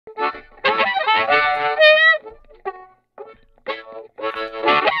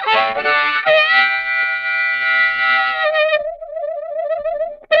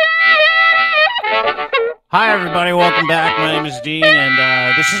back. My name is Dean,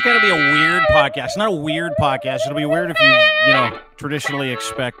 and this is going to be a weird podcast. Not a weird podcast. It'll be weird if you traditionally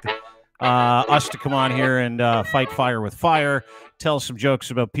expect us to come on here and fight fire with fire, tell some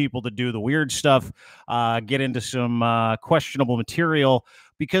jokes about people that do the weird stuff, get into some questionable material,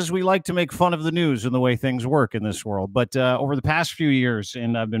 because we like to make fun of the news and the way things work in this world. But over the past few years,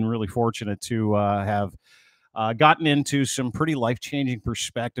 and I've been really fortunate to have gotten into some pretty life-changing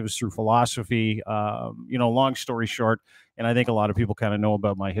perspectives through philosophy. Long story short, and I think a lot of people kind of know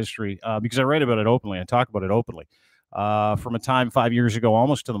about my history because I write about it openly. I talk about it openly. From a time 5 years ago,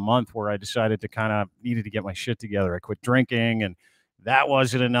 almost to the month, where I decided to kind of needed to get my shit together. I quit drinking, and that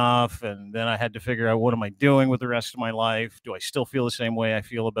wasn't enough. And then I had to figure out, what am I doing with the rest of my life? Do I still feel the same way I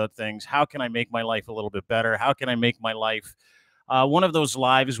feel about things? How can I make my life a little bit better? How can I make my life one of those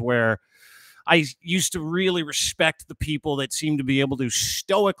lives where I used to really respect the people that seemed to be able to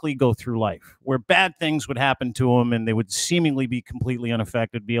stoically go through life, where bad things would happen to them and they would seemingly be completely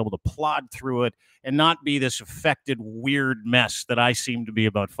unaffected, be able to plod through it and not be this affected, weird mess that I seemed to be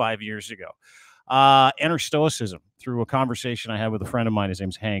about 5 years ago. Enter Stoicism through a conversation I had with a friend of mine. His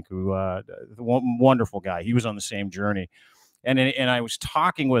name's Hank, who wonderful guy. He was on the same journey. And I was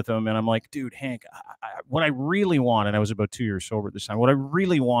talking with him, and I'm like, dude, Hank, what I really want, and I was about 2 years sober at this time, what I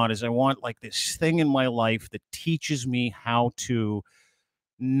really want is I want like this thing in my life that teaches me how to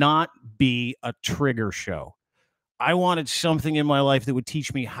not be a trigger show. I wanted something in my life that would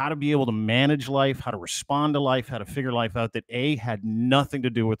teach me how to be able to manage life, how to respond to life, how to figure life out that had nothing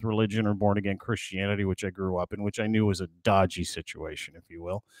to do with religion or born-again Christianity, which I grew up in, which I knew was a dodgy situation, if you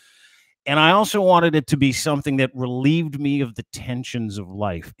will. And I also wanted it to be something that relieved me of the tensions of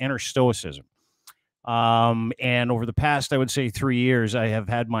life. Enter Stoicism. And over the past, I would say 3 years, I have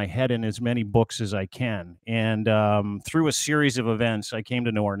had my head in as many books as I can. And through a series of events, I came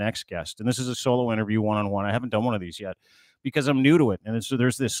to know our next guest. And this is a solo interview, one-on-one. I haven't done one of these yet because I'm new to it. And so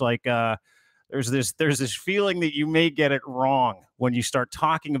there's this like there's this feeling that you may get it wrong when you start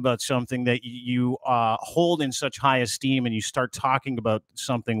talking about something that you hold in such high esteem, and you start talking about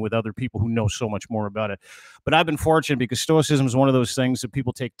something with other people who know so much more about it. But I've been fortunate because Stoicism is one of those things that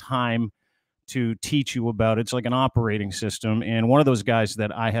people take time to teach you about. It's like an operating system. And one of those guys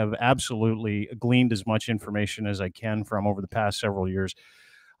that I have absolutely gleaned as much information as I can from over the past several years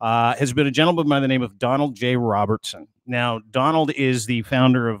has been a gentleman by the name of Don.J.Robertson. Now, Donald is the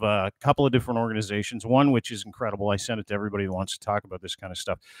founder of a couple of different organizations, one which is incredible. I sent it to everybody who wants to talk about this kind of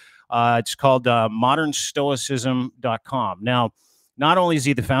stuff. It's called modernstoicism.com. Now, not only is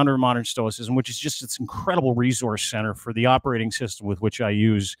he the founder of Modern Stoicism, which is just this incredible resource center for the operating system with which I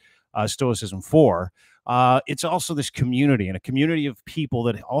use Stoicism for, it's also this community, and a community of people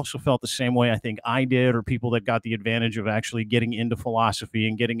that also felt the same way I think I did, or people that got the advantage of actually getting into philosophy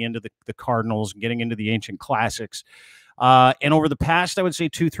and getting into the cardinals and getting into the ancient classics. And over the past, I would say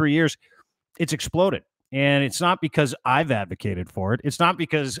 2-3 years, it's exploded. And it's not because I've advocated for it. It's not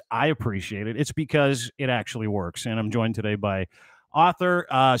because I appreciate it. It's because it actually works. And I'm joined today by author,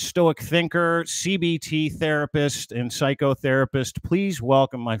 Stoic thinker, CBT therapist, and psychotherapist. Please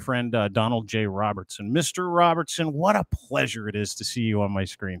welcome my friend, Don.J.Robertson. Mr. Robertson, what a pleasure it is to see you on my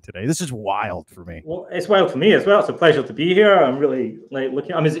screen today. This is wild for me. Well, it's wild for me as well. It's a pleasure to be here. I'm really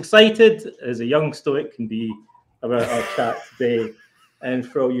I'm as excited as a young Stoic can be about our chat today, and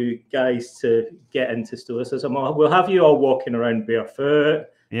for all you guys to get into Stoicism. We'll have you all walking around barefoot,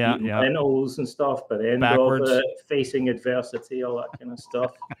 eating lentils and stuff by the end of it, facing adversity, all that kind of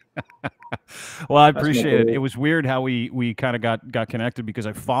stuff. Well, I appreciate it. It was weird how we kind of got connected, because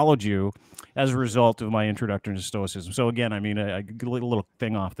I followed you as a result of my introduction to Stoicism. So again, I mean, a little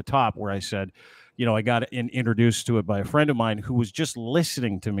thing off the top where I said, I got introduced to it by a friend of mine who was just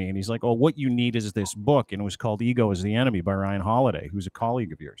listening to me, and he's like, "Oh, what you need is this book," and it was called "Ego is the Enemy" by Ryan Holiday, who's a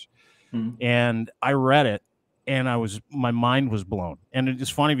colleague of yours. And I read it, and my mind was blown. And it's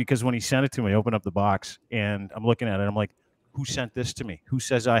funny because when he sent it to me, I opened up the box and I'm looking at it. I'm like, who sent this to me? Who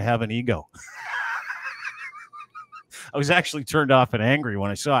says I have an ego? I was actually turned off and angry when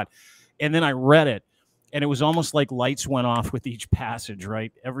I saw it. And then I read it, and it was almost like lights went off with each passage,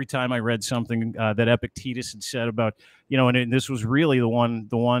 right? Every time I read something that Epictetus had said about, and this was really the one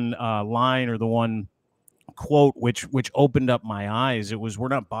line, or the one quote which opened up my eyes. It was, we're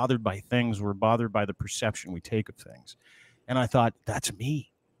not bothered by things, we're bothered by the perception we take of things. And I thought, that's me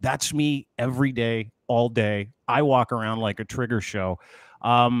every day, all day. I walk around like a trigger show.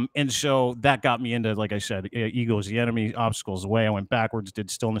 And so that got me into, like I said, ego is the enemy, obstacles the way. I went backwards,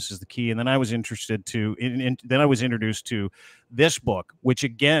 did stillness is the key. And then I was introduced to this book, which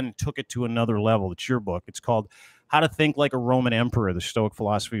again took it to another level. It's your book. It's called How to Think Like a Roman Emperor, the Stoic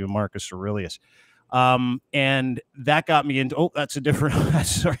Philosophy of Marcus Aurelius. And that got me into, oh, that's a different,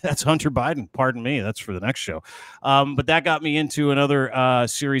 sorry, that's Hunter Biden. Pardon me. That's for the next show. But that got me into another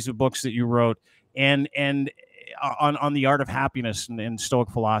series of books that you wrote and on the art of happiness and Stoic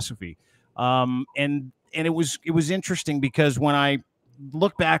philosophy. And it was interesting because when I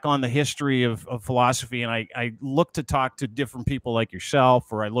look back on the history of philosophy and I look to talk to different people like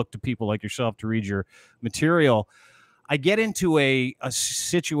yourself, or I look to people like yourself to read your material, I get into a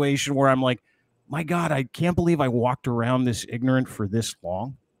situation where I'm like, my God, I can't believe I walked around this ignorant for this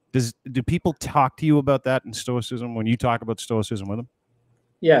long. Do people talk to you about that in Stoicism when you talk about Stoicism with them?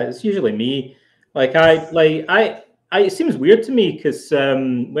 Yeah, it's usually me. It seems weird to me because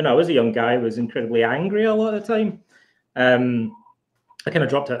when I was a young guy, I was incredibly angry a lot of the time. I kind of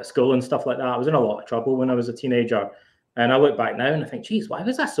dropped out of school and stuff like that. I was in a lot of trouble when I was a teenager. And I look back now and I think, geez, why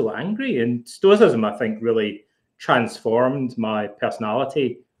was I so angry? And Stoicism, I think, really transformed my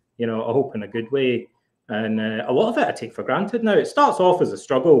personality, I hope in a good way. And a lot of it I take for granted now. It starts off as a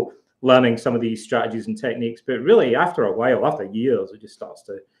struggle, learning some of these strategies and techniques, but really after a while, after years, it just starts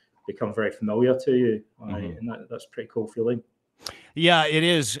to become very familiar to you. And that's a pretty cool feeling. Yeah, it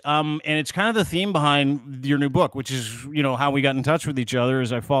is. And it's kind of the theme behind your new book, which is, how we got in touch with each other.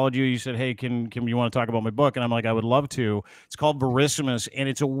 Is I followed you. You said, "Hey, can you want to talk about my book?" And I'm like, "I would love to." It's called Verissimus, and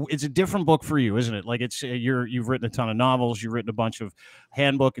it's a different book for you, isn't it? Like it's you've written a ton of novels, you've written a bunch of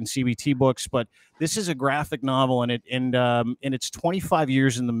handbook and CBT books, but this is a graphic novel, and it's 25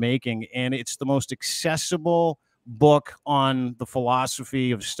 years in the making, and it's the most accessible book on the philosophy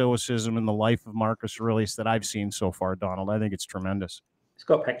of Stoicism and the life of Marcus Aurelius that I've seen so far, Donald. I think it's tremendous. It's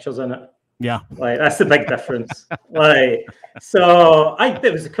got pictures in it. Yeah. That's the big difference. It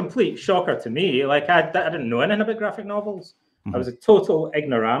was a complete shocker to me. I didn't know anything about graphic novels. I was a total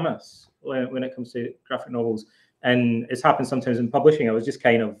ignoramus when it comes to graphic novels. And it's happened sometimes in publishing. I was just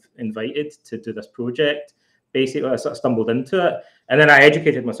kind of invited to do this project. Basically, I sort of stumbled into it. And then I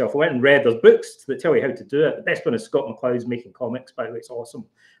educated myself. I went and read, there's books that tell you how to do it. The best one is Scott McCloud's Making Comics, by the way. It's awesome.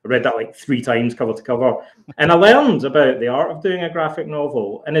 I read that like 3 times cover to cover. And I learned about the art of doing a graphic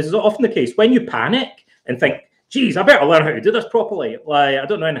novel. And as is often the case, when you panic and think, geez, I better learn how to do this properly. I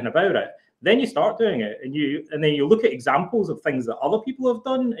don't know anything about it. Then you start doing it and then you look at examples of things that other people have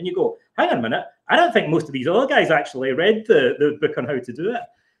done and you go, hang on a minute, I don't think most of these other guys actually read the book on how to do it.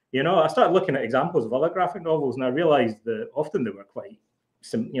 I started looking at examples of other graphic novels and I realized that often they were quite,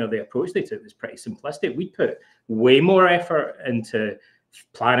 the approach they took was pretty simplistic. We put way more effort into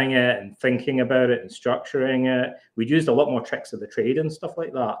planning it and thinking about it and structuring it. We used a lot more tricks of the trade and stuff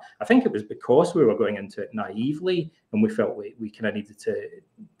like that. I think it was because we were going into it naively and we felt we kind of needed to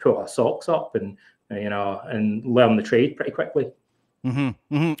pull our socks up and learn the trade pretty quickly.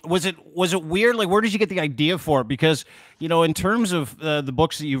 Was it weird? Like, where did you get the idea for it? Because, in terms of the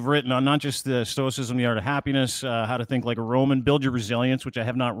books that you've written on, not just the Stoicism, the Art of Happiness, How to Think Like a Roman, Build Your Resilience, which I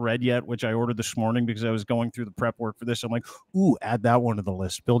have not read yet, which I ordered this morning because I was going through the prep work for this. I'm like, ooh, add that one to the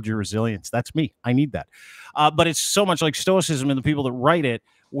list. Build Your Resilience. That's me. I need that. But it's so much like Stoicism and the people that write it,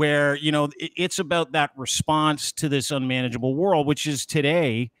 where, it's about that response to this unmanageable world, which is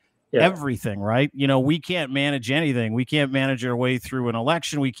today. Yeah. Everything, right? We can't manage anything. We can't manage our way through an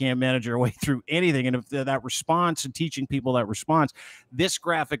election. We can't manage our way through anything. And if that response and teaching people that response, this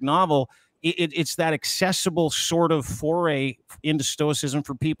graphic novel, it's that accessible sort of foray into Stoicism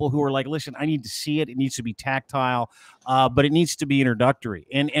for people who are like, listen, I need to see it. It needs to be tactile, but it needs to be introductory.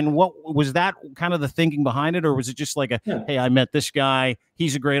 And what was that kind of the thinking behind it? Or was it just like hey, I met this guy.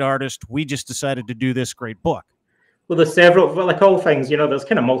 He's a great artist. We just decided to do this great book. Well, there's several, like all things, there's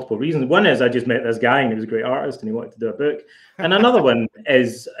kind of multiple reasons. One is I just met this guy and he was a great artist and he wanted to do a book. And another one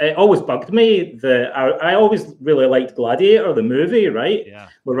is, it always bugged me that I always really liked Gladiator, the movie, right? Yeah.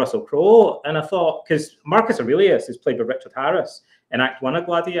 With Russell Crowe. And I thought, because Marcus Aurelius is played by Richard Harris in Act 1 of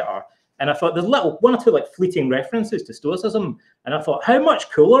Gladiator. And I thought there's one or two like fleeting references to Stoicism. And I thought, how much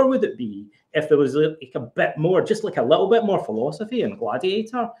cooler would it be if there was like a bit more, just like a little bit more philosophy in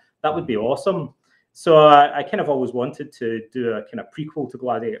Gladiator? That would be awesome. So I kind of always wanted to do a kind of prequel to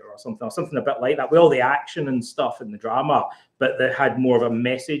Gladiator or something a bit like that, with all the action and stuff and the drama, but that had more of a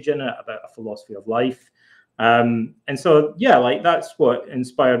message in it about a philosophy of life. And so, yeah, like that's what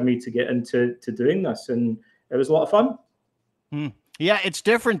inspired me to get into doing this. And it was a lot of fun. Yeah, it's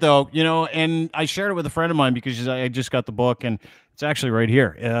different though, and I shared it with a friend of mine because I just got the book and it's actually right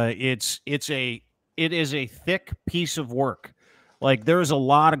here. It is a thick piece of work. Like there's a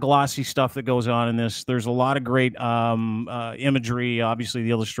lot of glossy stuff that goes on in this. There's a lot of great imagery. Obviously, the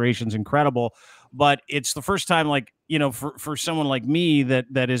illustration's incredible, but it's the first time, like, for someone like me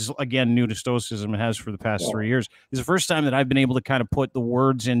that is, again, new to Stoicism and has for the past 3 years, is the first time that I've been able to kind of put the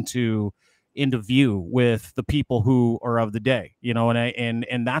words into into view with the people who are of the day, you know,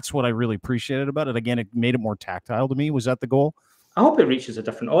 and that's what I really appreciated about it. Again, it made it more tactile to me. Was that the goal? I hope it reaches a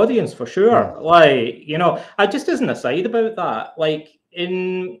different audience for sure. Like, you know, I just as an aside about that, like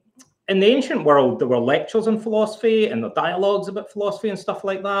in the ancient world, there were lectures on philosophy and the dialogues about philosophy and stuff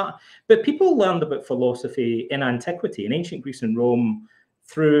like that. But people learned about philosophy in antiquity, in ancient Greece and Rome,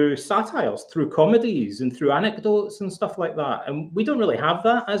 through satires, through comedies, and through anecdotes and stuff like that. And we don't really have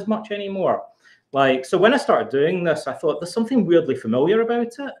that as much anymore. Like, so when I started doing this, I thought there's something weirdly familiar about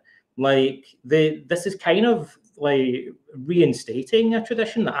it. Like, this is kind of like reinstating a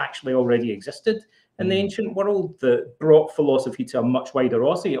tradition that actually already existed in the ancient world that brought philosophy to a much wider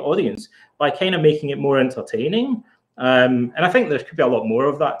audience by kind of making it more entertaining. And I think there could be a lot more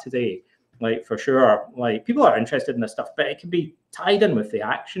of that today, like for sure. Like people are interested in this stuff, but it can be tied in with the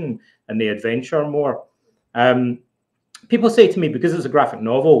action and the adventure more. People say to me, because it's a graphic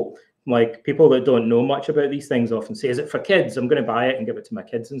novel, like people that don't know much about these things often say, is it for kids? I'm going to buy it and give it to my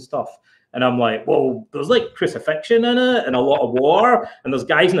kids and stuff. And I'm like, well, there's like crucifixion in it and a lot of war, and there's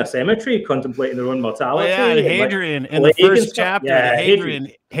guys in a cemetery contemplating their own mortality. Well, yeah, and Hadrian in the first chapter, yeah,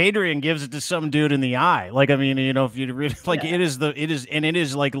 Hadrian gives it to some dude in the eye. Like, I mean, you know, if you really like, it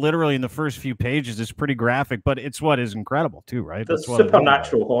is like literally in the first few pages, it's pretty graphic, but it's what is incredible too, right? There's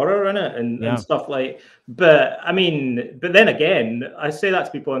supernatural horror in it and stuff like. But I mean, but then again, I say that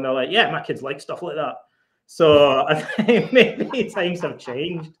to people and they're like, yeah, my kids like stuff like that. So I think maybe times have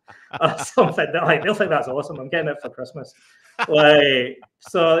changed or something. They'll think that's awesome. I'm getting it for Christmas. Like,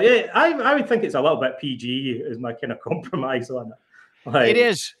 so yeah, I would think it's a little bit PG is my kind of compromise on it. Like, it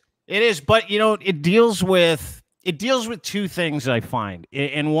is, but you know, it deals with two things I find,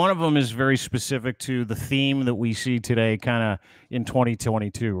 and one of them is very specific to the theme that we see today, kind of in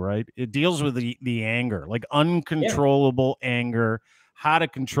 2022, right? It deals with the anger, like uncontrollable anger, how to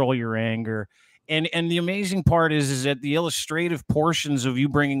control your anger. And the amazing part is that the illustrative portions of you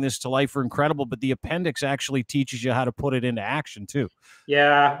bringing this to life are incredible, but the appendix actually teaches you how to put it into action too.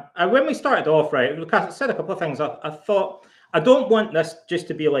 Yeah, when we started off, right, because I said a couple of things. I thought I don't want this just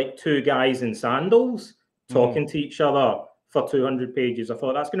to be like two guys in sandals talking to each other for 200 pages. I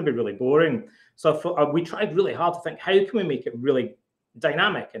thought that's going to be really boring. So I thought, we tried really hard to think, how can we make it really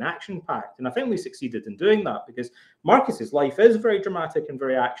dynamic and action-packed? And I think we succeeded in doing that because Marcus's life is very dramatic and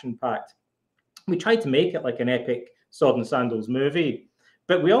very action-packed. We tried to make it like an epic sword and sandals movie,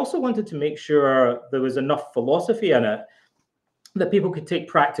 but we also wanted to make sure there was enough philosophy in it that people could take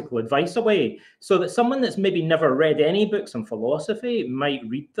practical advice away, so that someone that's maybe never read any books on philosophy might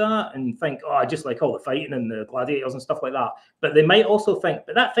read that and think, oh, I just like all the fighting and the gladiators and stuff like that. But they might also think,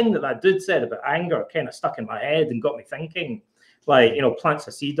 but that thing that dude said about anger kind of stuck in my head and got me thinking, like, you know, plants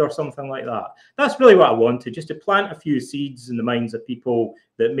a seed or something like that. That's really what I wanted, just to plant a few seeds in the minds of people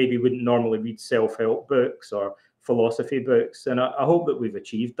that maybe wouldn't normally read self-help books or philosophy books. And I hope that we've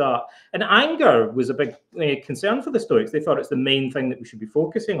achieved that. And anger was a big concern for the Stoics. They thought it's the main thing that we should be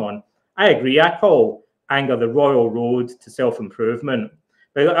focusing on. I agree. I call anger the royal road to self-improvement.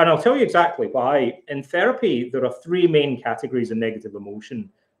 And I'll tell you exactly why. In therapy, there are three main categories of negative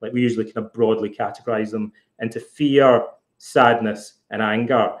emotion. Like we usually kind of broadly categorize them into fear, sadness, and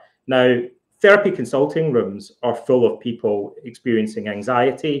anger. Now, therapy consulting rooms are full of people experiencing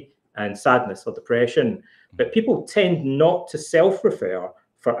anxiety and sadness or depression, but people tend not to self-refer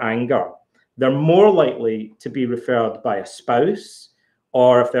for anger. They're more likely to be referred by a spouse,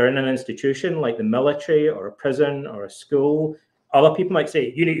 or if they're in an institution like the military or a prison or a school, other people might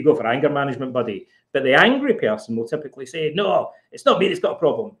say, you need to go for anger management, buddy. But the angry person will typically say, no, it's not me that's got a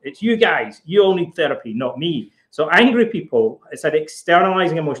problem. It's you guys. You all need therapy, not me. So angry people, it's an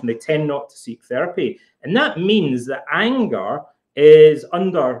externalizing emotion. They tend not to seek therapy. And that means that anger is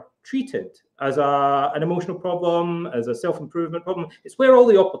undertreated as an emotional problem, as a self-improvement problem. It's where all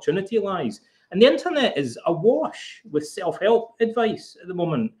the opportunity lies. And the internet is awash with self-help advice at the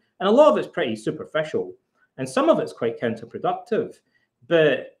moment. And a lot of it's pretty superficial. And some of it's quite counterproductive.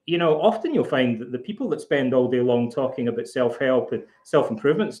 But, you know, often you'll find that the people that spend all day long talking about self-help and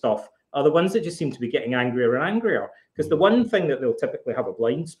self-improvement stuff are the ones that just seem to be getting angrier and angrier. Because the one thing that they'll typically have a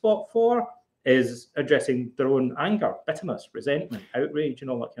blind spot for is addressing their own anger, bitterness, resentment, outrage, and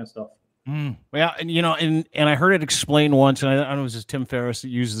all that kind of stuff. Yeah, and you know, and I heard it explained once, and I don't know, it was Tim Ferriss that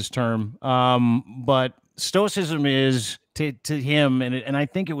used this term, but Stoicism is to him, and I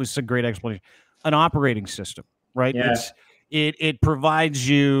think it was a great explanation, an operating system, right? Yeah. it provides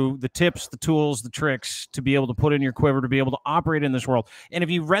you the tips, the tools, the tricks to be able to put in your quiver, to be able to operate in this world. And if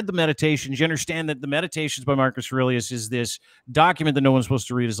you've read the Meditations, you understand that the Meditations by Marcus Aurelius is this document that no one's supposed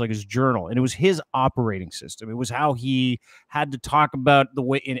to read. Is like his journal, and it was his operating system. It was how he had to talk about the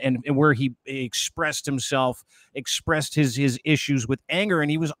way and where he expressed himself, expressed his issues with anger.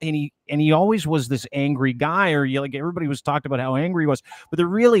 And he always was this angry guy, or like everybody was talked about how angry he was. But there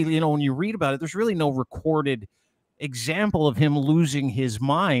really, when you read about it, there's really no recorded example of him losing his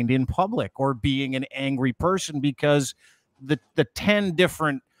mind in public or being an angry person, because the 10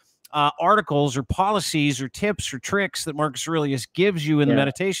 different articles or policies or tips or tricks that Marcus Aurelius gives you in the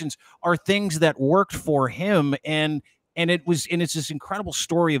Meditations are things that worked for him. And it's this incredible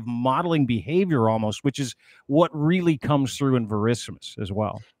story of modeling behavior almost, which is what really comes through in Verissimus as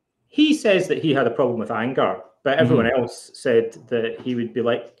well. He says that he had a problem with anger, but everyone else said that he would be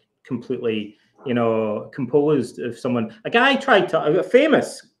like completely, composed. If someone, a guy that's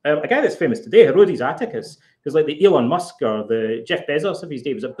famous today, Herodes Atticus, who's like the Elon Musk or the Jeff Bezos of his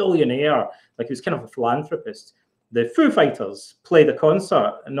day, was a billionaire, like he was kind of a philanthropist. The Foo Fighters played a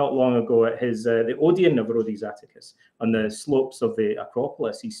concert not long ago at his the Odeon of Herodes Atticus on the slopes of the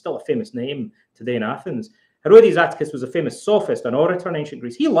Acropolis. He's still a famous name today in Athens. Herodes Atticus was a famous sophist and orator in ancient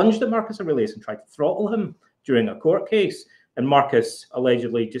Greece. He lunged at Marcus Aurelius and tried to throttle him during a court case. And Marcus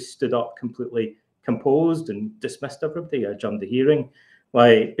allegedly just stood up completely composed and dismissed everybody, adjourned the hearing,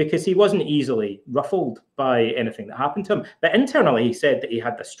 because he wasn't easily ruffled by anything that happened to him. But internally, he said that he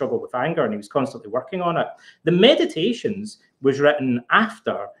had this struggle with anger and he was constantly working on it. The Meditations was written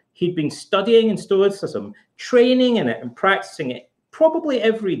after he'd been studying in Stoicism, training in it and practicing it probably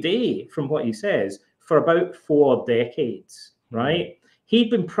every day, from what he says, for about 4 decades, right? He'd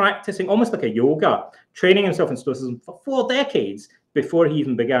been practicing almost like a yoga, training himself in Stoicism for 4 decades before he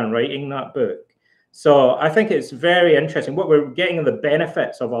even began writing that book. So I think it's very interesting. What we're getting are the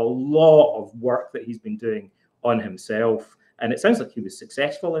benefits of a lot of work that he's been doing on himself. And it sounds like he was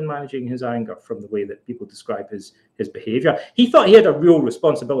successful in managing his anger from the way that people describe his behavior. He thought he had a real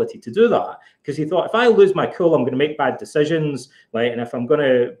responsibility to do that, because he thought, if I lose my cool, I'm going to make bad decisions. And if I'm going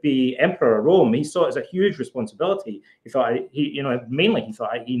to be emperor of Rome, he saw it as a huge responsibility. He thought, mainly he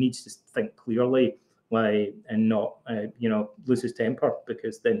thought he needs to think clearly, and not, lose his temper,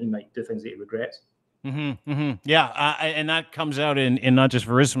 because then he might do things that he regrets. Yeah, and that comes out in not just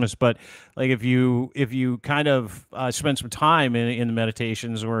Verissimus, but like if you kind of spend some time in the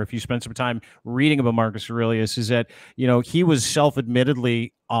Meditations, or if you spend some time reading about Marcus Aurelius, is that he was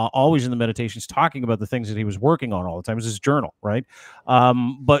self-admittedly always in the Meditations talking about the things that he was working on all the time. It was his journal, right?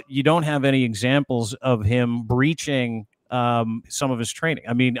 But you don't have any examples of him breaching some of his training.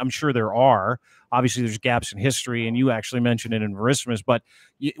 I mean, I'm sure there are. Obviously, there's gaps in history, and you actually mentioned it in Verissimus, but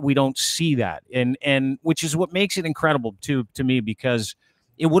we don't see that, and which is what makes it incredible to me, because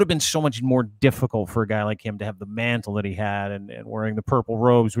it would have been so much more difficult for a guy like him to have the mantle that he had, and wearing the purple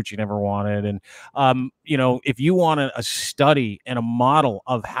robes, which he never wanted. And if you want a study and a model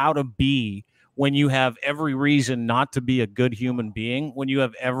of how to be, when you have every reason not to be a good human being, when you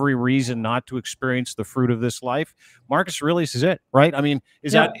have every reason not to experience the fruit of this life, Marcus Aurelius is it, right? I mean,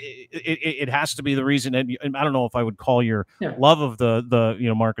 that it has to be the reason. And I don't know if I would call your love of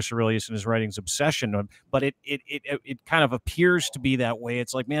the Marcus Aurelius and his writings obsession, but it kind of appears to be that way.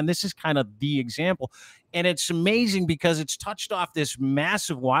 It's like, man, this is kind of the example. And it's amazing because it's touched off this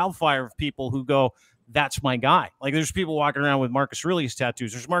massive wildfire of people who go, that's my guy. Like, there's people walking around with Marcus Aurelius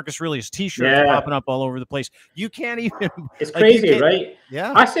tattoos. There's Marcus Aurelius t-shirts popping up all over the place. You can't even. It's crazy, right?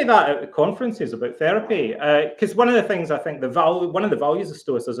 Yeah. I say that at conferences about therapy, because one of the things I think one of the values of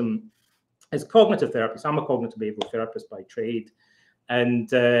Stoicism is cognitive therapy. So I'm a cognitive behavioral therapist by trade,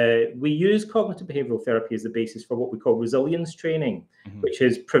 and we use cognitive behavioral therapy as the basis for what we call resilience training, which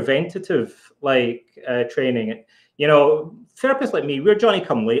is preventative training. Therapists like me, we're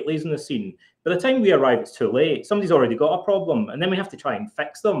Johnny-come-latelys in the scene. By the time we arrive, it's too late. Somebody's already got a problem, and then we have to try and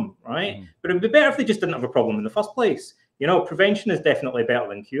fix them, right? But it would be better if they just didn't have a problem in the first place. Prevention is definitely better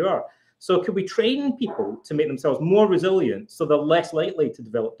than cure. So could we train people to make themselves more resilient so they're less likely to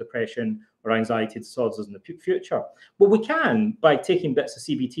develop depression or anxiety disorders in the future? Well, we can by taking bits of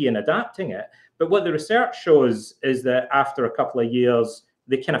CBT and adapting it. But what the research shows is that after a couple of years,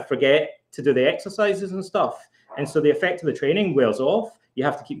 they kind of forget to do the exercises and stuff. And so the effect of the training wears off. You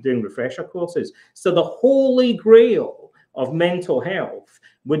have to keep doing refresher courses. So the holy grail of mental health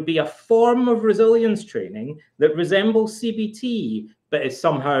would be a form of resilience training that resembles CBT, but is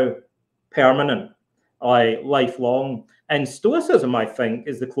somehow permanent, lifelong. And Stoicism, I think,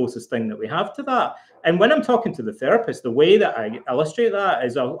 is the closest thing that we have to that. And when I'm talking to the therapist, the way that I illustrate that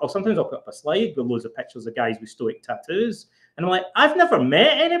is I'll sometimes put up a slide with loads of pictures of guys with Stoic tattoos. And I'm like, I've never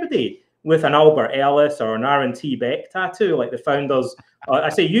met anybody with an Albert Ellis or an Aaron T. Beck tattoo, like the founders. I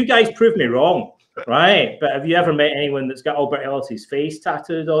say, you guys prove me wrong, right? But have you ever met anyone that's got Albert Ellis's face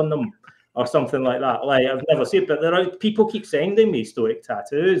tattooed on them or something like that? Like, I've never seen it, but there are people keep sending me Stoic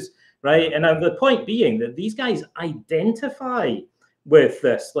tattoos, right? And the point being that these guys identify with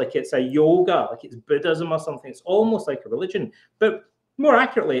this, like it's a yoga, like it's Buddhism or something. It's almost like a religion, but more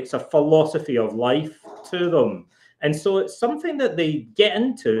accurately, it's a philosophy of life to them. And so it's something that they get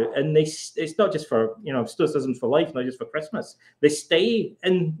into, and it's not just for, you know, Stoicism for life, not just for Christmas. They stay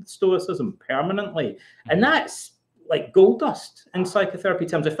in Stoicism permanently. And that's like gold dust in psychotherapy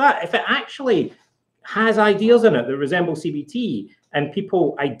terms. If it actually has ideas in it that resemble CBT and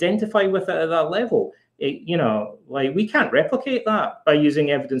people identify with it at that level, you know, like we can't replicate that by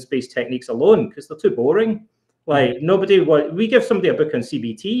using evidence-based techniques alone because they're too boring. Like we give somebody a book on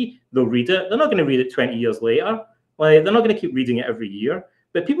CBT, they'll read it. They're not going to read it 20 years later. Like they're not going to keep reading it every year.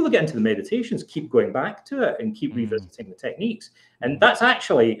 But people that get into the meditations keep going back to it and keep revisiting the techniques. And that's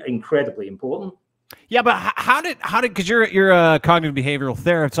actually incredibly important. Yeah, but how did because you're a cognitive behavioral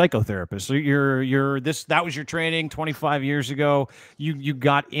psychotherapist. So that was your training 25 years ago. You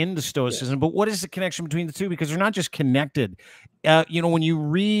got into Stoicism, but what is the connection between the two? Because they're not just connected. You know, when you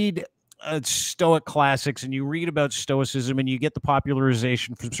read Stoic classics and you read about Stoicism and you get the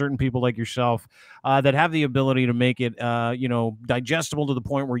popularization from certain people like yourself that have the ability to make it you know, digestible to the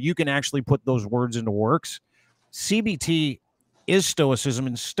point where you can actually put those words into works. CBT is Stoicism,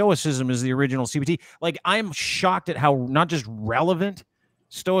 and Stoicism is the original CBT. Like, I'm shocked at how not just relevant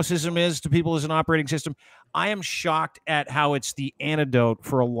Stoicism is to people as an operating system. I am shocked at how it's the antidote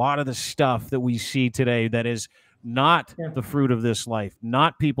for a lot of the stuff that we see today that is not the fruit of this life,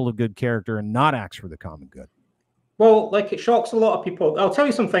 not people of good character, and not acts for the common good. Well, like, it shocks a lot of people. I'll tell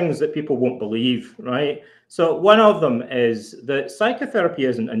you some things that people won't believe, right? So one of them is that psychotherapy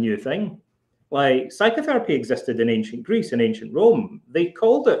isn't a new thing. Like, psychotherapy existed in ancient Greece and ancient Rome. They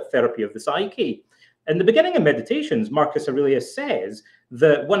called it therapy of the psyche. In the beginning of Meditations, Marcus Aurelius says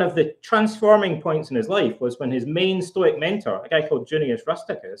that one of the transforming points in his life was when his main Stoic mentor, a guy called Junius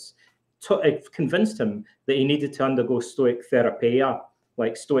Rusticus, convinced him that he needed to undergo Stoic therapia,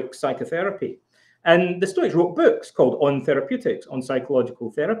 like Stoic psychotherapy. And the Stoics wrote books called On Therapeutics, on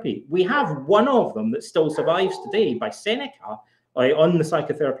psychological therapy. We have one of them that still survives today by Seneca, on the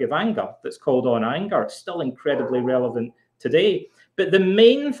psychotherapy of anger, that's called On Anger. It's still incredibly relevant today. But the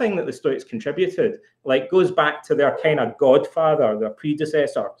main thing that the Stoics contributed, like, goes back to their kind of godfather, their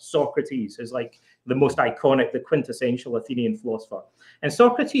predecessor, Socrates, is like the most iconic, the quintessential Athenian philosopher. And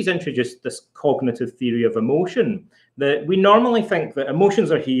Socrates introduced this cognitive theory of emotion, that we normally think that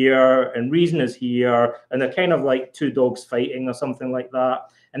emotions are here and reason is here, and they're kind of like two dogs fighting or something like that.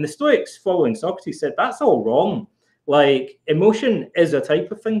 And the Stoics, following Socrates, said that's all wrong. Like, emotion is a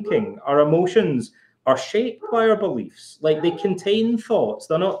type of thinking. Our emotions are shaped by our beliefs. Like, they contain thoughts.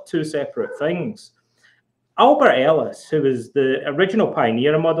 They're not two separate things. Albert Ellis, who was the original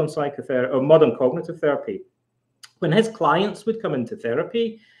pioneer of modern psychotherapy or modern cognitive therapy, when his clients would come into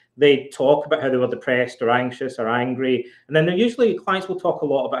therapy, they talk about how they were depressed or anxious or angry. And then usually clients will talk a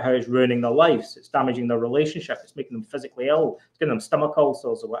lot about how it's ruining their lives. It's damaging their relationship. It's making them physically ill. It's giving them stomach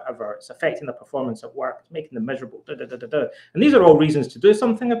ulcers or whatever. It's affecting their performance at work. It's making them miserable. And these are all reasons to do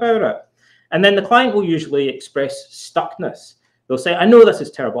something about it. And then the client will usually express stuckness. They'll say, I know this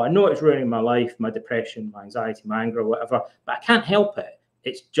is terrible. I know it's ruining my life, my depression, my anxiety, my anger, or whatever, but I can't help it.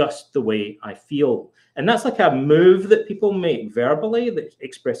 It's just the way I feel. And that's like a move that people make verbally that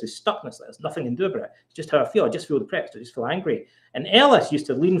expresses stuckness. There's nothing to do about it. It's just how I feel. I just feel depressed. I just feel angry. And Ellis used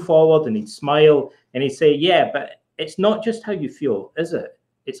to lean forward and he'd smile and he'd say, yeah, but it's not just how you feel, is it?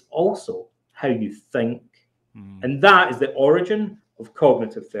 It's also how you think. And that is the origin of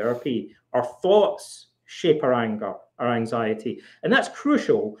cognitive therapy. Our thoughts shape our anger, our anxiety. And that's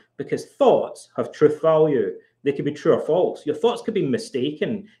crucial because thoughts have truth value. They could be true or false. Your thoughts could be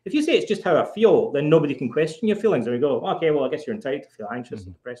mistaken. If you say it's just how I feel, then nobody can question your feelings. There you go. Okay, well, I guess you're entitled to feel anxious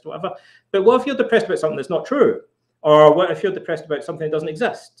and depressed or whatever. But what if you're depressed about something that's not true? Or what if you're depressed about something that doesn't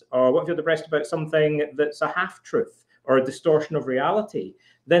exist? Or what if you're depressed about something that's a half-truth or a distortion of reality?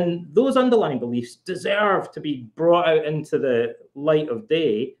 Then those underlying beliefs deserve to be brought out into the light of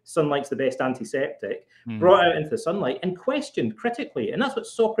day. Sunlight's the best antiseptic. Brought out into the sunlight and questioned critically. And that's what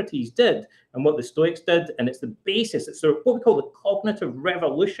Socrates did and what the Stoics did. And it's the basis. It's what we call the cognitive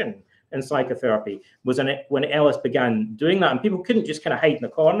revolution in psychotherapy, was when Ellis began doing that. And people couldn't just kind of hide in the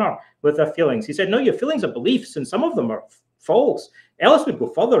corner with their feelings. He said, no, your feelings are beliefs, and some of them are false. Ellis would go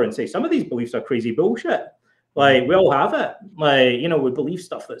further and say some of these beliefs are crazy bullshit. Like, we all have it. Like, you know, we believe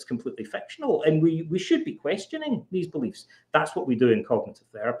stuff that's completely fictional, and we should be questioning these beliefs. That's what we do in cognitive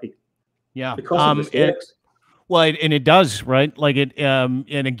therapy. Yeah. Because of the Stoics. Well, and it does, right? Like it,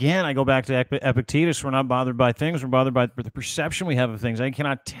 and again, I go back to Epictetus. We're not bothered by things. We're bothered by the perception we have of things. I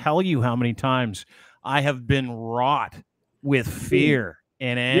cannot tell you how many times I have been wrought with fear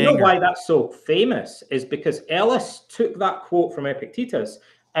and anger. You know why that's so famous is because Ellis took that quote from Epictetus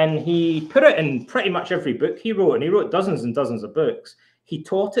and he put it in pretty much every book he wrote, and he wrote dozens and dozens of books. He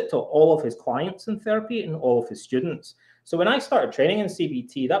taught it to all of his clients in therapy and all of his students. So when I started training in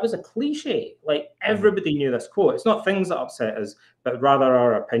CBT, that was a cliche. Like, everybody knew this quote. It's not things that upset us, but rather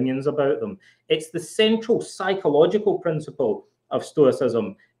our opinions about them. It's the central psychological principle of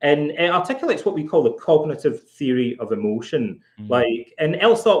Stoicism, and it articulates what we call the cognitive theory of emotion. Like, and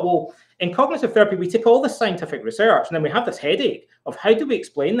Ellis thought, well, in cognitive therapy, we take all this scientific research, and then we have this headache of how do we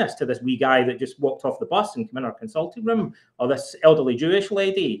explain this to this wee guy that just walked off the bus and came in our consulting room, or this elderly Jewish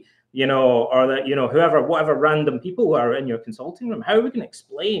lady, you know, or that, you know, whatever random people who are in your consulting room. How are we going to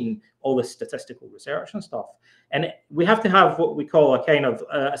explain all this statistical research and stuff? And we have to have what we call a kind of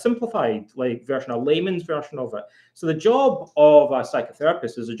a simplified like version, a layman's version of it. So the job of a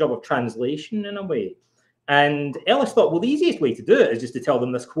psychotherapist is a job of translation in a way. And Ellis thought, well, the easiest way to do it is just to tell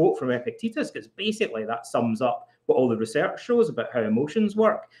them this quote from Epictetus, because basically that sums up what all the research shows about how emotions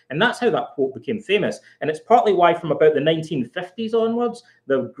work. And that's how that quote became famous. And it's partly why from about the 1950s onwards,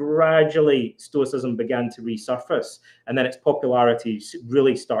 gradually Stoicism began to resurface. And then its popularity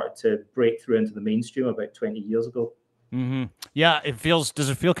really started to break through into the mainstream about 20 years ago. Yeah, does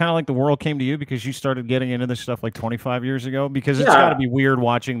it feel kind of like the world came to you because you started getting into this stuff like 25 years ago? Because it's got to be weird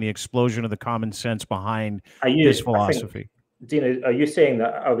watching the explosion of the common sense behind this philosophy. Dina, are you saying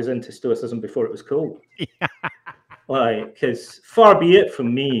that I was into Stoicism before it was cool? Yeah. Like, because far be it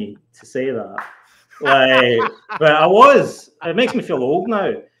from me to say that. Like, but I was. It makes me feel old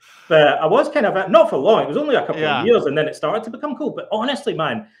now. But I was kind of, not for long. It was only a couple of years, and then it started to become cool. But honestly,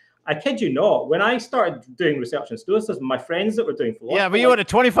 man, I kid you not, when I started doing research in Stoicism, my friends that were doing philosophy... Yeah, but you would have,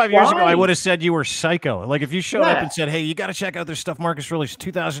 25 years ago, I would have said you were psycho. Like, if you showed up and said, hey, you got to check out this stuff Marcus Aurelius,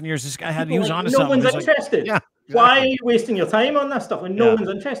 2,000 years, this guy he was onto something. No one's interested. Like, why are you wasting your time on this stuff when no one's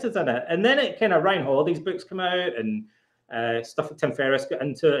interested in it? And then it kind of, Ryan Holiday's books come out, and stuff that Tim Ferriss got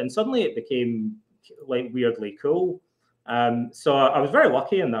into, and suddenly it became, like, weirdly cool. So I was very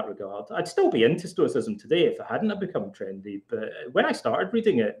lucky in that regard. I'd still be into Stoicism today if it hadn't become trendy. But when I started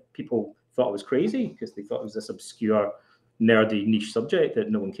reading it, people thought I was crazy because they thought it was this obscure, nerdy, niche subject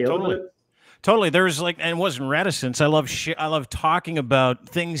that no one cared about. Totally. There's like, and it wasn't reticence. I love talking about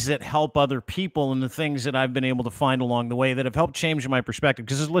things that help other people and the things that I've been able to find along the way that have helped change my perspective.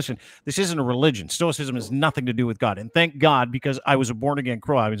 Because listen, this isn't a religion. Stoicism has nothing to do with God. And thank God, because I was a born-again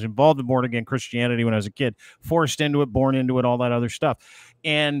crow. I was involved in born-again Christianity when I was a kid, forced into it, born into it, all that other stuff.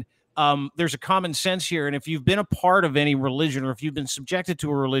 And there's a common sense here. And if you've been a part of any religion, or if you've been subjected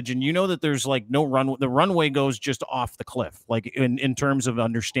to a religion, you know that there's like no runway. The runway goes just off the cliff, like in terms of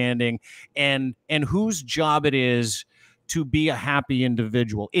understanding and whose job it is to be a happy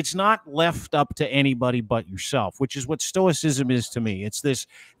individual. It's not left up to anybody but yourself, which is what Stoicism is to me. It's this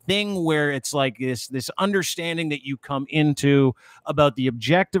thing where it's like this understanding that you come into about the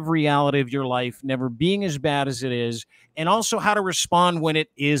objective reality of your life never being as bad as it is, and also how to respond when it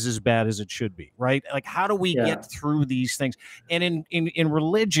is as bad as it should be, right? Like, how do we get through these things? And in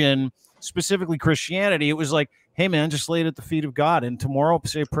religion, specifically Christianity, it was like, hey man, just lay it at the feet of God, and tomorrow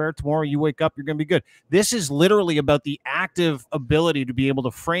say a prayer, tomorrow you wake up, you're going to be good. This is literally about the active ability to be able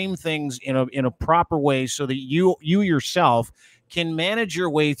to frame things in a proper way so that you yourself can manage your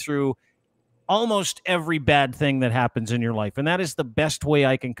way through almost every bad thing that happens in your life. And that is the best way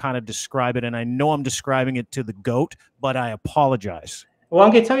I can kind of describe it. And I know I'm describing it to the goat, but I apologize. Well,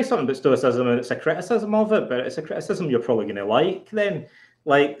 I'm going to tell you something about Stoicism, and it's a criticism of it, but it's a criticism you're probably going to like then.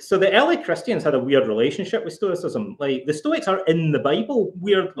 Like, so the early Christians had a weird relationship with Stoicism. Like, the Stoics are in the Bible,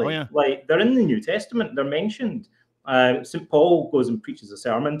 weirdly. Like, they're in the New Testament, they're mentioned. St. Paul goes and preaches a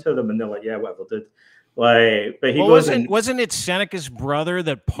sermon to them, and they're like, yeah, whatever, dude. Like, but he wasn't it Seneca's brother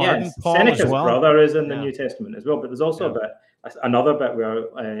that pardoned Paul Seneca's as well? brother is in the New Testament as well, but there's also another bit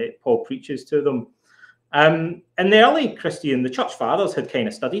where Paul preaches to them. And the early Christian, the church fathers had kind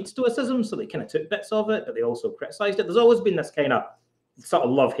of studied Stoicism, so they kind of took bits of it, but they also criticized it. There's always been this kind of sort of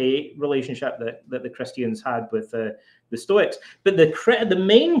love-hate relationship that the Christians had with the Stoics. But the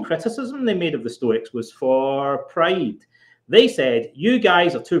main criticism they made of the Stoics was for pride. They said, you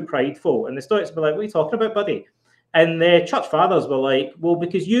guys are too prideful. And the Stoics were like, what are you talking about, buddy? And the church fathers were like, well,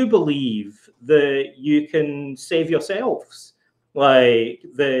 because you believe that you can save yourselves. Like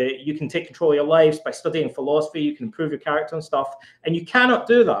you can take control of your lives by studying philosophy, you can improve your character and stuff, and you cannot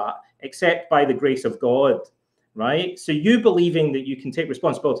do that except by the grace of God, right? So you believing that you can take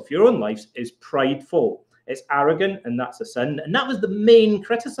responsibility for your own lives is prideful, it's arrogant, and that's a sin. And that was the main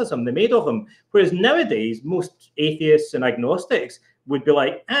criticism they made of them. Whereas nowadays, most atheists and agnostics would be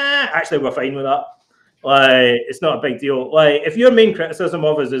like, actually, we're fine with that. Like, it's not a big deal. Like, if your main criticism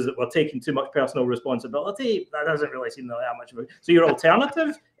of us is that we're taking too much personal responsibility, that doesn't really seem like that much of it. So your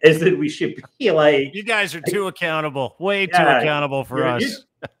alternative is that we should be like, you guys are too accountable, way too accountable for us.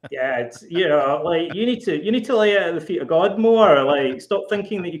 It's, you know, like you need to lay it at the feet of God more. Like, stop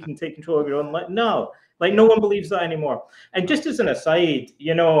thinking that you can take control of your own life. No, like no one believes that anymore. And just as an aside,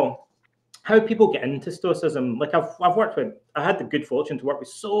 you know, how people get into Stoicism, like I had the good fortune to work with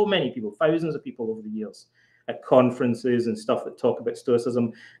so many people, thousands of people over the years at conferences and stuff that talk about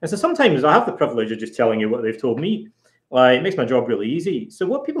Stoicism. And so sometimes I have the privilege of just telling you what they've told me. Like, it makes my job really easy. So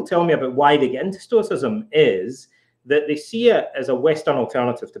what people tell me about why they get into Stoicism is that they see it as a Western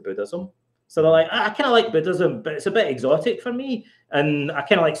alternative to Buddhism. So they're like, I kind of like Buddhism, but it's a bit exotic for me. And I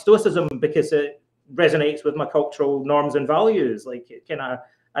kind of like Stoicism because it resonates with my cultural norms and values. Like,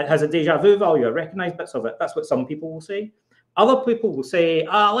 it has a deja vu value. I recognize bits of it. That's what some people will say. Other people will say,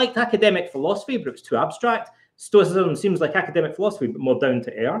 I liked academic philosophy, but it's too abstract. Stoicism seems like academic philosophy, but more down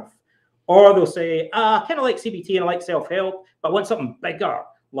to earth. Or they'll say, I kind of like CBT and I like self-help, but I want something bigger,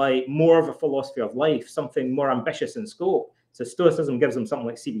 like more of a philosophy of life, something more ambitious in scope. So Stoicism gives them something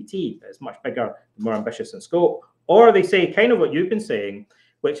like CBT, but it's much bigger, more ambitious in scope. Or they say kind of what you've been saying,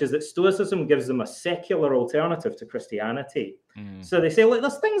 which is that Stoicism gives them a secular alternative to Christianity. So they say, like,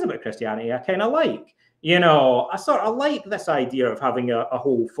 there's things about Christianity I kind of like. You know, I sort of like this idea of having a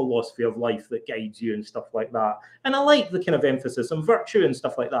whole philosophy of life that guides you and stuff like that. And I like the kind of emphasis on virtue and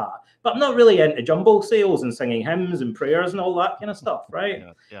stuff like that. But I'm not really into jumble sales and singing hymns and prayers and all that kind of stuff, right?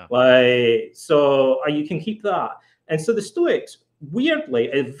 Yeah. Like, so you can keep that. And so the Stoics, weirdly,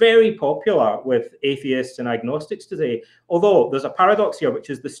 is very popular with atheists and agnostics today. Although there's a paradox here, which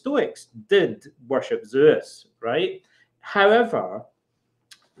is the Stoics did worship Zeus, right? However,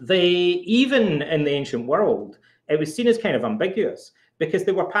 even in the ancient world, it was seen as kind of ambiguous because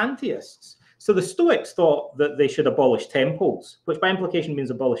they were pantheists. So the Stoics thought that they should abolish temples, which by implication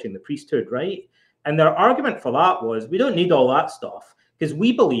means abolishing the priesthood, right? And their argument for that was, we don't need all that stuff because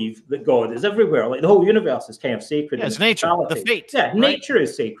we believe that God is everywhere. Like, the whole universe is kind of sacred. Yeah, it's nature, the fate. Yeah, right? Nature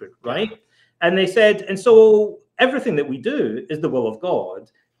is sacred, right? Yeah. And they said, and so everything that we do is the will of God.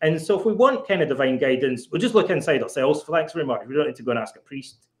 And so if we want kind of divine guidance, we'll just look inside ourselves for thanks very much. We don't need to go and ask a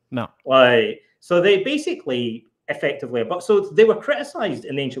priest. No. Like, so they basically effectively, so they were criticized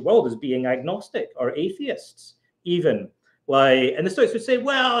in the ancient world as being agnostic or atheists, even. Like, and the Stoics would say,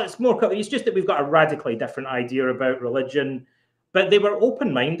 well, it's just that we've got a radically different idea about religion. But they were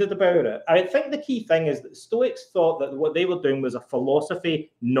open-minded about it. I think the key thing is that the Stoics thought that what they were doing was a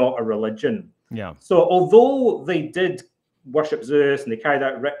philosophy, not a religion. Yeah. So although they did worship Zeus and they carried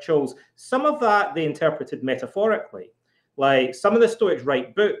out rituals, some of that they interpreted metaphorically. Like, some of the Stoics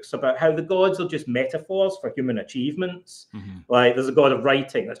write books about how the gods are just metaphors for human achievements. Like, there's a god of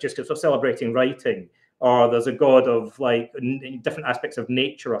writing that's just sort of celebrating writing. Or there's a god of, like, different aspects of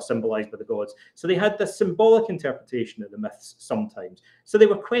nature are symbolized by the gods. So they had this symbolic interpretation of the myths sometimes. So they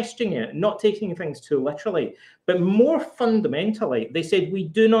were questioning it, not taking things too literally. But more fundamentally, they said, we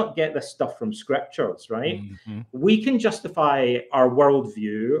do not get this stuff from scriptures, right? We can justify our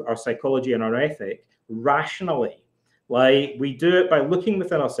worldview, our psychology, and our ethic rationally. Like, we do it by looking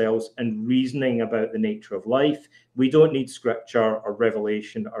within ourselves and reasoning about the nature of life. We don't need scripture or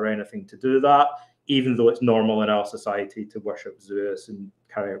revelation or anything to do that, even though it's normal in our society to worship Zeus and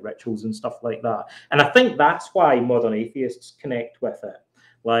carry out rituals and stuff like that. And I think that's why modern atheists connect with it.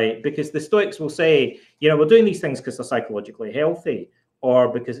 Like, because the Stoics will say, you know, we're doing these things because they're psychologically healthy,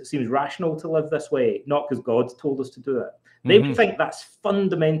 or because it seems rational to live this way, not because God told us to do it. They think that's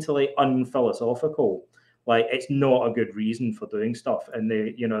fundamentally unphilosophical. Like, it's not a good reason for doing stuff, and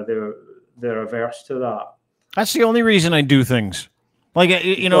they're averse to that. That's the only reason I do things. Like,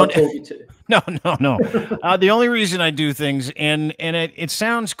 you know, no. The only reason I do things, and it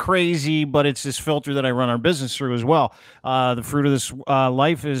sounds crazy, but it's this filter that I run our business through as well. The fruit of this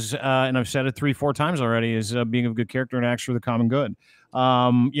life is, and I've said it 3-4 times already, is being of good character and acts for the common good.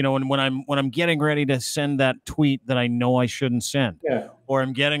 You know, and when I'm getting ready to send that tweet that I know I shouldn't send, or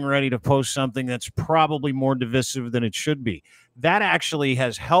I'm getting ready to post something that's probably more divisive than it should be, that actually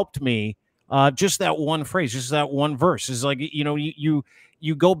has helped me. Just that one phrase, just that one verse is like, you know, you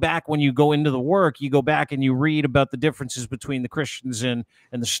you go back, when you go into the work, you go back and you read about the differences between the Christians and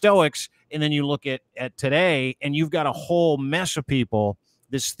the Stoics, and then you look at today, and you've got a whole mess of people,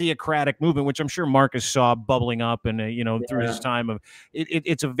 this theocratic movement, which I'm sure Marcus saw bubbling up, and through his time of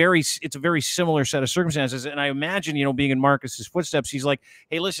it's a very similar set of circumstances. And I imagine, being in Marcus's footsteps, he's like,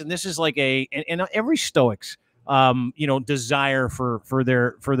 hey, listen, this is like and every Stoic's desire for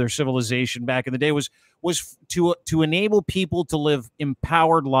their civilization back in the day was to enable people to live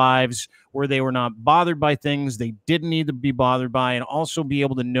empowered lives where they were not bothered by things they didn't need to be bothered by, and also be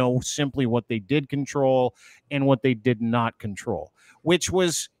able to know simply what they did control and what they did not control, which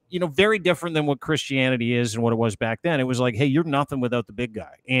was, very different than what Christianity is and what it was back then. It was like, hey, you're nothing without the big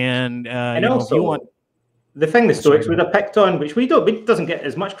guy. And also, if you want, the thing the Stoics would have picked on, which doesn't get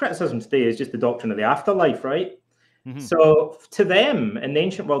as much criticism today, is just the doctrine of the afterlife, right? Mm-hmm. So to them, in the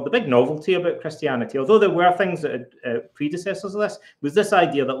ancient world, the big novelty about Christianity, although there were things that had predecessors of this, was this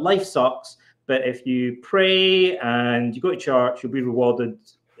idea that life sucks, but if you pray and you go to church, you'll be rewarded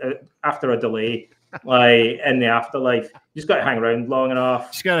after a delay, like in the afterlife. You just got to hang around long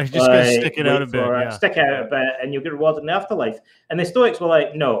enough. Just gotta stick it out a bit. Stick it out a bit, and you'll get rewarded in the afterlife. And the Stoics were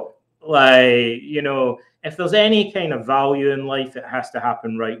like, no, if there's any kind of value in life, it has to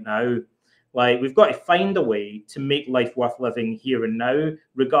happen right now. Like, we've got to find a way to make life worth living here and now,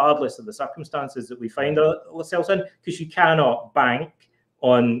 regardless of the circumstances that we find ourselves in, because you cannot bank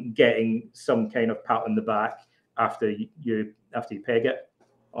on getting some kind of pat on the back after you peg it.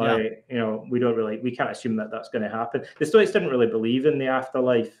 We can't assume that that's going to happen. The Stoics didn't really believe in the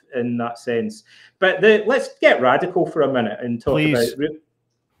afterlife in that sense. But let's get radical for a minute and talk about.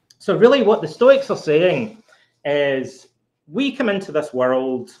 So really what the Stoics are saying is, we come into this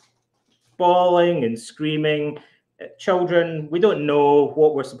world bawling and screaming. Children, we don't know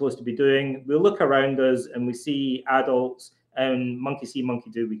what we're supposed to be doing. We look around us and we see adults, and monkey see, monkey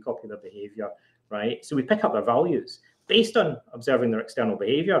do, we copy their behavior, right? So we pick up their values based on observing their external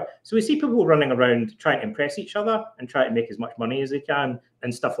behavior. So we see people running around trying to impress each other and try to make as much money as they can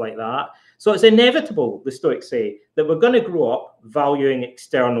and stuff like that. So it's inevitable, the Stoics say, that we're going to grow up valuing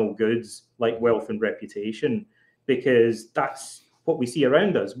external goods like wealth and reputation, because that's what we see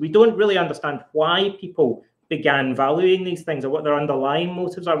around us. We don't really understand why people began valuing these things or what their underlying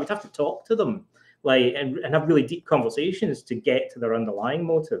motives are. We'd have to talk to them, and have really deep conversations to get to their underlying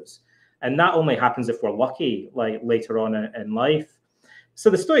motives. And that only happens if we're lucky, later on in life. So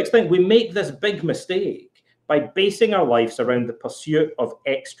the Stoics think we make this big mistake by basing our lives around the pursuit of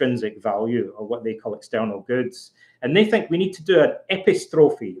extrinsic value, or what they call external goods. And they think we need to do an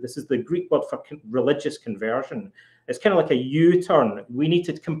epistrophe. This is the Greek word for religious conversion. It's kind of like a U-turn. We need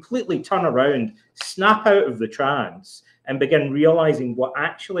to completely turn around, snap out of the trance, and begin realizing what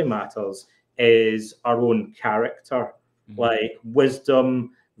actually matters is our own character, like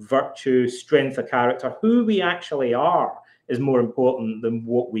wisdom, virtue, strength of character. Who we actually are is more important than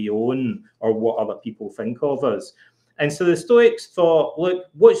what we own or what other people think of us. And so the Stoics thought, look,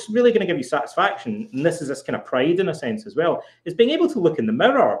 what's really going to give you satisfaction, and this is this kind of pride in a sense as well, is being able to look in the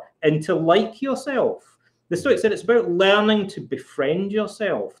mirror and to like yourself. The Stoics said it's about learning to befriend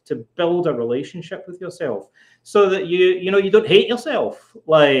yourself, to build a relationship with yourself, so that you don't hate yourself,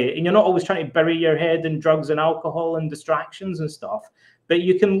 and you're not always trying to bury your head in drugs and alcohol and distractions and stuff. But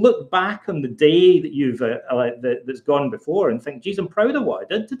you can look back on the day that you've that's gone before and think, geez, I'm proud of what I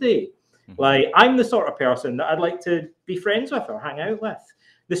did today. I'm the sort of person that I'd like to be friends with or hang out with.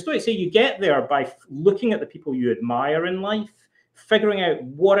 The Stoics say you get there by looking at the people you admire in life, figuring out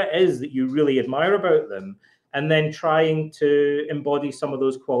what it is that you really admire about them, and then trying to embody some of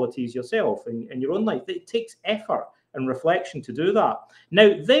those qualities yourself in your own life. It takes effort and reflection to do that.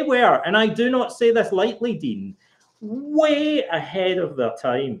 Now, they were, and I do not say this lightly, Dean, way ahead of their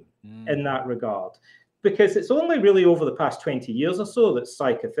time in that regard, because it's only really over the past 20 years or so that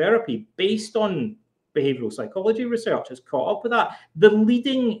psychotherapy, based on behavioral psychology research, has caught up with that. The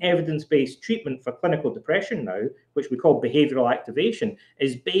leading evidence-based treatment for clinical depression now, which we call behavioral activation,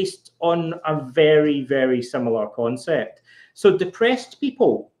 is based on a very, very similar concept. So depressed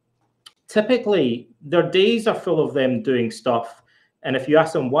people, typically, their days are full of them doing stuff. And if you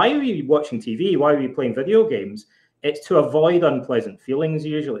ask them, why are you watching TV? Why are you playing video games? It's to avoid unpleasant feelings,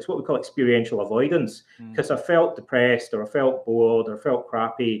 usually. It's what we call experiential avoidance, because I felt depressed, or I felt bored, or I felt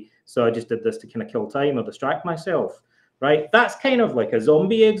crappy, so I just did this to kind of kill time or distract myself, right? That's kind of like a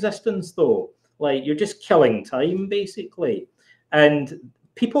zombie existence, though. You're just killing time, basically. And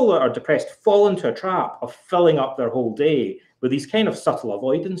people that are depressed fall into a trap of filling up their whole day with these kind of subtle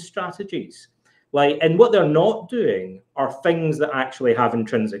avoidance strategies. And what they're not doing are things that actually have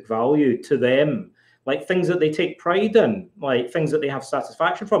intrinsic value to them. like things that they take pride in, like things that they have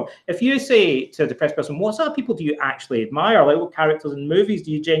satisfaction from. If you say to a depressed person, what sort of people do you actually admire? Like, what characters in movies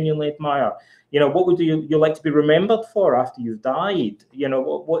do you genuinely admire? You know, what would you like to be remembered for after you've died? You know,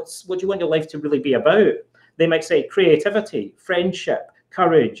 what do you want your life to really be about? They might say creativity, friendship,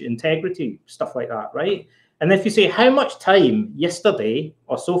 courage, integrity, stuff like that, right? And if you say, how much time yesterday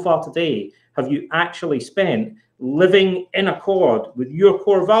or so far today have you actually spent living in accord with your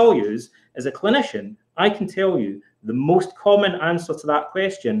core values as a clinician, I can tell you the most common answer to that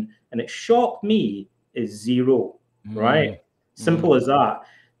question, and it shocked me, is zero, right? Simple as that.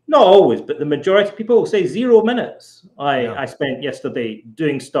 Not always, but the majority of people will say 0 minutes I spent yesterday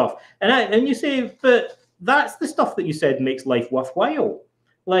doing stuff. And you say, but that's the stuff that you said makes life worthwhile.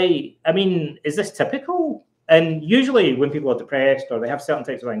 Like, I mean, is this typical? And usually when people are depressed or they have certain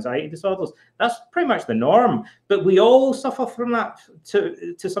types of anxiety disorders, that's pretty much the norm. But we all suffer from that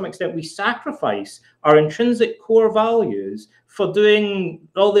to some extent. We sacrifice our intrinsic core values for doing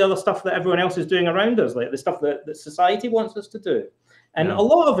all the other stuff that everyone else is doing around us, like the stuff that society wants us to do. And a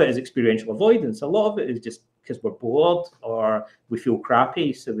lot of it is experiential avoidance. A lot of it is just because we're bored or we feel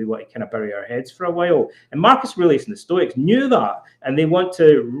crappy, so we want to kind of bury our heads for a while. And Marcus Aurelius and the Stoics knew that, and they want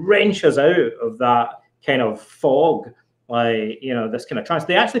to wrench us out of that kind of fog, like, you know, this kind of trance.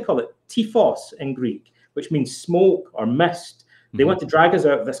 They actually call it typhos in Greek, which means smoke or mist. They want to drag us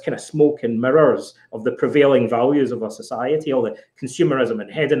out of this kind of smoke and mirrors of the prevailing values of our society, all the consumerism and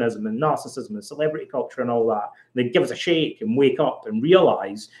hedonism and narcissism and celebrity culture and all that. They give us a shake and wake up and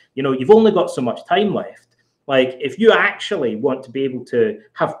realize, you know, you've only got so much time left. Like, if you actually want to be able to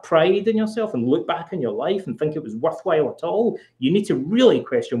have pride in yourself and look back on your life and think it was worthwhile at all, you need to really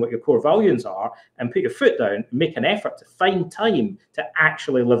question what your core values are and put your foot down and make an effort to find time to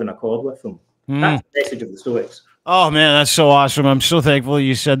actually live in accord with them. That's the message of the Stoics. Oh, man, that's so awesome. I'm so thankful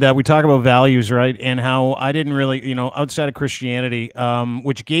you said that. We talk about values, right? And how I didn't really, you know, outside of Christianity,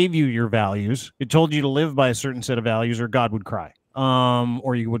 which gave you your values, it told you to live by a certain set of values or God would cry,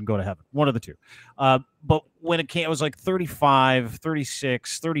 or you wouldn't go to heaven. One of the two. But when it came, it was like 35,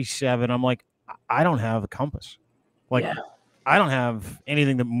 36, 37. I'm like, I don't have a compass. Like, I don't have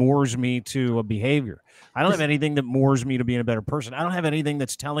anything that moors me to a behavior. I don't have anything that moors me to being a better person. I don't have anything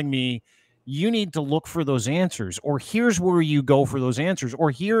that's telling me, you need to look for those answers, or here's where you go for those answers,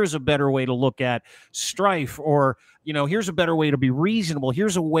 or here's a better way to look at strife, or, you know, here's a better way to be reasonable.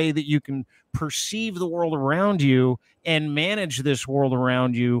 Here's a way that you can perceive the world around you and manage this world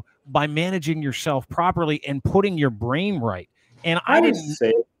around you by managing yourself properly and putting your brain right. And I didn't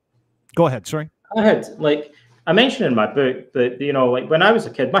say, go ahead. Sorry. Go ahead. Like, I mentioned in my book that, you know, like when I was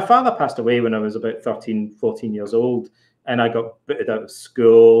a kid, my father passed away when I was about 13, 14 years old. And I got booted out of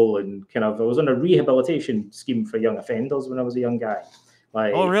school and kind of, I was on a rehabilitation scheme for young offenders when I was a young guy.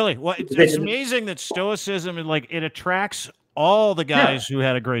 Like, oh, really? Well, it's amazing that Stoicism, like, it attracts all the guys who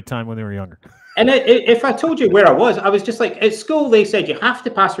had a great time when they were younger. And if I told you where I was just like, at school, they said you have to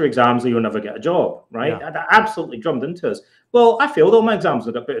pass your exams or you'll never get a job, right? That absolutely drummed into us. Well, I failed all my exams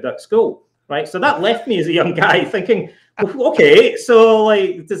and got booted out of school, right? So that left me as a young guy thinking, well, okay, so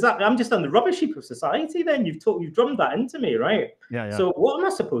like, does that, I'm just on the rubbish heap of society then? You've drummed that into me, right? So what am I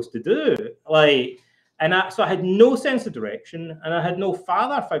supposed to do? Like, so I had no sense of direction and I had no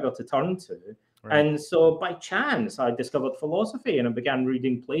father figure to turn to. And so by chance, I discovered philosophy and I began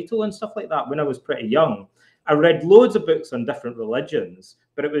reading Plato and stuff like that when I was pretty young. I read loads of books on different religions,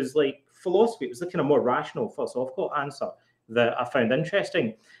 but it was like philosophy. It was the kind of more rational philosophical answer that I found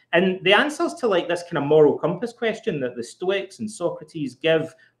interesting. And the answers to like this kind of moral compass question that the Stoics and Socrates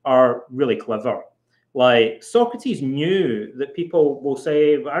give are really clever. Like, Socrates knew that people will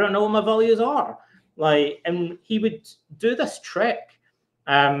say, I don't know what my values are. Like, and he would do this trick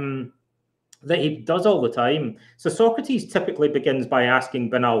that he does all the time. So Socrates typically begins by asking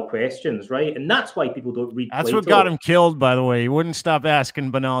banal questions, right? And that's why people don't read That's Plato. what got him killed, by the way. He wouldn't stop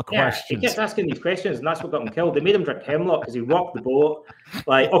asking banal questions. He kept asking these questions, and that's what got him killed. They made him drink hemlock because he rocked the boat.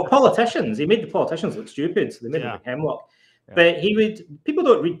 Like, of politicians, he made the politicians look stupid, so they made him drink hemlock. But people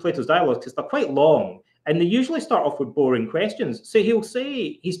don't read Plato's dialogues because they're quite long, and they usually start off with boring questions. So he'll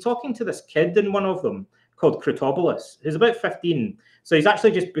say, he's talking to this kid in one of them called Critobulus, who's about 15. So he's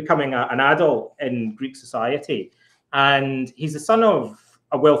actually just becoming an adult in Greek society. And he's the son of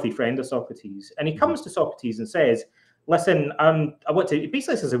a wealthy friend of Socrates. And he comes to Socrates and says, listen, he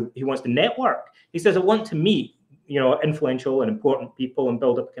basically says he wants to network. He says, I want to meet, you know, influential and important people and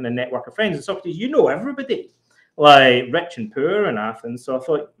build up a kind of network of friends. And Socrates, you know everybody, like rich and poor in Athens. So I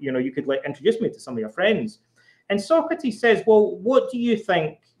thought, you know, you could like introduce me to some of your friends. And Socrates says, well, what do you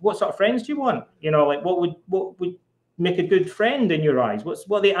think? What sort of friends do you want? You know, like what would make a good friend in your eyes? What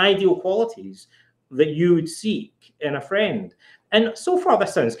are the ideal qualities that you would seek in a friend? And so far,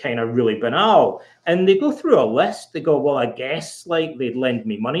 this sounds kind of really banal. And they go through a list. They go, well, I guess like they'd lend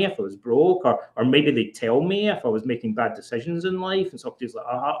me money if I was broke, or maybe they'd tell me if I was making bad decisions in life. And Socrates is like,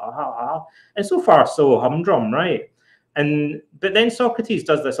 And so far, so humdrum, right? But then Socrates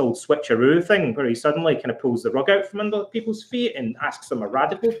does this old switcheroo thing where he suddenly kind of pulls the rug out from under people's feet and asks them a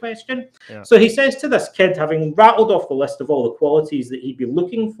radical question. Yeah. So he says to this kid, having rattled off the list of all the qualities that he'd be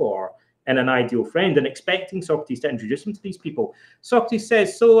looking for in an ideal friend and expecting Socrates to introduce him to these people, Socrates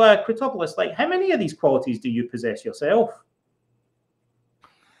says, so Critobulus, like, how many of these qualities do you possess yourself?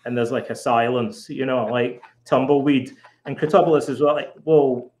 And there's like a silence, you know, like tumbleweed. And Critobulus is like,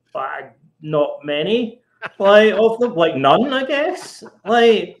 well, not many. Like, of them, like none, I guess.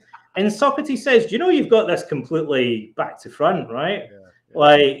 Like, and Socrates says, do you know you've got this completely back to front, right? Yeah.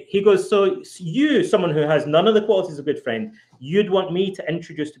 Like, he goes, so you, someone who has none of the qualities of a good friend, you'd want me to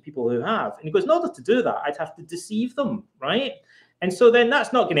introduce to people who have. And he goes, in order to do that, I'd have to deceive them, right? And so then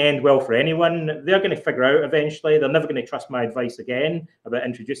that's not going to end well for anyone. They're going to figure out eventually, they're never going to trust my advice again about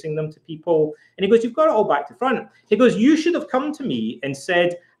introducing them to people. And he goes, you've got it all back to front. He goes, you should have come to me and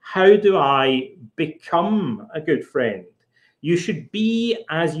said, how do I become a good friend? You should be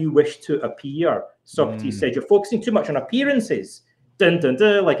as you wish to appear. Socrates said, you're focusing too much on appearances. Dun, dun,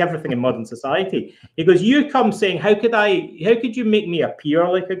 dun, like everything in modern society. He goes, you come saying, how could you make me appear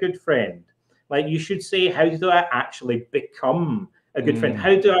like a good friend? Like, you should say, how do I actually become a good friend?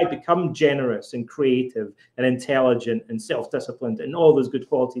 How do I become generous and creative and intelligent and self-disciplined and all those good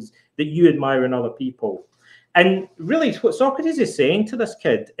qualities that you admire in other people? And really, what Socrates is saying to this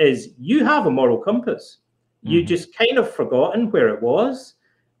kid is, you have a moral compass. You just kind of forgotten where it was.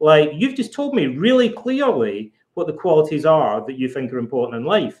 Like, you've just told me really clearly what the qualities are that you think are important in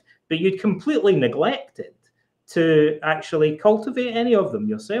life, but you'd completely neglected to actually cultivate any of them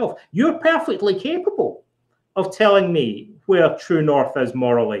yourself. You're perfectly capable of telling me where true north is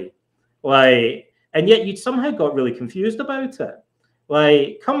morally. Like, and yet you'd somehow got really confused about it.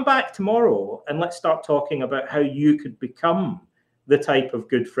 Like, come back tomorrow and let's start talking about how you could become the type of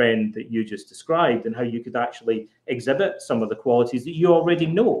good friend that you just described and how you could actually exhibit some of the qualities that you already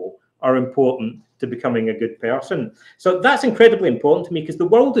know are important to becoming a good person. So that's incredibly important to me, because the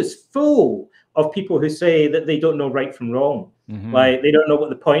world is full of people who say that they don't know right from wrong. Like, they don't know what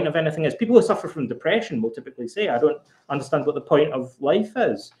the point of anything is. People who suffer from depression will typically say, I don't understand what the point of life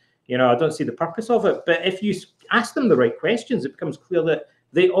is. You know, I don't see the purpose of it. But if you ask them the right questions, it becomes clear that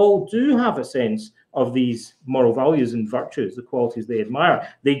they all do have a sense of these moral values and virtues, the qualities they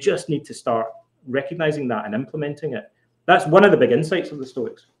admire. They just need to start recognizing that and implementing it. That's one of the big insights of the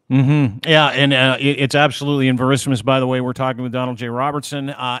Stoics. Yeah, and it's absolutely in Verissimous, by the way. We're talking with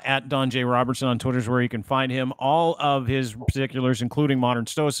Don.J.Robertson at Don.J.Robertson on Twitter is where you can find him. All of his particulars, including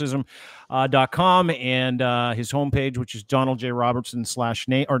modernstoicism.com and his homepage, which is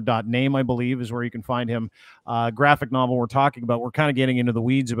Donald.J.Robertson/name or .name, I believe, is where you can find him. Graphic novel we're talking about. We're kind of getting into the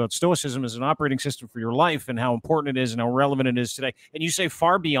weeds about Stoicism as an operating system for your life and how important it is and how relevant it is today. And you say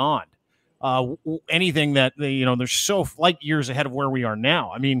far beyond anything that they're so light years ahead of where we are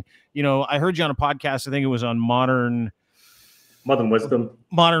now. I mean, I heard you on a podcast. I think it was on Modern Wisdom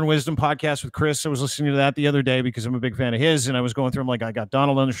podcast with Chris. I was listening to that the other day because I'm a big fan of his, and I was going through. I'm like, I got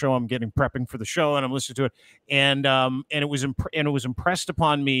Donald on the show. I'm prepping for the show, and I'm listening to it, and it was impressed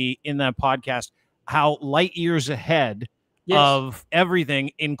upon me in that podcast how light years ahead of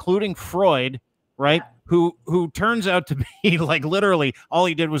everything, including Freud, right? Who turns out to be like literally all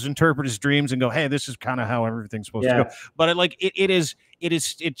he did was interpret his dreams and go, hey, this is kind of how everything's supposed to go. But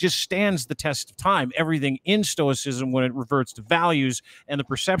it just stands the test of time. Everything in Stoicism, when it reverts to values and the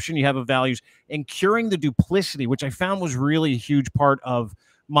perception you have of values and curing the duplicity, which I found was really a huge part of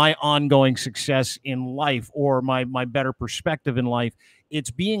my ongoing success in life or my better perspective in life. It's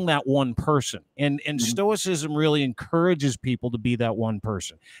being that one person. And Stoicism really encourages people to be that one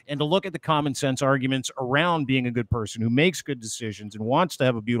person and to look at the common sense arguments around being a good person who makes good decisions and wants to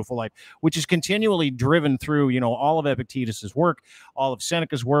have a beautiful life, which is continually driven through, all of Epictetus's work, all of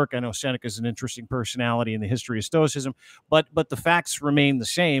Seneca's work. I know Seneca's an interesting personality in the history of Stoicism, but the facts remain the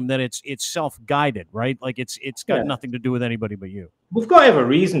same, that it's self-guided, right? Like it's got nothing to do with anybody but you. We've got to have a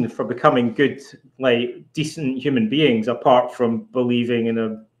reason for becoming good, like decent human beings, apart from believing in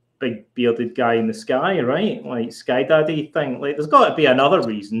a big bearded guy in the sky, right? Like Sky Daddy thing. Like, there's got to be another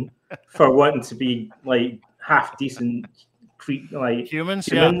reason for wanting to be like half decent, like humans.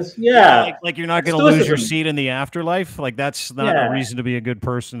 Yeah. Like you're not going to lose your seat in the afterlife. Like that's not a reason to be a good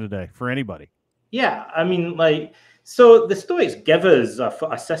person today for anybody. Yeah, I mean, like. So the Stoics give us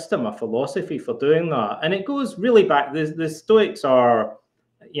a system, a philosophy for doing that. And it goes really back. The Stoics are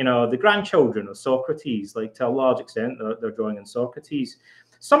you know, the grandchildren of Socrates, like to a large extent, they're drawing in Socrates.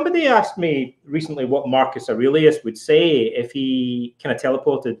 Somebody asked me recently what Marcus Aurelius would say if he kind of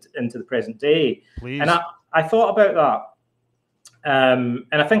teleported into the present day. Please. And I thought about that. And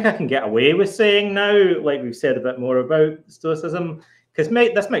I think I can get away with saying now, like we've said a bit more about Stoicism, because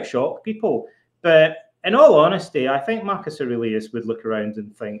this might shock people. But in all honesty, I think Marcus Aurelius would look around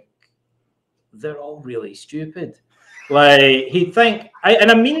and think, they're all really stupid. Like he'd think,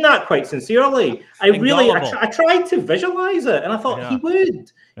 and I mean that quite sincerely. I tried to visualize it, and I thought he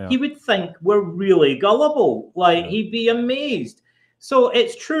would. Yeah. He would think we're really gullible. Like he'd be amazed. So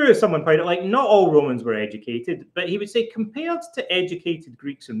it's true, someone pointed out, like not all Romans were educated, but he would say compared to educated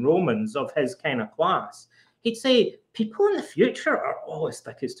Greeks and Romans of his kind of class, he'd say people in the future are all as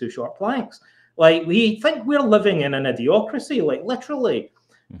thick as two short planks. Like we think we're living in an idiocracy, like literally.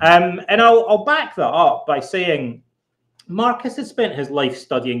 And I'll back that up by saying Marcus had spent his life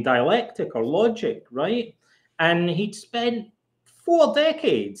studying dialectic or logic, right? And he'd spent 4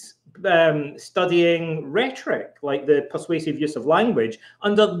 decades studying rhetoric, like the persuasive use of language,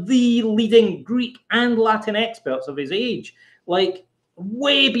 under the leading Greek and Latin experts of his age, like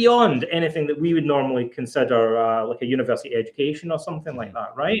way beyond anything that we would normally consider like a university education or something like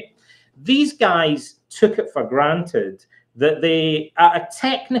that, right? These guys took it for granted that they, at a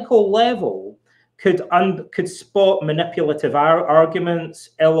technical level, could spot manipulative arguments,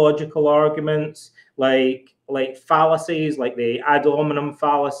 illogical arguments, like fallacies, like the ad hominem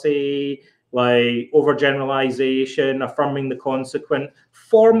fallacy, like overgeneralization, affirming the consequent,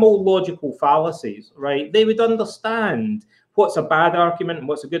 formal logical fallacies, right? They would understand what's a bad argument and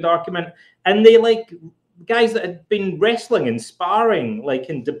what's a good argument. And they, like guys that had been wrestling and sparring, like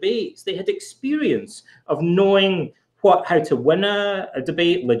in debates, they had experience of knowing how to win a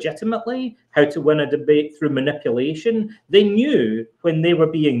debate legitimately, how to win a debate through manipulation. They knew when they were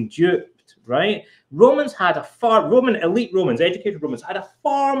being duped, right? Elite Romans, educated Romans had a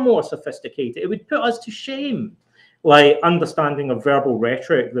far more sophisticated, it would put us to shame, like understanding of verbal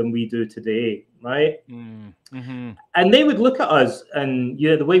rhetoric than we do today, right? Mm-hmm. And they would look at us and, you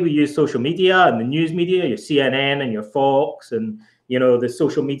know, the way we use social media and the news media, your CNN and your Fox and, you know, the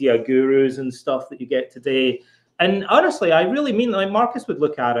social media gurus and stuff that you get today. And honestly, I really mean, like Marcus would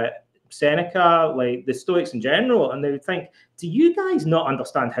look at it, Seneca, like the Stoics in general, and they would think, do you guys not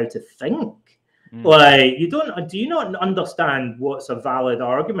understand how to think? Like, do you not understand what's a valid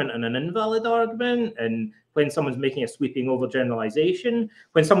argument and an invalid argument? And when someone's making a sweeping overgeneralization,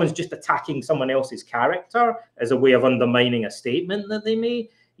 when someone's just attacking someone else's character as a way of undermining a statement that they made,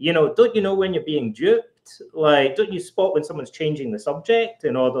 you know, don't you know when you're being duped? Like, don't you spot when someone's changing the subject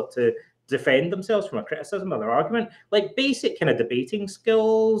in order to defend themselves from a criticism of their argument? Like basic kind of debating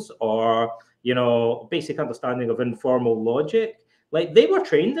skills or, you know, basic understanding of informal logic. Like they were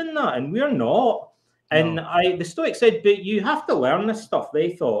trained in that and we're not. And the Stoics said, but you have to learn this stuff.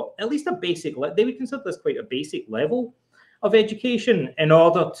 They thought at least a basic, they would consider this quite a basic level of education in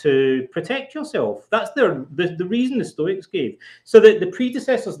order to protect yourself. That's the reason the Stoics gave. So the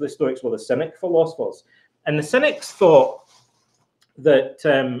predecessors of the Stoics were the Cynic philosophers. And the Cynics thought that,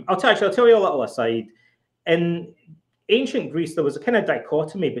 I'll tell you a little aside. In ancient Greece, there was a kind of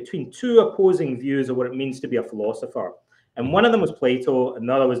dichotomy between two opposing views of what it means to be a philosopher. And one of them was Plato,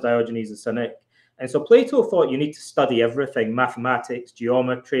 another was Diogenes the Cynic. And so Plato thought you need to study everything, mathematics,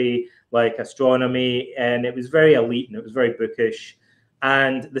 geometry, like astronomy, and it was very elite and it was very bookish.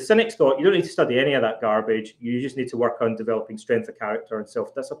 And the Cynics thought you don't need to study any of that garbage. You just need to work on developing strength of character and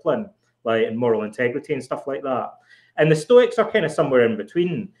self-discipline, like and moral integrity and stuff like that. And the Stoics are kind of somewhere in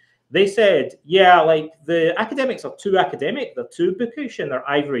between. They said, yeah, like the academics are too academic, they're too bookish in their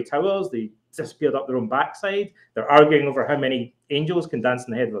ivory towers, they disappeared up their own backside, they're arguing over how many angels can dance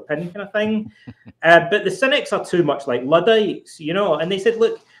in the head of a pin kind of thing. But the Cynics are too much like Luddites, you know, and they said,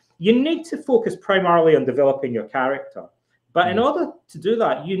 look, you need to focus primarily on developing your character. But in order to do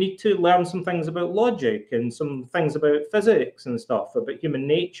that, you need to learn some things about logic and some things about physics and stuff, about human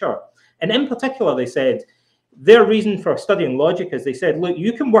nature. And in particular, they said, their reason for studying logic is they said, look,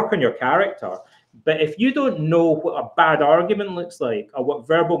 you can work on your character, but if you don't know what a bad argument looks like or what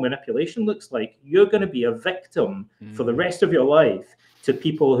verbal manipulation looks like, you're going to be a victim for the rest of your life to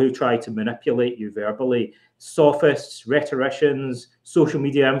people who try to manipulate you verbally. Sophists, rhetoricians, social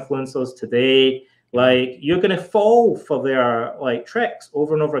media influencers today, like you're going to fall for their like tricks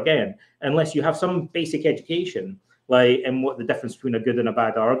over and over again, unless you have some basic education, like, and what the difference between a good and a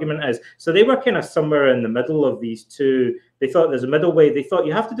bad argument is. So they were kind of somewhere in the middle of these two. They thought there's a middle way. They thought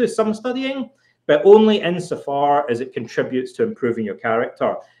you have to do some studying, but only insofar as it contributes to improving your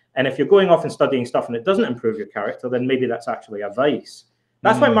character. And if you're going off and studying stuff and it doesn't improve your character, then maybe that's actually a vice.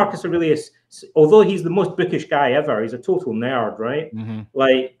 That's why Marcus Aurelius, although he's the most bookish guy ever, he's a total nerd, right?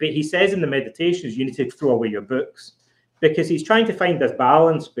 Like, but he says in the Meditations, you need to throw away your books, because he's trying to find this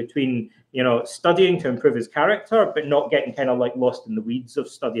balance between, you know, studying to improve his character, but not getting kind of like lost in the weeds of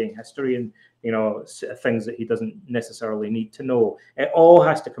studying history and, you know, things that he doesn't necessarily need to know. It all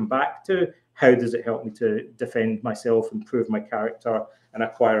has to come back to, how does it help me to defend myself, improve my character, and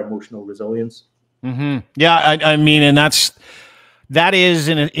acquire emotional resilience? Yeah, I mean, and that is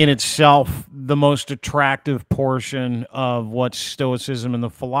in itself the most attractive portion of what Stoicism and the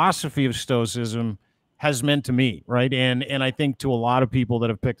philosophy of Stoicism has meant to me, right? And I think to a lot of people that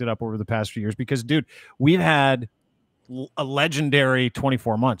have picked it up over the past few years, because, dude, we've had a legendary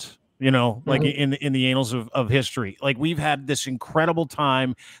 24 months, you know, like in the annals of history. Like, we've had this incredible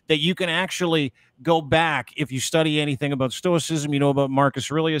time that you can actually go back. If you study anything about Stoicism, you know about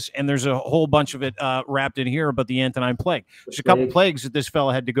Marcus Aurelius, and there's a whole bunch of it wrapped in here about the Antonine Plague. There's a couple plagues that this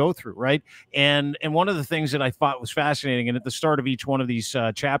fella had to go through, right? And one of the things that I thought was fascinating, and at the start of each one of these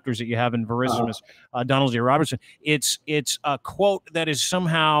chapters that you have in Verissimus, Don.J.Robertson, it's a quote that is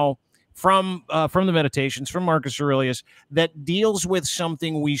somehow from the Meditations, from Marcus Aurelius, that deals with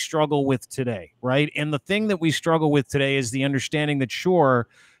something we struggle with today, right? And the thing that we struggle with today is the understanding that, sure,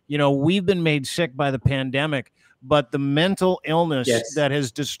 you know, we've been made sick by the pandemic, but the mental illness that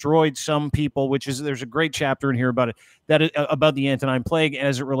has destroyed some people, which is, there's a great chapter in here about it, that about the Antonine Plague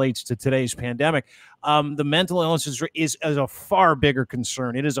as it relates to today's pandemic. The mental illness is a far bigger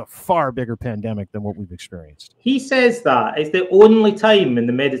concern. It is a far bigger pandemic than what we've experienced. He says that it's the only time in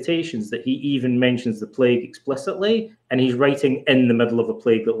the Meditations that he even mentions the plague explicitly, and he's writing in the middle of a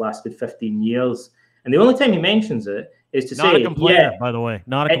plague that lasted 15 years. And the only time he mentions it is to not say, a complainer, by the way,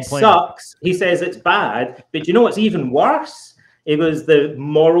 not a complainer. It sucks. He says it's bad, but you know what's even worse? It was the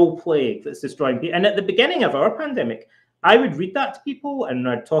moral plague that's destroying people. And at the beginning of our pandemic, I would read that to people and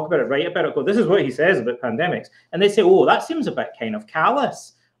I'd talk about it, write about it, go, this is what he says about pandemics. And they'd say, oh, that seems a bit kind of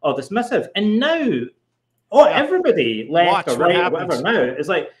callous or dismissive. And now, everybody, left or right or whatever, now is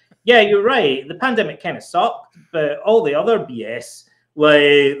like, yeah, you're right. The pandemic kind of sucked, but all the other BS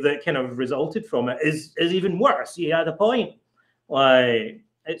like that kind of resulted from it is even worse. You had a point. Like,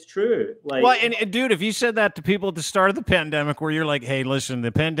 it's true. Like, well, and dude, if you said that to people at the start of the pandemic, where you're like, hey, listen,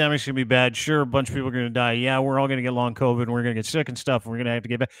 the pandemic's gonna be bad. Sure, a bunch of people are gonna die. Yeah, we're all gonna get long COVID and we're gonna get sick and stuff, and we're gonna have to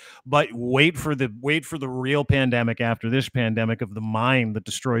get back. But wait for the real pandemic after this pandemic of the mind that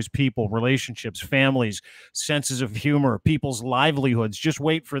destroys people, relationships, families, senses of humor, people's livelihoods. Just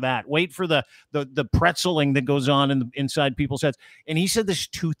wait for that. Wait for the pretzeling that goes on inside people's heads. And he said this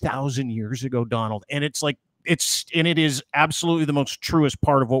 2,000 years ago, Donald, and it's like, it is absolutely the most truest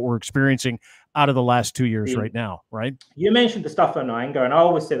part of what we're experiencing out of the last 2 years right now, right? You mentioned the stuff on anger, and I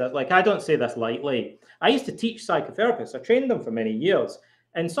always say that, like, I don't say this lightly. I used to teach psychotherapists. I trained them for many years.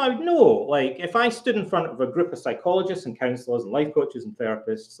 And so I would know, like, if I stood in front of a group of psychologists and counselors and life coaches and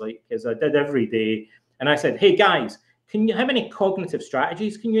therapists, like, as I did every day, and I said, hey, guys, how many cognitive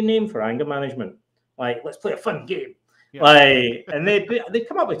strategies can you name for anger management? Like, let's play a fun game. Yeah. Like, and they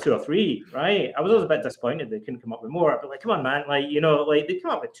come up with 2 or 3, right? I was always a bit disappointed they couldn't come up with more, but like, come on, man, like, you know, like they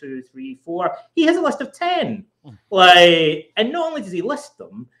come up with 2, 3, 4. He has a list of 10. Like, and not only does he list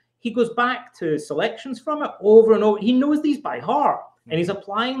them, he goes back to selections from it over and over. He knows these by heart, and he's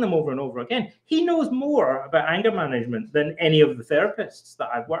applying them over and over again. He knows more about anger management than any of the therapists that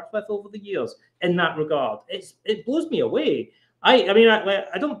I've worked with over the years in that regard. It blows me away. I mean,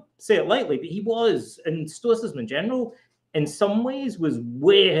 I don't say it lightly, but he was, in Stoicism in general, in some ways, was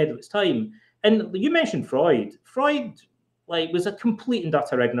way ahead of its time. And you mentioned Freud. Freud, like, was a complete and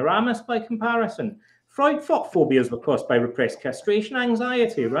utter ignoramus by comparison. Freud thought phobias were caused by repressed castration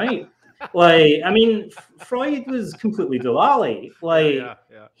anxiety, right? Like, I mean, Freud was completely Delali. Like,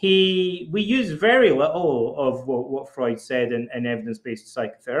 we use very little of what Freud said in evidence-based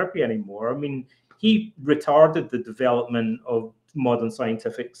psychotherapy anymore. I mean, he retarded the development of modern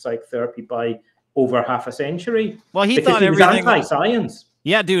scientific psychotherapy by over half a century. Well, he thought everything was anti-science.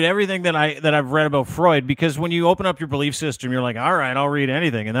 Yeah, dude, everything that I've read about Freud, because when you open up your belief system, you're like, all right, I'll read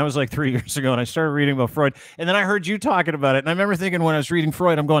anything. And that was like 3 years ago, and I started reading about Freud. And then I heard you talking about it. And I remember thinking when I was reading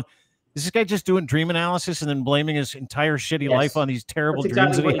Freud, I'm going, is this guy just doing dream analysis and then blaming his entire shitty life on these terrible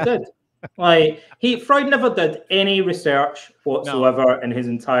dreams that he had? Like, Freud never did any research whatsoever in his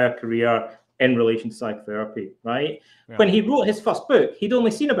entire career in relation to psychotherapy, right? Yeah. When he wrote his first book, he'd only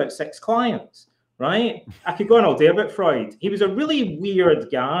seen about 6 clients, right? I could go on all day about Freud. He was a really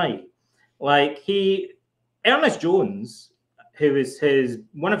weird guy. Like, Ernest Jones, who is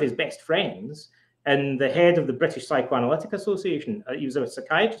one of his best friends and the head of the British Psychoanalytic Association, he was a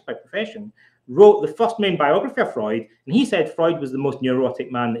psychiatrist by profession, wrote the first main biography of Freud, and he said Freud was the most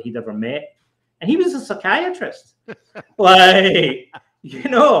neurotic man that he'd ever met. And he was a psychiatrist. Like, you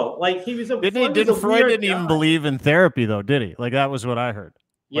know, like he was a Freud didn't even believe in therapy, though, did he? Like, that was what I heard.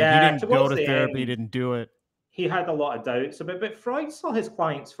 Like, yeah, he didn't go to therapy, he didn't do it. He had a lot of doubts about, but Freud saw his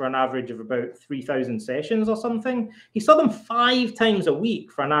clients for an average of about 3,000 sessions or something. He saw them 5 times a week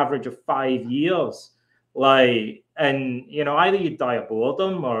for an average of 5 years. Like, and you know, either you die of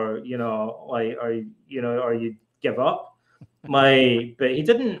boredom, or you know, like, or you know, or you give up. But he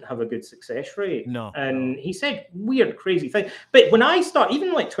didn't have a good success rate. No. And he said weird, crazy things. But when I started,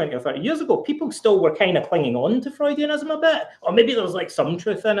 even like 20 or 30 years ago, people still were kind of clinging on to Freudianism a bit, or maybe there was like some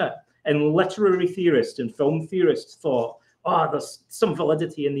truth in it. And literary theorists and film theorists thought, oh, there's some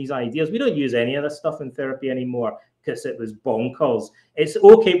validity in these ideas. We don't use any of this stuff in therapy anymore because it was bonkers. It's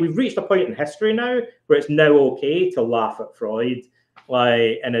okay. We've reached a point in history now where it's now okay to laugh at Freud,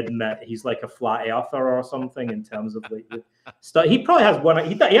 like, and admit he's like a flat earther or something in terms of like the stuff. He probably has one.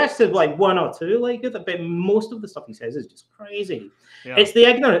 He actually has like 1 or 2 like good, but most of the stuff he says is just crazy. Yeah. It's the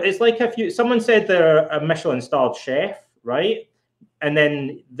ignorant. It's like if someone said they're a Michelin-starred chef, right? And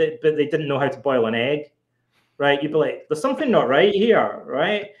then but they didn't know how to boil an egg, right? You'd be like, there's something not right here,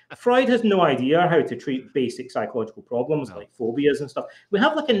 right? Freud has no idea how to treat basic psychological problems like phobias and stuff. We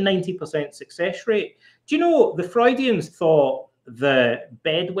have like a 90% success rate. Do you know the Freudians thought the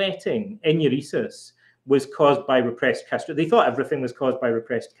bedwetting, enuresis, was caused by repressed castration? They thought everything was caused by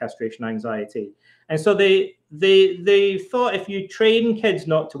repressed castration anxiety. And so they thought if you train kids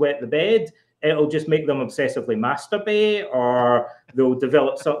not to wet the bed, it'll just make them obsessively masturbate, or they'll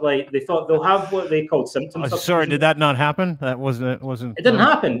develop something like, they thought they'll have what they called symptoms. Sorry, did that not happen? That wasn't. It didn't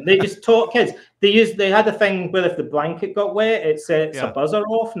happen. They just taught kids. They had a thing where if the blanket got wet, it sets a buzzer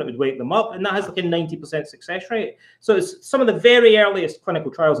off and it would wake them up, and that has like a 90% success rate. So it's some of the very earliest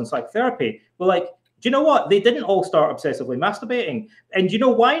clinical trials in psychotherapy were like, do you know what? They didn't all start obsessively masturbating, and do you know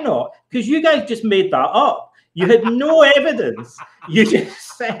why not? Because you guys just made that up. You had no evidence. You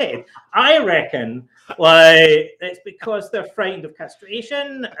just said, I reckon, like, it's because they're frightened of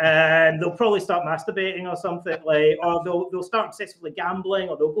castration and they'll probably start masturbating or something, like, or they'll start obsessively gambling,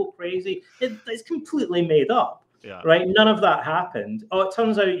 or they'll go crazy. It's completely made up. Yeah. Right? None of that happened. Oh, it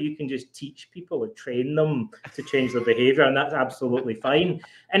turns out you can just teach people and train them to change their behavior, and that's absolutely fine.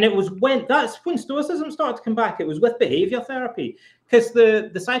 And that's when Stoicism started to come back. It was with behavior therapy, because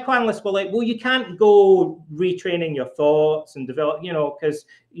the psychoanalysts were like, well, you can't go retraining your thoughts and develop, you know, because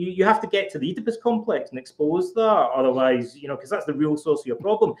you have to get to the Oedipus complex and expose that, otherwise, you know, because that's the real source of your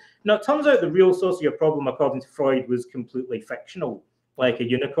problem. Now, it turns out the real source of your problem, according to Freud, was completely fictional, like a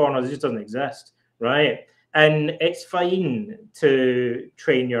unicorn, or it just doesn't exist, right? And it's fine to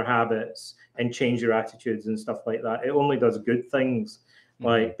train your habits and change your attitudes and stuff like that. It only does good things,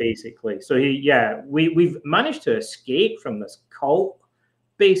 like, basically. So we've managed to escape from this cult.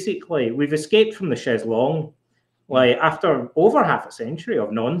 Basically, we've escaped from the chaise longue, like, after over half a century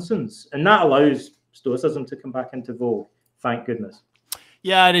of nonsense, and that allows Stoicism to come back into vogue. Thank goodness.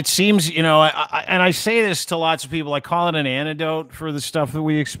 Yeah, and it seems, you know, I say this to lots of people. I call it an antidote for the stuff that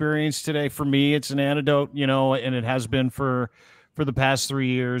we experience today. For me, it's an antidote, you know, and it has been for the past 3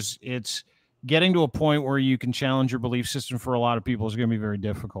 years. It's getting to a point where you can challenge your belief system. For a lot of people is going to be very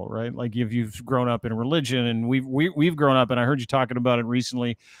difficult, right? Like, if you've grown up in a religion, and we've grown up, and I heard you talking about it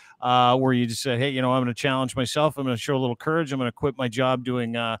recently, where you just said, hey, you know, I'm going to challenge myself. I'm going to show a little courage. I'm going to quit my job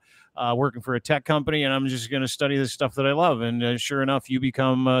doing working for a tech company, and I'm just going to study the stuff that I love. And sure enough, you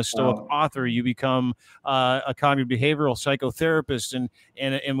become a Stoic author. You become a cognitive behavioral psychotherapist,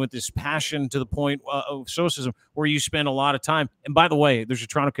 and with this passion to the point of Stoicism, where you spend a lot of time. And by the way, there's a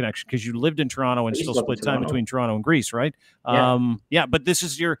Toronto connection, because you lived in Toronto and still split time between Toronto and Greece, right? Yeah. But this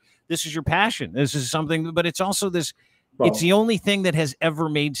is your passion. This is something, but it's also this. Well, it's the only thing that has ever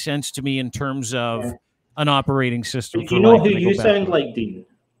made sense to me in terms of an operating system. Do you know who you sound like, Dean?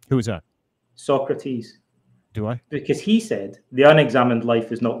 Who is that? Socrates. Do I? Because he said the unexamined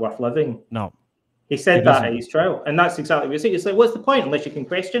life is not worth living. No. He said that at his trial. And that's exactly what he said. It's like, what's the point unless you can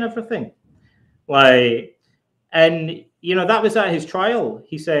question everything? Like, and, you know, that was at his trial.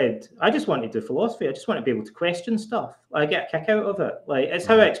 He said, I just want to do philosophy. I just want to be able to question stuff. I get a kick out of it. Like, it's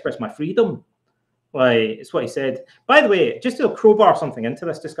how I express my freedom. Like, it's what he said. By the way, just to crowbar something into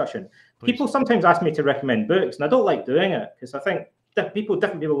this discussion, people sometimes ask me to recommend books, and I don't like doing it, because I think different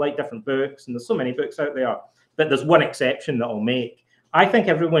people like different books, and there's so many books out there. But there's one exception that I'll make. I think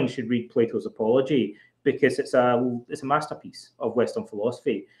everyone should read Plato's Apology, because it's a masterpiece of Western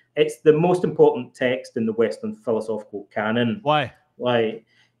philosophy. It's the most important text in the Western philosophical canon. Why? Like,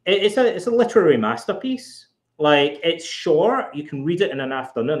 it's a literary masterpiece. Like, it's short. You can read it in an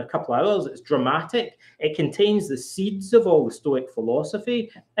afternoon, a couple of hours. It's dramatic. It contains the seeds of all the Stoic philosophy.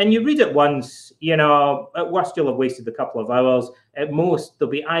 And you read it once, you know, at worst, you'll have wasted a couple of hours. At most,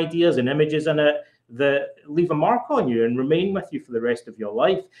 there'll be ideas and images in it that leave a mark on you and remain with you for the rest of your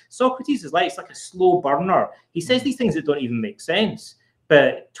life. Socrates is like, it's like a slow burner. He says these things that don't even make sense.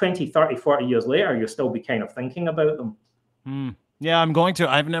 But 20, 30, 40 years later, you'll still be kind of thinking about them. Yeah, I'm going to.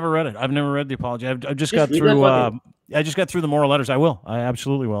 I've never read it. I've never read the Apology. I've just got read through. it, I just got through the Moral Letters. I will. I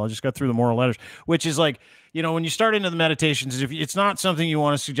absolutely will. I just got through the Moral Letters, which is like, you know, when you start into the meditations, if it's not something you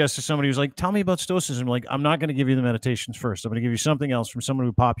want to suggest to somebody who's like, tell me about Stoicism, like, I'm not going to give you the meditations first. I'm going to give you something else from someone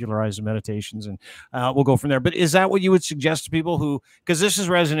who popularized the meditations, and we'll go from there. But is that what you would suggest to people who, because this is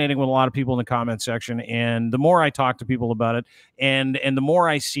resonating with a lot of people in the comment section, and the more I talk to people about it, and the more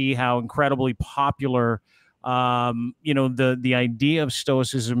I see how incredibly popular you know, the idea of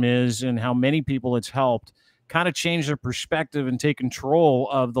Stoicism is, and how many people it's helped kind of change their perspective and take control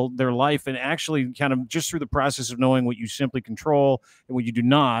of their life, and actually kind of just through the process of knowing what you simply control and what you do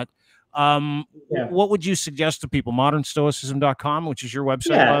not. What would you suggest to people? modernstoicism.com, which is your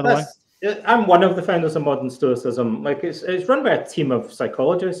website, by the way. I'm one of the founders of Modern Stoicism. Like, it's run by a team of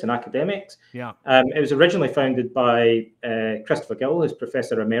psychologists and academics. Yeah. It was originally founded by Christopher Gill, who's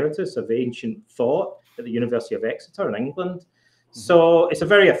Professor Emeritus of Ancient Thought at the University of Exeter in England. So it's a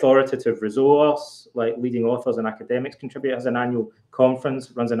very authoritative resource. Like, leading authors and academics contribute. It has an annual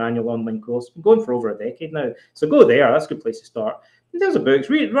conference, runs an annual online course. Been going for over a decade now. So go there. That's a good place to start. And there's a books.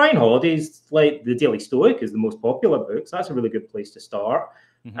 Read Ryan Holiday's, like, The Daily Stoic is the most popular book. So that's a really good place to start.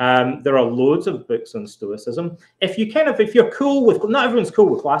 There are loads of books on Stoicism. If you're cool with, not everyone's cool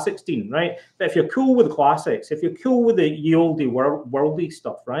with classics, Dean, right? But if you're cool with the classics, if you're cool with the ye olde worldly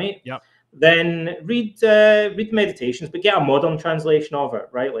stuff, right? Yeah. Then read the meditations, but get a modern translation of it,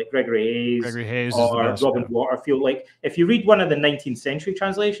 right? Like Gregory Hayes or Robin Waterfield. Like, if you read one of the 19th century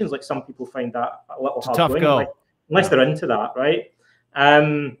translations, like, some people find that a little hard tough going, go. unless they're into that, right?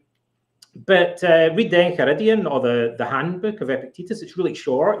 But read the Enchiridion or the Handbook of Epictetus. It's really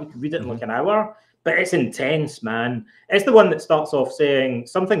short. You can read it in like an hour, but it's intense, man. It's the one that starts off saying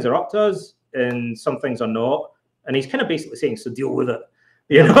some things are up to us and some things are not. And he's kind of basically saying, so deal with it.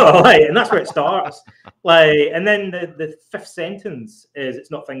 You know, like, and that's where it starts. Like, and then the fifth sentence is, it's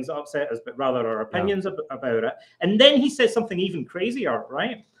not things that upset us, but rather our opinions about it. And then he says something even crazier,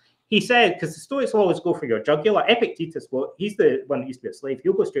 right? He said, because the Stoics will always go for your jugular. Epictetus, well, he's the one that used to be a slave.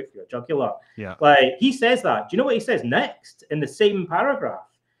 He'll go straight for your jugular. Yeah. Like, he says that. Do you know what he says next in the same paragraph?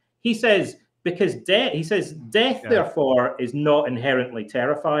 He says, because death, therefore, is not inherently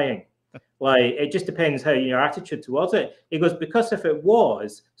terrifying. Like, it just depends how your attitude towards it. He goes, because if it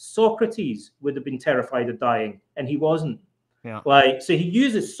was, Socrates would have been terrified of dying, and he wasn't. Yeah. Like, so he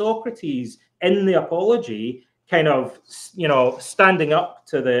uses Socrates in the Apology, kind of, you know, standing up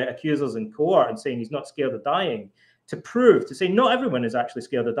to the accusers in court and saying he's not scared of dying, to say not everyone is actually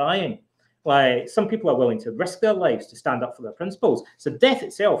scared of dying. Like, some people are willing to risk their lives to stand up for their principles. So death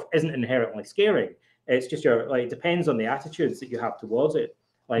itself isn't inherently scary. It's just it depends on the attitudes that you have towards it.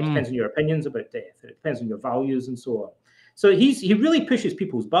 Like, it depends on your opinions about death. It depends on your values and so on. So he really pushes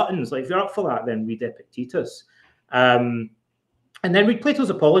people's buttons. Like, if you're up for that, then read Epictetus. And then read Plato's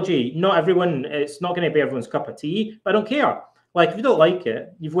Apology. Not everyone, it's not going to be everyone's cup of tea, but I don't care. Like, if you don't like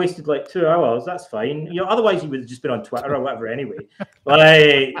it, you've wasted like 2 hours, that's fine. You know, otherwise you would have just been on Twitter or whatever anyway.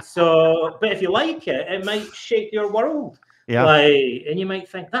 Like, so, but if you like it, it might shape your world. Yeah. Like, and you might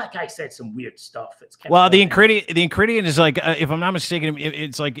think that guy said some weird stuff. It's kind of the Enchiridion is like, if I'm not mistaken,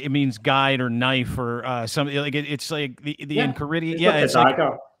 it's like, it means guide or knife or something. Like, it's like the Enchiridion. Yeah, it's like,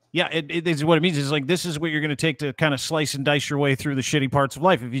 yeah, it is what it means. It's like, this is what you're going to take to kind of slice and dice your way through the shitty parts of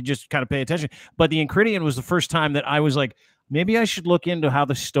life if you just kind of pay attention. But the Enchiridion was the first time that I was like, maybe I should look into how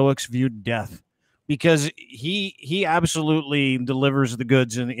the Stoics viewed death, because he absolutely delivers the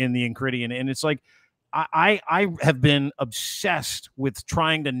goods in the Enchiridion. And it's like, I have been obsessed with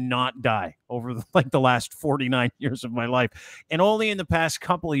trying to not die over the last 49 years of my life. And only in the past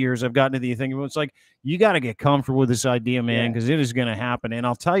couple of years, I've gotten to the thing. It's like, you got to get comfortable with this idea, man, because it is going to happen. And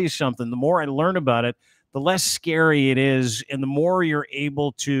I'll tell you something, the more I learn about it, the less scary it is. And the more you're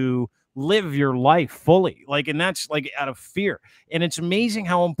able to live your life fully, like, and that's like out of fear. And it's amazing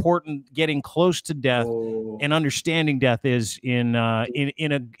how important getting close to death and understanding death is in a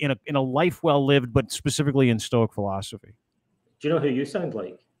life well lived, but specifically in Stoic philosophy. Do you know who you sound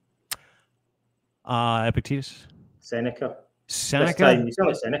like? Epictetus. Seneca. Seneca? This time. You sound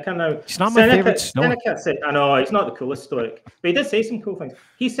like Seneca now. It's not my favorite Stoic. Seneca said, I know, he's not the coolest Stoic, but he did say some cool things.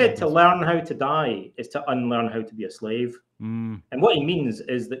 He said to learn how to die is to unlearn how to be a slave. And what he means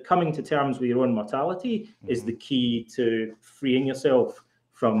is that coming to terms with your own mortality is the key to freeing yourself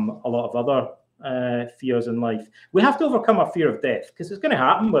from a lot of other fears in life. We have to overcome our fear of death because it's going to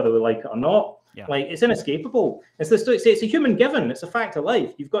happen whether we like it or not. Yeah. Like, it's inescapable. It's the Stoics say it's a human given. It's a fact of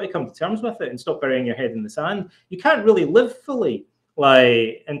life. You've got to come to terms with it and stop burying your head in the sand. You can't really live fully.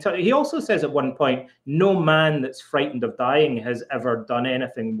 Like, until he also says at one point, no man that's frightened of dying has ever done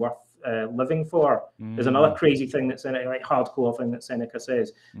anything worth living for. There's another crazy thing that's in it, like hardcore thing that Seneca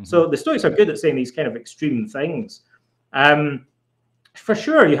says. So the Stoics are good at saying these kind of extreme things. For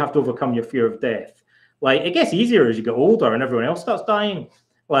sure, you have to overcome your fear of death. Like, it gets easier as you get older and everyone else starts dying.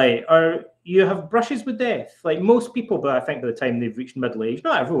 Like, or you have brushes with death. Like, most people, but I think by the time they've reached middle age,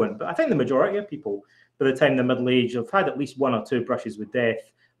 not everyone, but I think the majority of people, by the time they're middle age, have had at least 1 or 2 brushes with death,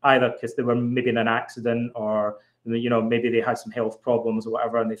 either because they were maybe in an accident or, you know, maybe they had some health problems or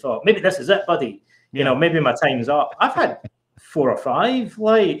whatever, and they thought, maybe this is it, buddy. Yeah. You know, maybe my time's up. I've had 4 or 5,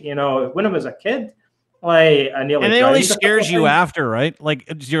 like, you know, when I was a kid. Like, and it only scares you after, right?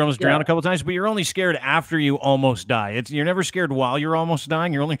 Like, you're almost drowned a couple times, but you're only scared after you almost die. You're never scared while you're almost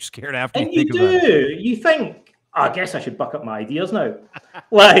dying. You're only scared after you think about it. You think, I guess I should buck up my ideas now.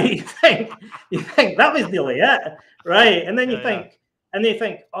 Like, you think that was nearly it, right? And then you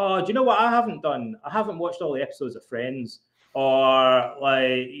think, oh, do you know what I haven't done? I haven't watched all the episodes of Friends, or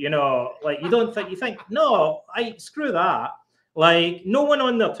like, you know, like you think, no, screw that. Like, no one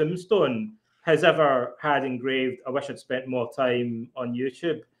on their tombstone has ever had engraved, I wish I'd spent more time on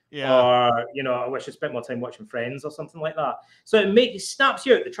YouTube, or, you know, I wish I'd spent more time watching Friends or something like that. So it snaps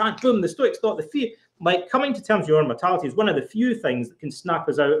you out the trance. Boom, the Stoics thought the fear, like coming to terms with your own mortality is one of the few things that can snap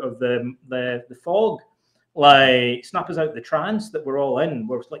us out of the fog, like snap us out the trance that we're all in.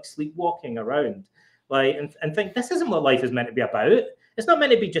 We're like sleepwalking around, like, and think this isn't what life is meant to be about. It's not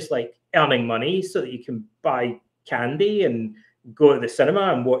meant to be just like earning money so that you can buy candy and go to the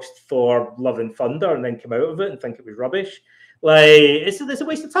cinema and watch Thor: Love and Thunder and then come out of it and think it was rubbish. Like, it's a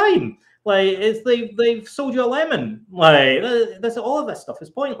waste of time. Like, they've sold you a lemon. Like, that's all of this stuff is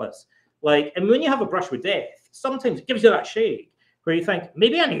pointless. Like, and when you have a brush with death, sometimes it gives you that shake where you think,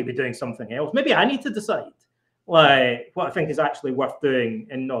 maybe I need to be doing something else. Maybe I need to decide like what I think is actually worth doing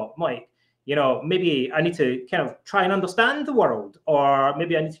and not. Like, you know, maybe I need to kind of try and understand the world, or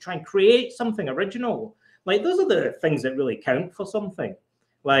maybe I need to try and create something original. Like, those are the things that really count for something.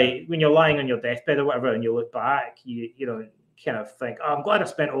 Like, when you're lying on your deathbed or whatever, and you look back, you know, kind of think, oh, I'm glad I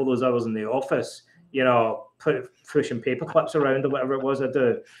spent all those hours in the office, you know, pushing paper clips around or whatever it was I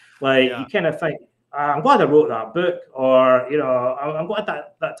do. Like, you kind of think, I'm glad I wrote that book, or, you know, I'm glad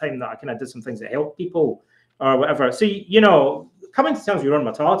that time that I kind of did some things that helped people or whatever. So, you know, coming to terms with your own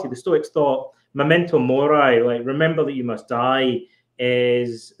mortality, the Stoics thought memento mori, like, remember that you must die,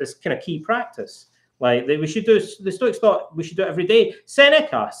 is this kind of key practice. Like, we should do, the Stoics thought we should do it every day.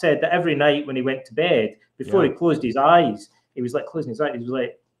 Seneca said that every night when he went to bed, before he closed his eyes, he was like closing his eyes, he was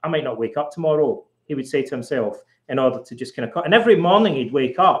like, I might not wake up tomorrow, he would say to himself, in order to just kind of cut. And every morning he'd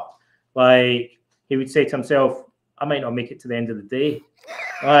wake up, like, he would say to himself, I might not make it to the end of the day.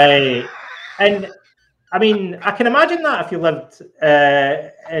 Like, and I mean, I can imagine that if you lived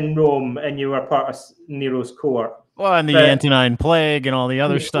in Rome and you were part of Nero's court. Well, and the Antonine Plague and all the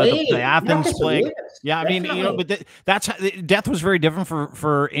other stuff, the Athens Plague. Yeah, I mean, you know, but that's death was very different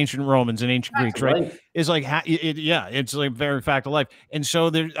for ancient Romans and ancient Greeks, right? It's like, it's like very fact of life. And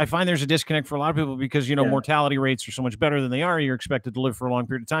so I find there's a disconnect for a lot of people because, you know, mortality rates are so much better than they are. You're expected to live for a long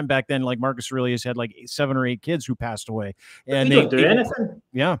period of time. Back then, like Marcus Aurelius had like 7 or 8 kids who passed away. And they don't do anything.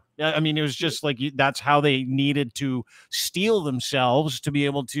 Yeah. I mean, it was just like, that's how they needed to steel themselves to be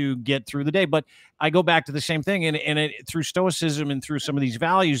able to get through the day. But I go back to the same thing. And through Stoicism and through some of these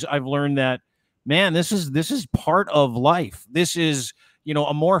values, I've learned that, man, this is part of life. This is, you know,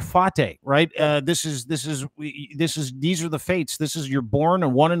 amor fati, right? These are the fates. This is, you're born, a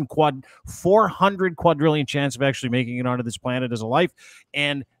 1 in 400 quadrillion chance of actually making it onto this planet as a life.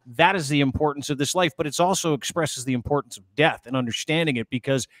 And that is the importance of this life, but it's also expresses the importance of death and understanding it,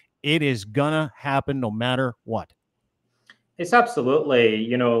 because it is gonna happen no matter what. It's absolutely,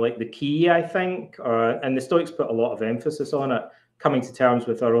 you know, like the key, I think, and the Stoics put a lot of emphasis on it, coming to terms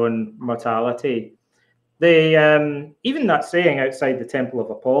with our own mortality. They even that saying outside the Temple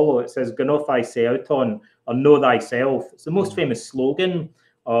of Apollo, it says "Gnothai seauton," or "Know thyself." It's the most famous slogan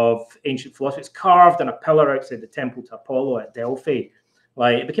of ancient philosophy. It's carved on a pillar outside the temple to Apollo at Delphi.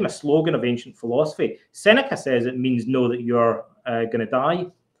 Like, it became a slogan of ancient philosophy. Seneca says it means know that you're going to die,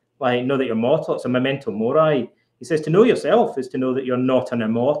 like know that you're mortal. It's a memento mori. He says to know yourself is to know that you're not an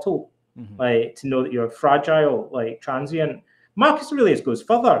immortal, like to know that you're fragile, like transient. Marcus Aurelius goes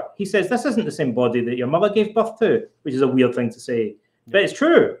further. He says this isn't the same body that your mother gave birth to, which is a weird thing to say, but it's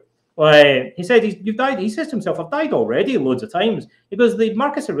true. Like he said, you've died. He says to himself, "I've died already loads of times." He goes, "The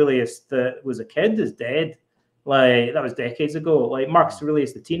Marcus Aurelius that was a kid is dead. Like that was decades ago. Like Marcus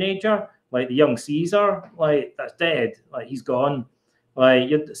Aurelius, the teenager, like the young Caesar, like that's dead. Like he's gone.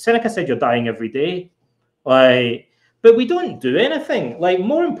 Like Seneca said, you're dying every day. Like, but we don't do anything. Like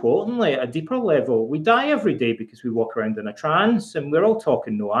more importantly, at a deeper level, we die every day because we walk around in a trance, and we're all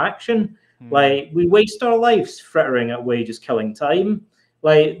talking no action. Like we waste our lives frittering away, just killing time."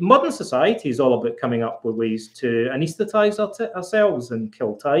 Like modern society is all about coming up with ways to anesthetize ourselves and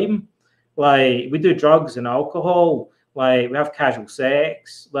kill time. Like we do drugs and alcohol. Like we have casual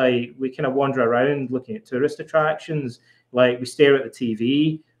sex. Like we kind of wander around looking at tourist attractions. Like we stare at the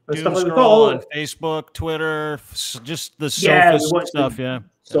TV and stuff like that. On Facebook, Twitter, just the sophist stuff.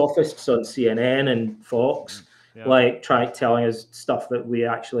 Sophists on CNN and Fox, like try telling us stuff that we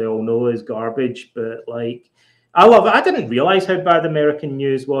actually all know is garbage, but like. I love it. I didn't realize how bad American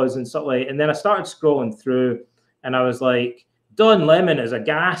news was and stuff like. And then I started scrolling through, and I was like, Don Lemon is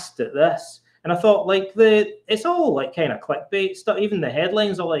aghast at this. And I thought, like, it's all like kind of clickbait stuff. Even the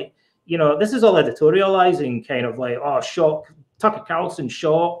headlines are like, you know, this is all editorializing, kind of like, oh, shock, Tucker Carlson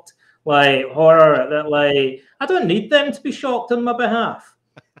shocked, like horror. That like, I don't need them to be shocked on my behalf.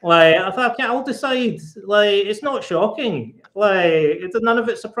 Like, I thought, I'll decide. Like, it's not shocking. Like, none of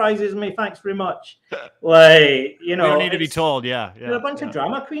it surprises me. Thanks very much. Like, you know, you don't need to be told. They're a bunch of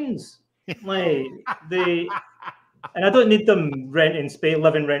drama queens. Like and I don't need them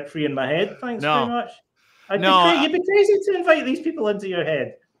living rent free in my head. Thanks very much. You'd be crazy to invite these people into your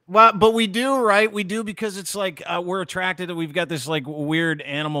head. Well, but we do, right? We do, because it's like we're attracted to, we've got this like weird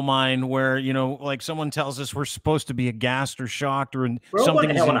animal mind where, you know, like someone tells us we're supposed to be aghast or shocked or something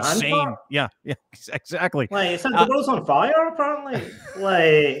is insane. Yeah, exactly. Like, it said the world's on fire, apparently.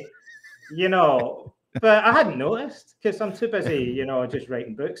 Like, you know, but I hadn't noticed because I'm too busy, you know, just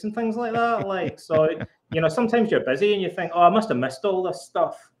writing books and things like that. Like, so, you know, sometimes you're busy and you think, oh, I must have missed all this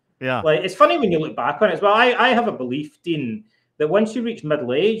stuff. Yeah. Like, it's funny when you look back on it as well. I have a belief, Dean, that once you reach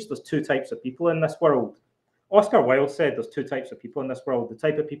middle age, there's two types of people in this world. Oscar Wilde said there's two types of people in this world: the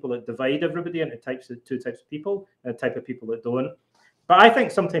type of people that divide everybody into two types of people, and the type of people that don't. But I think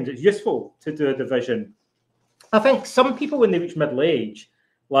sometimes it's useful to do a division. I think some people, when they reach middle age,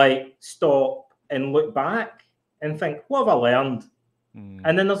 like stop and look back and think, what have I learned?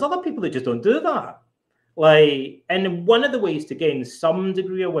 And then there's other people that just don't do that. Like, and one of the ways to gain some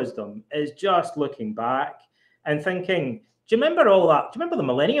degree of wisdom is just looking back and thinking, do you remember all that? Do you remember the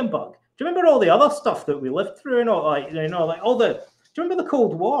Millennium Bug? Do you remember all the other stuff that we lived through and all, like, you know, like all the, do you remember the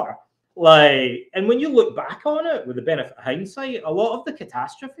Cold War? Like, and when you look back on it with the benefit of hindsight, a lot of the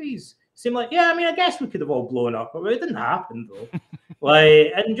catastrophes seem like, yeah, I mean, I guess we could have all blown up, but it didn't happen though.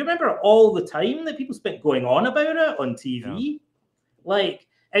 Like, and do you remember all the time that people spent going on about it on TV? Yeah. Like,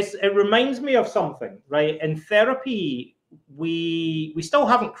 it reminds me of something, right? In therapy, we still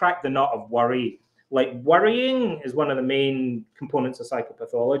haven't cracked the nut of worry. Like, worrying is one of the main components of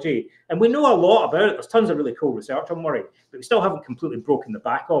psychopathology. And we know a lot about it. There's tons of really cool research on worry, but we still haven't completely broken the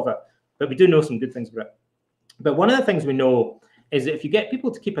back of it. But we do know some good things about it. But one of the things we know is that if you get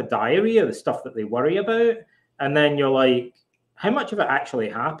people to keep a diary of the stuff that they worry about, and then you're like, how much of it actually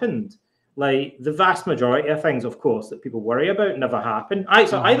happened? Like, the vast majority of things, of course, that people worry about never happen.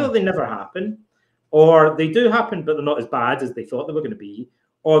 So either they never happen, or they do happen, but they're not as bad as they thought they were going to be,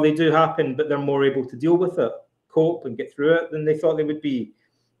 or they do happen, but they're more able to deal with it, cope and get through it than they thought they would be.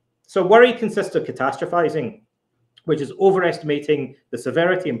 So worry consists of catastrophizing, which is overestimating the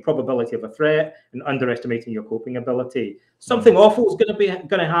severity and probability of a threat and underestimating your coping ability. Something awful is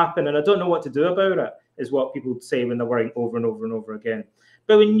going to happen, and I don't know what to do about it, is what people say when they're worrying over and over and over again.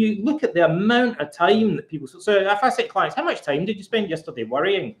 But when you look at the amount of time that people... So if I say to clients, how much time did you spend yesterday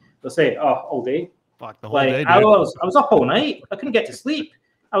worrying? They'll say, oh, all day. Fuck, the whole day, dude. I was up all night. I couldn't get to sleep.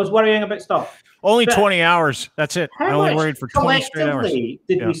 I was worrying about stuff. Only 20 hours. That's it. I only worried for 20 straight hours.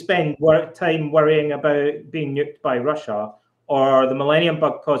 Did we spend time worrying about being nuked by Russia, or the Millennium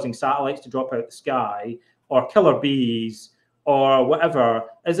Bug causing satellites to drop out the sky, or killer bees, or whatever?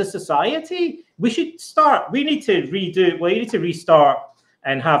 As a society, we need to restart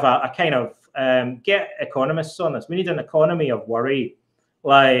and have a kind of get economists on this. We need an economy of worry.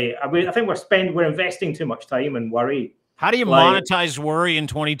 Like, I think we're investing too much time in worry. How do you monetize worry in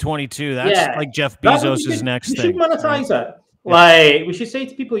 2022? That's like Jeff Bezos' next thing. We should monetize it. Like, we should say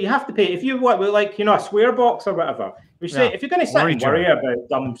to people, you have to pay. If you want, like, you know, a swear box or whatever, we should say, if you're going to sit and worry about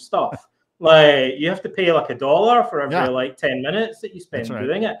dumb stuff, Like, you have to pay like $1 for every like 10 minutes that you spend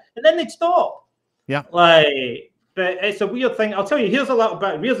doing it, and then they'd stop. Yeah. Like, but it's a weird thing. I'll tell you, here's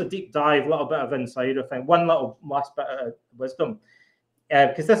a deep dive, little bit of insider thing, one little last bit of wisdom.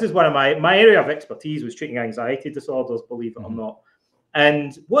 Because this is one of my area of expertise was treating anxiety disorders, believe it or not.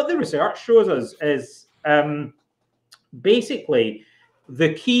 And what the research shows us is basically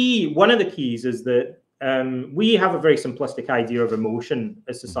one of the keys is that we have a very simplistic idea of emotion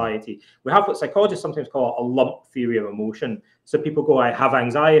as society. We have what psychologists sometimes call a lump theory of emotion. So people go, I have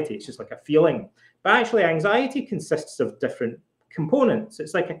anxiety. It's just like a feeling. But actually, anxiety consists of different components.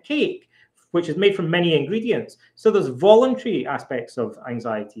 It's like a cake, which is made from many ingredients. So there's voluntary aspects of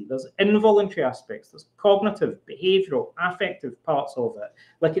anxiety. There's involuntary aspects. There's cognitive, behavioral, affective parts of it.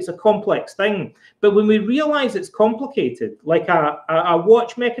 Like, it's a complex thing. But when we realize it's complicated, like a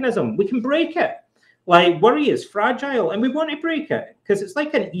watch mechanism, we can break it. Like, worry is fragile, and we want to break it because it's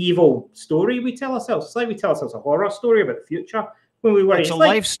like an evil story we tell ourselves. It's like we tell ourselves a horror story about the future when we worry. It's a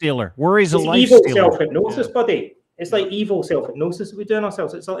life stealer. Worry is a life evil stealer. Self-hypnosis, buddy. It's like evil self-hypnosis that we do on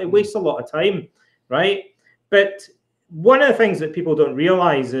ourselves. It wastes a lot of time, right? But one of the things that people don't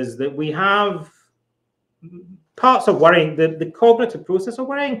realize is that we have parts of worrying. The cognitive process of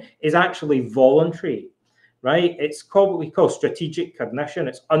worrying is actually voluntary, right? It's called what we call strategic cognition.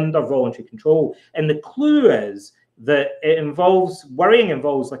 It's under voluntary control. And the clue is that worrying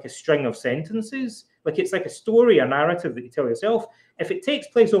involves like a string of sentences. Like, it's like a story, a narrative that you tell yourself. If it takes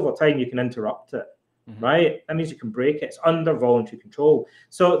place over time, you can interrupt it. Right? That means you can break it. It's under voluntary control.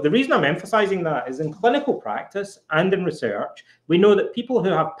 So the reason I'm emphasizing that is in clinical practice and in research, we know that people who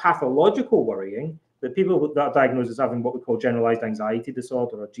have pathological worrying, that people that are diagnosed as having what we call generalized anxiety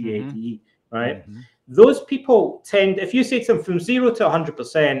disorder or GAD, right? Those people tend, if you say to them from 0 to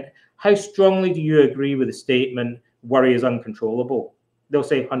 100%, how strongly do you agree with the statement, worry is uncontrollable? They'll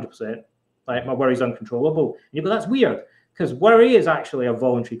say 100%. Like, my worry is uncontrollable. And you go, that's weird. Because worry is actually a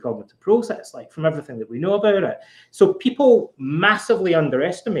voluntary cognitive process, like, from everything that we know about it. So people massively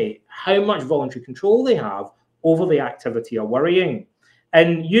underestimate how much voluntary control they have over the activity of worrying.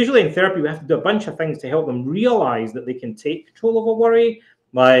 And usually in therapy, we have to do a bunch of things to help them realize that they can take control over worry,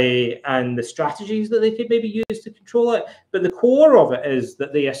 and the strategies that they could maybe use to control it. But the core of it is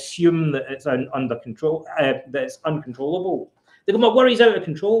that they assume that it's under control, that it's uncontrollable. They go, my worry's out of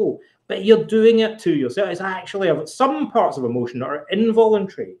control. But you're doing it to yourself. It's actually some parts of emotion that are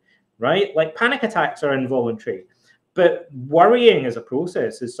involuntary, right? Like, panic attacks are involuntary. But worrying as a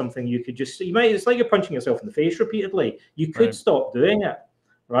process is something you could just, it's like you're punching yourself in the face repeatedly. You could stop doing it,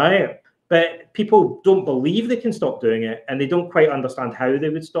 right? But people don't believe they can stop doing it, and they don't quite understand how they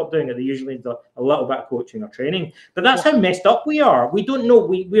would stop doing it. They usually need a little bit of coaching or training. But that's how messed up we are. We don't know.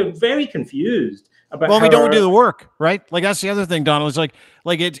 We're very confused. Well, we don't do the work, right? Like, that's the other thing, Donald. It's like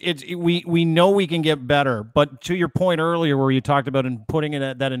we know we can get better, but to your point earlier, where you talked about putting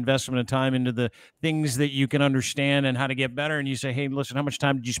in that investment of time into the things that you can understand and how to get better, and you say, hey, listen, how much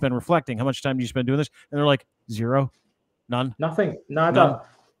time did you spend reflecting? How much time did you spend doing this? And they're like, 0, none, nothing, nada. None.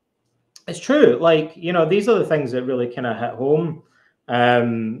 It's true. Like, these are the things that really kind of hit home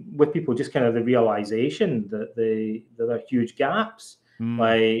with people. Just kind of the realization that there are huge gaps.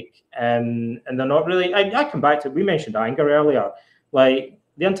 Like, and they're not really, I come back to, we mentioned anger earlier. Like,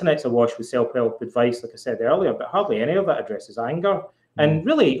 the internet's awash with self-help advice, like I said earlier, but hardly any of it addresses anger. And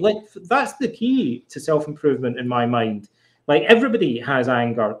really, like, that's the key to self-improvement in my mind. Like, everybody has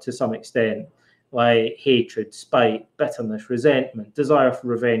anger to some extent, like hatred, spite, bitterness, resentment, desire for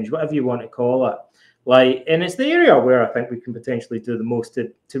revenge, whatever you want to call it. Like, and it's the area where I think we can potentially do the most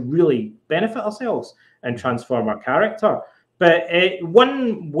to really benefit ourselves and transform our character. But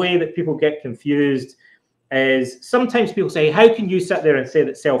one way that people get confused is sometimes people say, how can you sit there and say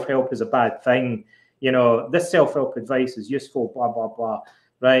that self-help is a bad thing? This self-help advice is useful, blah, blah, blah,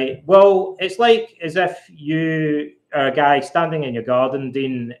 right? Well, it's like as if you are a guy standing in your garden,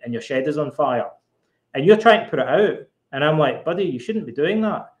 Dean, and your shed is on fire, and you're trying to put it out. And I'm like, buddy, you shouldn't be doing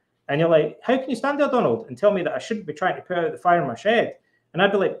that. And you're like, how can you stand there, Donald, and tell me that I shouldn't be trying to put out the fire in my shed? And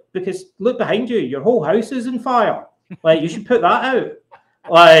I'd be like, because look behind you, your whole house is in fire. Like, you should put that out.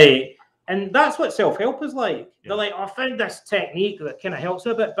 Like, and that's what self-help is like. They're like, I found this technique that kind of helps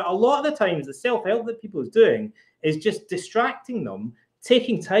me a bit. But a lot of the times, the self-help that people are doing is just distracting them,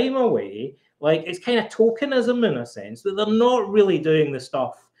 taking time away. Like, it's kind of tokenism in a sense, that they're not really doing the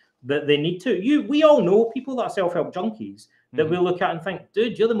stuff that they need to. We all know people that are self-help junkies that we look at and think,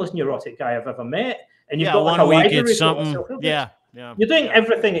 dude, you're the most neurotic guy I've ever met. And you've got like a library full of self-help. You're doing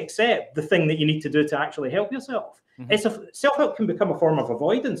everything except the thing that you need to do to actually help yourself. Self-help can become a form of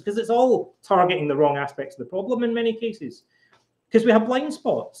avoidance because it's all targeting the wrong aspects of the problem in many cases. Because we have blind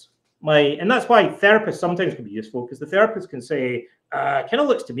spots. And that's why therapists sometimes can be useful, because the therapist can say, kind of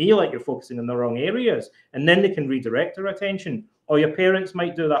looks to me like you're focusing in the wrong areas. And then they can redirect their attention. Or your parents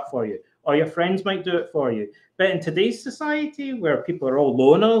might do that for you. Or your friends might do it for you. But in today's society, where people are all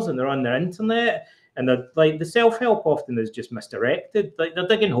loners and they're on their internet, and they're like, the self-help often is just misdirected. Like, they're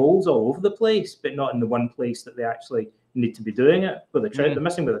digging holes all over the place, but not in the one place that they actually need to be doing it. Where they're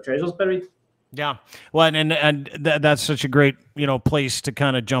missing where the treasure's buried. Yeah, well, and that's such a great, you know, place to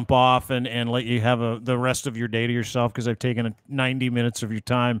kind of jump off and let you have the rest of your day to yourself, because I've taken 90 minutes of your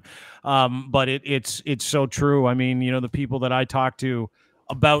time, but it's so true. I mean, you know, the people that I talk to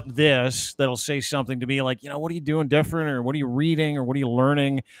about this, that'll say something to me like, you know, what are you doing different, or what are you reading, or what are you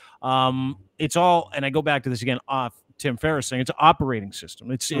learning? It's all, and I go back to this again, Tim Ferriss saying it's an operating system.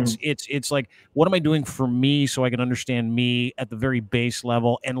 It's like, what am I doing for me so I can understand me at the very base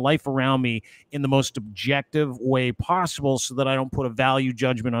level and life around me in the most objective way possible, so that I don't put a value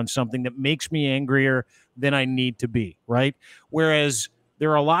judgment on something that makes me angrier than I need to be, right? Whereas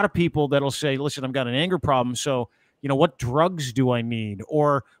there are a lot of people that'll say, listen, I've got an anger problem, so, you know, what drugs do I need,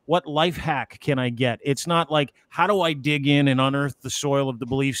 or what life hack can I get? It's not like, how do I dig in and unearth the soil of the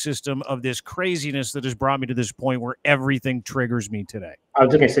belief system of this craziness that has brought me to this point where everything triggers me today. I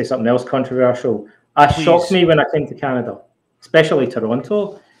was going to say something else controversial. Please. Shocked me when I came to Canada, especially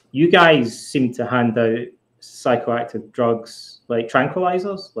Toronto. You guys seem to hand out psychoactive drugs like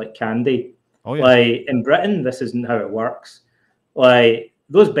tranquilizers, like candy. Oh, yeah. Like, in Britain, this isn't how it works. Like,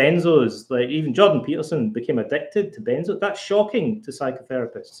 those benzos, like even Jordan Peterson became addicted to benzos. That's shocking to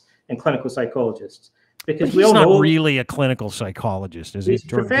psychotherapists and clinical psychologists, because we all know he's not really a clinical psychologist, is he? He's a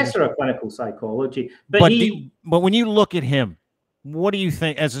professor of clinical psychology, but when you look at him, what do you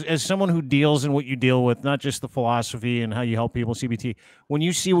think, as someone who deals in what you deal with, not just the philosophy and how you help people, CBT, when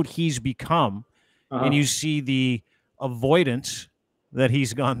you see what he's become, and you see the avoidance that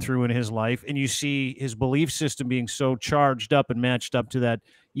he's gone through in his life, and you see his belief system being so charged up and matched up to that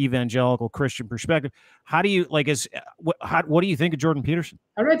evangelical Christian perspective, how do you, like, what do you think of Jordan Peterson?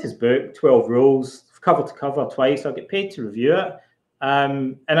 I read his book, 12 Rules, cover to cover twice. I get paid to review it.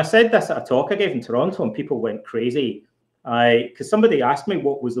 And I said this at a talk I gave in Toronto, and people went crazy. Because somebody asked me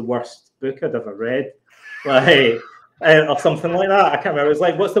what was the worst book I'd ever read, like, or something like that. I can't remember. It was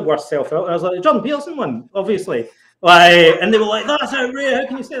like, what's the worst self-help? And I was like, the Jordan Peterson one, obviously. Like, and they were like, that's outrageous. How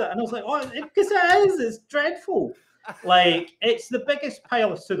can you say that? And I was like, oh, because it is. It's dreadful. Like, it's the biggest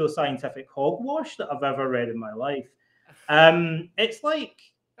pile of pseudoscientific hogwash that I've ever read in my life. It's like,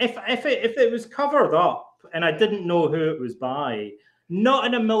 if it was covered up and I didn't know who it was by, not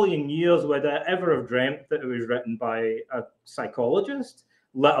in a million years would I ever have dreamt that it was written by a psychologist,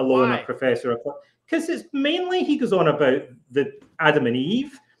 let alone a professor. Because it's mainly, he goes on about the Adam and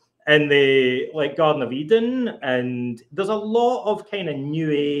Eve and the, like, Garden of Eden, and there's a lot of kind of New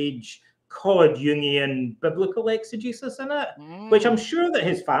Age, Cod Jungian biblical exegesis in it, which I'm sure that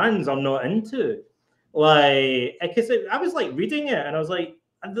his fans are not into. Like, because I was like reading it, and I was like,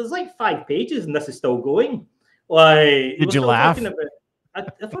 there's like 5 pages, and this is still going. Like, did you laugh? I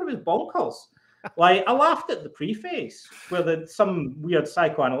thought it was bonkers. Like, I laughed at the preface where some weird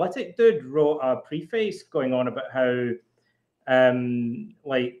psychoanalytic dude wrote a preface going on about how,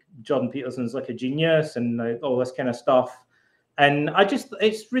 like, Jordan Peterson's like a genius and all this kind of stuff. And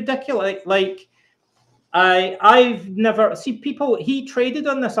it's ridiculous. Like, I've never see people. He traded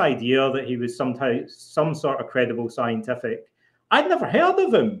on this idea that he was some sort of credible scientific. I'd never heard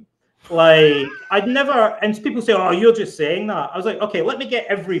of him. Like, I'd never, and people say, oh, you're just saying that. I was like, okay, let me get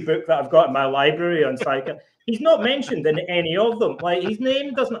every book that I've got in my library on psych. He's not mentioned in any of them. Like, his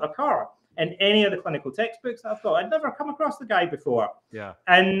name doesn't occur in any of the clinical textbooks that I've got. I'd never come across the guy before. Yeah.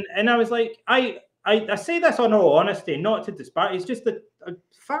 And I was like, I say this on all honesty, not to disparage, it's just a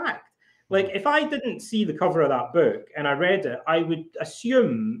fact. Like, if I didn't see the cover of that book and I read it, I would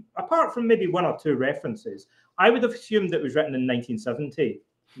assume, apart from maybe 1 or 2 references, I would have assumed it was written in 1970.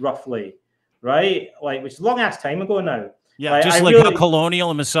 Roughly, right? Like, which is a long ass time ago now. Yeah, like, just like how colonial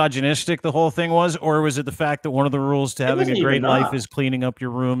and misogynistic the whole thing was, or was it the fact that one of the rules to having a great life is cleaning up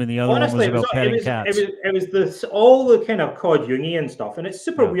your room, and the other one was about petting cats? It was this all the kind of Cod Jungian stuff, and it's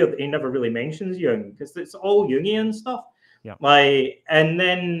super weird that he never really mentions Jung, because it's all Jungian stuff. Yeah. Like, and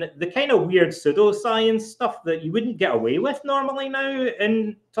then the kind of weird pseudoscience stuff that you wouldn't get away with normally now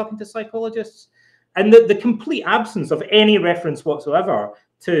in talking to psychologists, and the complete absence of any reference whatsoever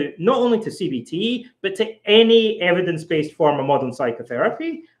to not only to CBT, but to any evidence-based form of modern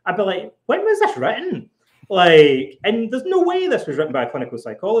psychotherapy. I'd be like, when was this written? Like, and there's no way this was written by a clinical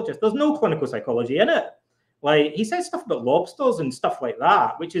psychologist. There's no clinical psychology in it. Like, he says stuff about lobsters and stuff like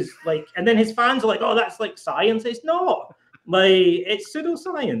that, which is like, and then his fans are like, oh, that's like science. It's not. Like, it's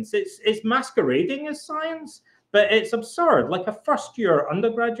pseudoscience. It's masquerading as science, but it's absurd. Like, a first-year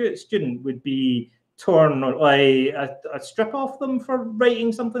undergraduate student would be torn like a strip off them for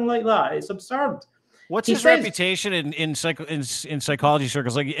writing something like that. It's absurd. What's his reputation in psychology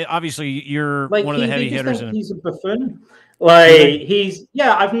circles? Like, obviously, you're one of the heavy hitters. He's a buffoon. Like,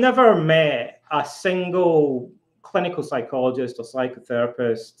 I've never met a single clinical psychologist or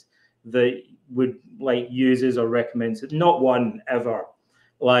psychotherapist that would uses or recommends it. Not one ever.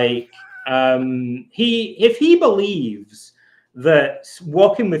 Like, if he believes that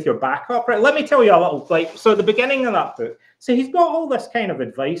walking with your back up, right? Let me tell you a little, so at the beginning of that book, so he's got all this kind of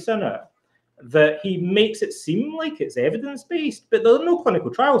advice in it that he makes it seem like it's evidence-based, but there are no clinical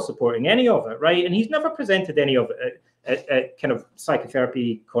trials supporting any of it, right? And he's never presented any of it at kind of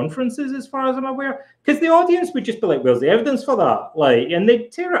psychotherapy conferences, as far as I'm aware, because the audience would just be like, where's the evidence for that? And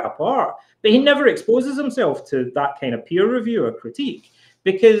they'd tear it apart. But he never exposes himself to that kind of peer review or critique,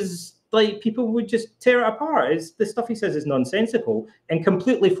 because people would just tear it apart. The stuff he says is nonsensical and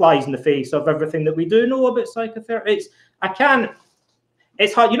completely flies in the face of everything that we do know about psychotherapy.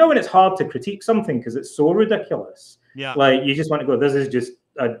 It's hard, when it's hard to critique something because it's so ridiculous. Yeah. You just want to go, this is just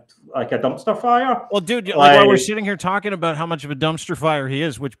a dumpster fire. Well, dude, while we're sitting here talking about how much of a dumpster fire he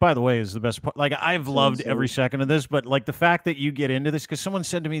is, which, by the way, is the best part. I've loved every second of this, but the fact that you get into this, because someone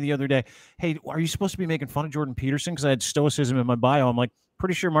said to me the other day, hey, are you supposed to be making fun of Jordan Peterson? Because I had Stoicism in my bio. I'm like,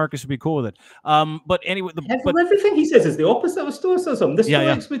 pretty sure Marcus would be cool with it. But anyway, everything he says is the opposite of Stoicism. The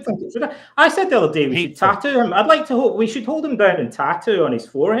Stoics would think it's ridiculous. I said the other day we should tattoo him. I'd like to hope we should hold him down and tattoo on his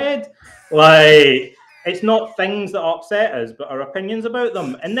forehead. It's not things that upset us, but our opinions about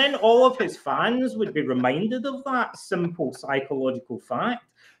them. And then all of his fans would be reminded of that simple psychological fact.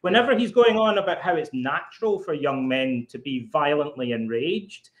 Whenever he's going on about how it's natural for young men to be violently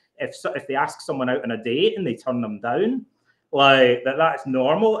enraged if they ask someone out on a date and they turn them down, that's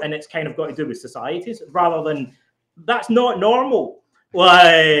normal, and it's kind of got to do with societies, rather than that's not normal.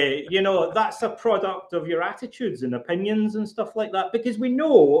 That's a product of your attitudes and opinions and stuff like that, because we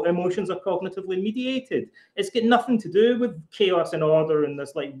know emotions are cognitively mediated. It's got nothing to do with chaos and order and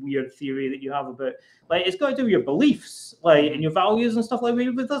this weird theory that you have about it's got to do with your beliefs and your values and stuff with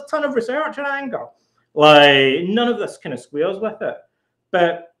a ton of research on anger. None of this kind of squares with it.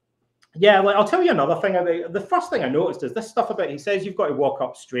 But yeah, I'll tell you another thing. The first thing I noticed is this stuff about, he says you've got to walk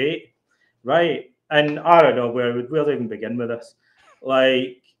up straight, right? And I don't know where to even begin with this.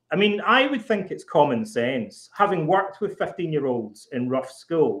 I would think it's common sense, having worked with 15-year-olds in rough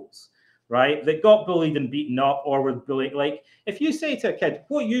schools, right, that got bullied and beaten up or were bullied. If you say to a kid,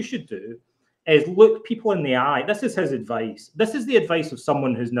 what you should do is look people in the eye. This is his advice. This is the advice of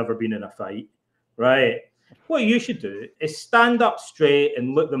someone who's never been in a fight, right? What you should do is stand up straight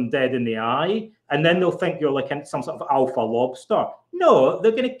and look them dead in the eye, and then they'll think you're some sort of alpha lobster. No,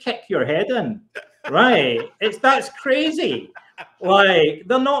 they're going to kick your head in, right? That's crazy. They're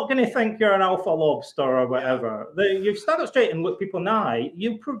not going to think you're an alpha lobster or whatever. You stand up straight and look people in the eye,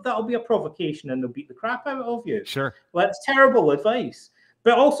 that'll be a provocation and they'll beat the crap out of you. Sure. It's terrible advice.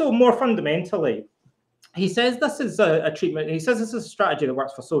 But also, more fundamentally, he says this is a treatment. He says this is a strategy that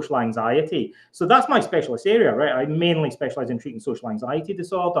works for social anxiety. So that's my specialist area, right? I mainly specialize in treating social anxiety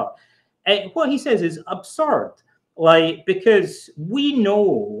disorder. What he says is absurd, because we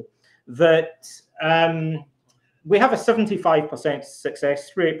know that we have a 75%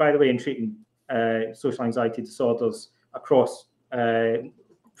 success rate, by the way, in treating social anxiety disorders across.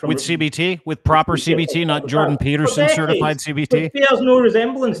 With CBT, with proper CBT, not Jordan Peterson certified CBT. It bears no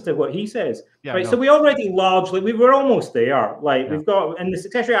resemblance to what he says. Yeah, right. No. So we already we were almost there. We've got, and the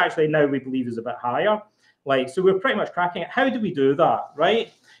success rate actually now we believe is a bit higher. So we're pretty much cracking it. How do we do that?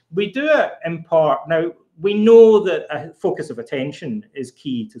 Right. We do it in part. Now we know that a focus of attention is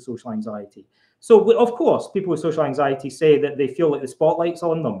key to social anxiety. So of course, people with social anxiety say that they feel like the spotlight's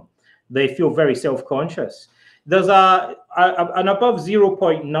on them. They feel very self-conscious. There's an above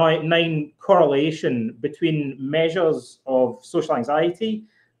 0.9 correlation between measures of social anxiety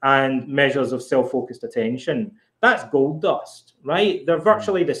and measures of self-focused attention. That's gold dust, right? They're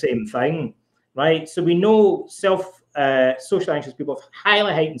virtually the same thing, right? So we know social anxious people have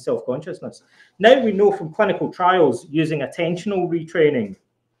highly heightened self-consciousness. Now we know from clinical trials using attentional retraining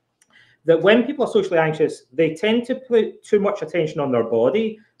that when people are socially anxious, they tend to put too much attention on their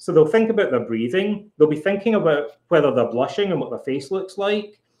body. So they'll think about their breathing. They'll be thinking about whether they're blushing and what their face looks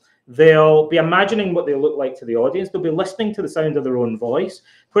like. They'll be imagining what they look like to the audience. They'll be listening to the sound of their own voice.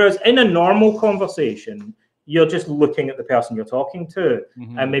 Whereas in a normal conversation, you're just looking at the person you're talking to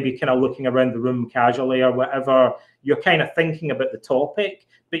and maybe kind of looking around the room casually or whatever. You're kind of thinking about the topic,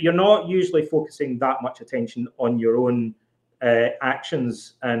 but you're not usually focusing that much attention on your own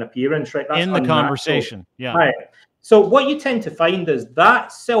actions and appearance, right? That's in the unnatural. conversation. Yeah. Right. So what you tend to find is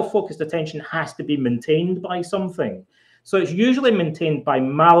that self-focused attention has to be maintained by something. So it's usually maintained by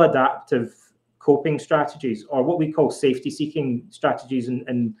maladaptive coping strategies, or what we call safety-seeking strategies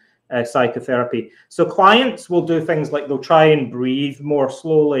in psychotherapy. So clients will do things like they'll try and breathe more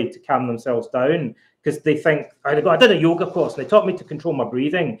slowly to calm themselves down, because they think, I did a yoga course and they taught me to control my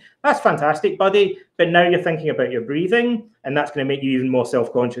breathing. That's fantastic, buddy. But now you're thinking about your breathing, and that's going to make you even more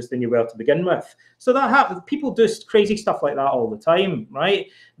self-conscious than you were to begin with. So that happens. People do crazy stuff like that all the time, right?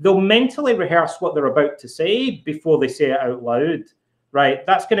 They'll mentally rehearse what they're about to say before they say it out loud, right?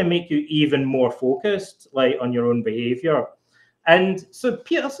 That's going to make you even more focused, like, on your own behavior. And so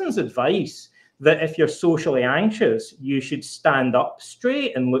Peterson's advice that if you're socially anxious, you should stand up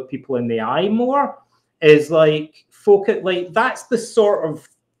straight and look people in the eye more is like focus. Like, that's the sort of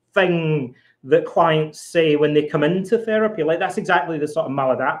thing that clients say when they come into therapy. Like, that's exactly the sort of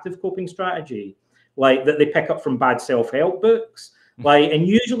maladaptive coping strategy, like, that they pick up from bad self-help books. Like, and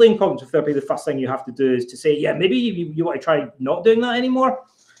usually in cognitive therapy, the first thing you have to do is to say, yeah, maybe you want to try not doing that anymore.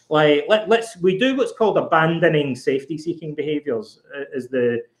 Like, we do what's called abandoning safety-seeking behaviors in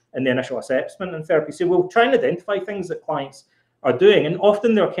the initial assessment in therapy. So we'll try and identify things that clients are doing, and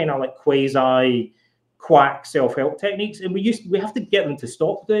often they're kind of like quack self-help techniques, and we have to get them to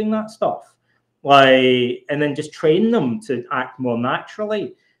stop doing that stuff, like, and then just train them to act more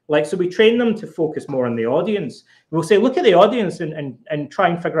naturally. Like, so we train them to focus more on the audience. We'll say, look at the audience and try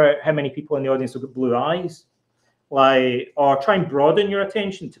and figure out how many people in the audience have got blue eyes. Like, or try and broaden your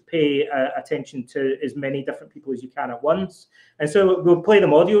attention to pay attention to as many different people as you can at once. And so we'll play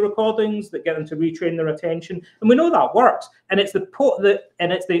them audio recordings that get them to retrain their attention, and we know that works. And it's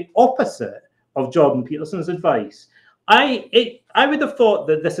the opposite of Jordan Peterson's advice. I would have thought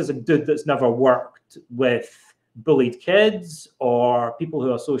that this is a dude that's never worked with bullied kids or people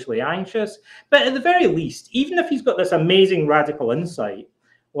who are socially anxious. But at the very least, even if he's got this amazing radical insight,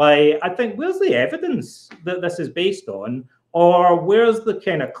 like, I think, where's the evidence that this is based on? Or where's the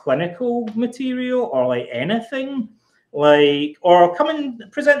kind of clinical material, or like anything? Like, or come and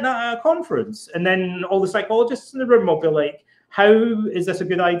present that at a conference, and then all the psychologists in the room will be like, how is this a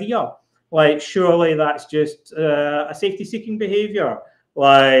good idea? Like, surely that's just a safety-seeking behavior.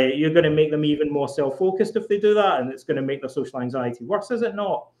 Like, you're going to make them even more self-focused if they do that, and it's going to make their social anxiety worse, is it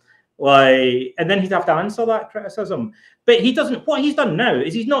not? Like, and then he'd have to answer that criticism. But he doesn't. What he's done now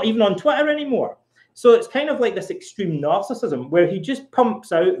is he's not even on Twitter anymore. So it's kind of like this extreme narcissism where he just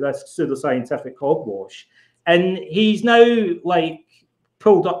pumps out this pseudoscientific hogwash, and he's now like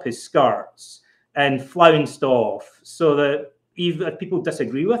pulled up his skirts and flounced off so that even if people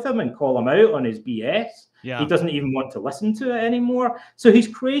disagree with him and call him out on his BS, he doesn't even want to listen to it anymore. So he's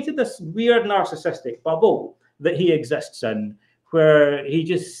created this weird narcissistic bubble that he exists in, where he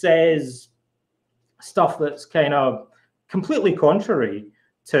just says stuff that's kind of completely contrary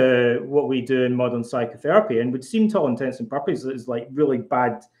to what we do in modern psychotherapy, and would seem, to all intents and purposes, is like really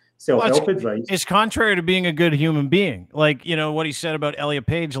bad self-help advice. It's contrary to being a good human being. Like, you know, what he said about Elliot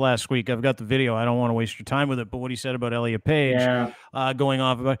Page last week. I've got the video. I don't want to waste your time with it, but what he said about Elliot Page, going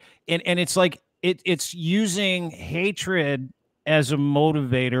off about, and it's like, it's using hatred as a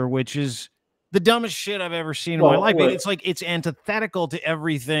motivator, which is the dumbest shit I've ever seen in my life. It's like, it's antithetical to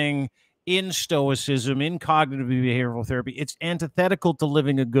everything in Stoicism, in cognitive behavioral therapy. It's antithetical to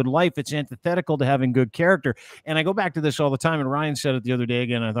living a good life. It's antithetical to having good character. And I go back to this all the time, and Ryan said it the other day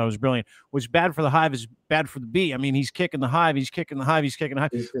again, I thought it was brilliant. What's bad for the hive is bad for the bee. I mean, he's kicking the hive, he's kicking the hive, he's kicking the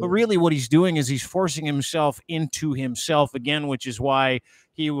hive. But really what he's doing is he's forcing himself into himself again, which is why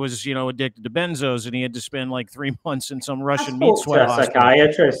he was, you know, addicted to benzos, and he had to spend like 3 months in some Russian meat sweat hospital. I spoke to a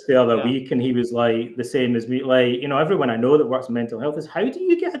psychiatrist the other week, and he was like the same as me. Like, you know, everyone I know that works in mental health is, how do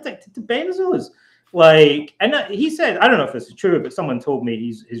you get addicted to benzos? Like, and he said, I don't know if this is true, but someone told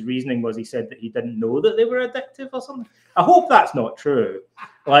me his reasoning was, he said that he didn't know that they were addictive or something. I hope that's not true.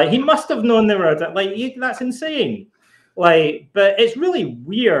 Like, he must have known they were addictive. Like, that's insane. Like, but it's really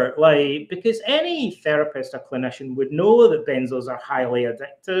weird, like, because any therapist or clinician would know that benzos are highly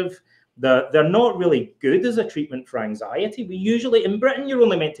addictive. They're not really good as a treatment for anxiety. We usually, in Britain, you're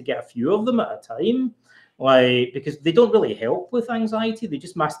only meant to get a few of them at a time, like, because they don't really help with anxiety. They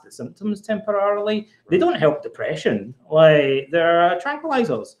just mask the symptoms temporarily. They don't help depression. Like, they're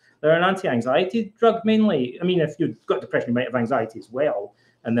tranquilizers. They're an anti-anxiety drug mainly. I mean, if you've got depression, you might have anxiety as well,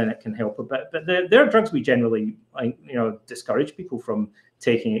 and then it can help a bit. But they're drugs we generally, like, you know, discourage people from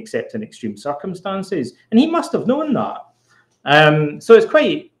taking except in extreme circumstances. And he must have known that. So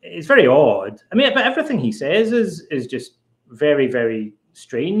it's very odd. I mean, but everything he says is just very, very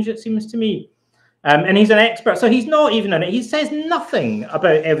strange, it seems to me. And he's an expert. So he's not even he says nothing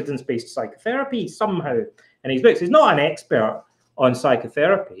about evidence-based psychotherapy somehow in his books. He's not an expert on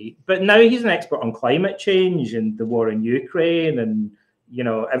psychotherapy, but now he's an expert on climate change and the war in Ukraine and, you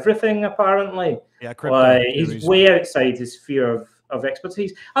know, everything apparently. Yeah, crypto. He's way outside his sphere of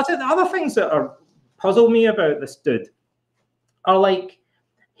expertise. I'll say the other things that puzzle me about this dude are like,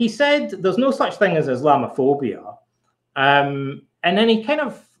 he said there's no such thing as Islamophobia. And then he kind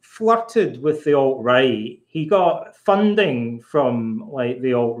of flirted with the alt-right. He got funding from like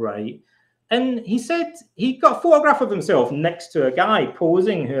the alt-right. And he said he got a photograph of himself next to a guy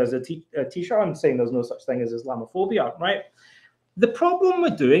posing who has a t-shirt on saying there's no such thing as Islamophobia, right? The problem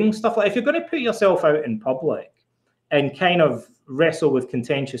with doing stuff like, if you're going to put yourself out in public and kind of wrestle with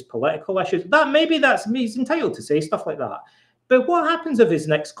contentious political issues, he's entitled to say stuff like that. But what happens if his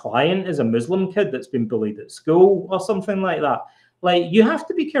next client is a Muslim kid that's been bullied at school or something like that? Like, you have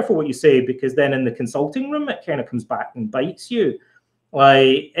to be careful what you say, because then in the consulting room, it kind of comes back and bites you.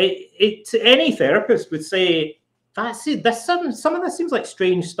 Like, any therapist would say, that's it. Some of this seems like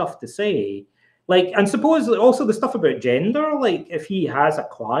strange stuff to say. Like, and suppose also the stuff about gender, like if he has a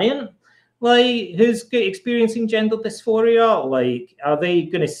client, like who's experiencing gender dysphoria, like are they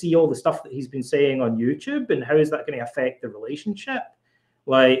going to see all the stuff that he's been saying on YouTube, and how is that going to affect the relationship?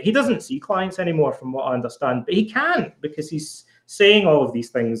 Like, he doesn't see clients anymore from what I understand, but he can't, because he's saying all of these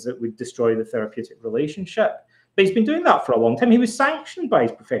things that would destroy the therapeutic relationship. But he's been doing that for a long time. He was sanctioned by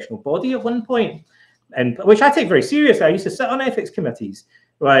his professional body at one point, and which I take very seriously. I used to sit on ethics committees,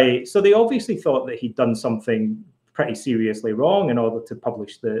 right? So they obviously thought that he'd done something pretty seriously wrong in order to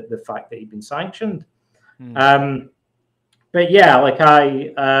publish the fact that he'd been sanctioned. But yeah, like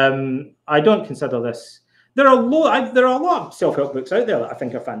I don't consider this. There are a lot of self-help books out there that I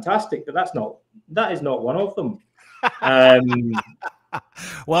think are fantastic, but that is not one of them.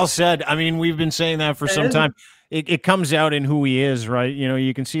 Well said. I mean, we've been saying that for some time. It comes out in who he is, right? You know,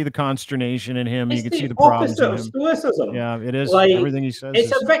 you can see the consternation in him. You can see the problems in him. Stoicism. Yeah, it is. Like, everything he says.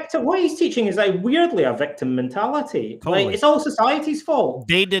 It's a victim. What he's teaching is weirdly a victim mentality. Totally. Like, it's all society's fault.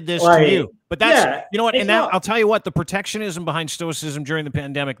 They did this to you. But that's, you know what, and now I'll tell you what, the protectionism behind Stoicism during the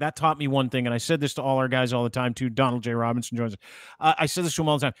pandemic, that taught me one thing, and I said this to all our guys all the time too. Don.J.Robertson joins us. I said this to him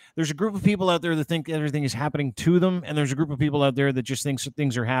all the time. There's a group of people out there that think everything is happening to them, and there's a group of people out there that just think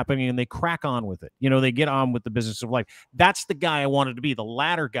things are happening, and they crack on with it. You know, they get on with the business of life. That's the guy I wanted to be, the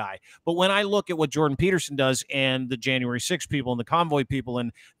latter guy. But when I look at what Jordan Peterson does, and the January 6th people, and the convoy people,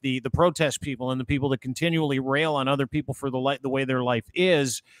 and the protest people, and the people that continually rail on other people for the way their life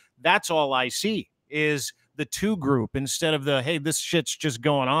is, that's all I see. Is the two group, instead of the, hey, this shit's just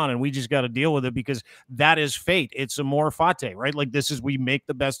going on and we just got to deal with it because that is fate. It's amor fati, right? Like, this is, we make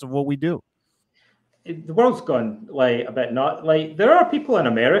the best of what we do. The world's gone like a bit not like, there are people in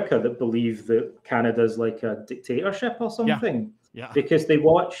America that believe that Canada's like a dictatorship or something. Yeah. Because they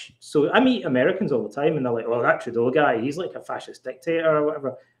watch. So I meet Americans all the time and they're like, oh, that Trudeau guy, he's like a fascist dictator or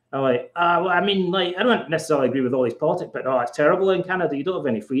whatever. I'm like, well, I mean, like, I don't necessarily agree with all his politics, but it's terrible in Canada. You don't have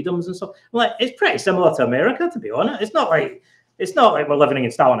any freedoms and stuff. I'm like, it's pretty similar to America, to be honest. It's not like we're living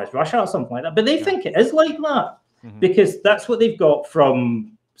in Stalinist Russia or something like that. But they think it is like that because that's what they've got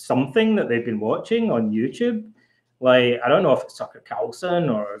from something that they've been watching on YouTube. Like, I don't know if it's Tucker Carlson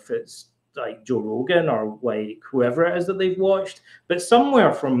or if it's like Joe Rogan or like whoever it is that they've watched, but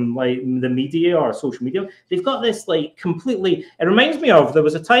somewhere from like the media or social media, they've got this like completely, it reminds me of, there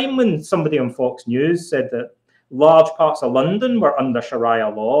was a time when somebody on Fox News said that large parts of London were under Sharia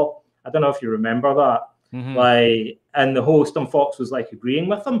law. I don't know if you remember that. Like, and the host on Fox was like agreeing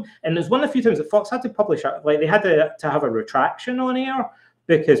with them. And there's one of the few times that Fox had to publish it, like they had to have a retraction on air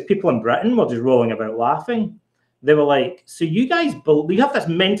because people in Britain were just rolling about laughing. They were like, so you guys believe, you have this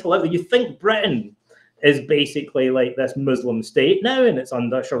mental outlook, you think Britain is basically like this Muslim state now and it's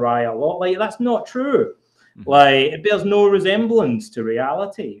under Sharia law. Like, that's not true. Like, it bears no resemblance to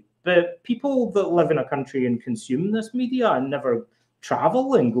reality. But people that live in a country and consume this media and never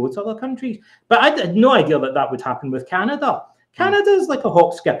travel and go to other countries. But I had no idea that that would happen with Canada. Canada is like a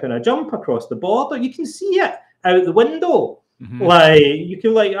hop, skip and a jump across the border. You can see it out the window. Like, you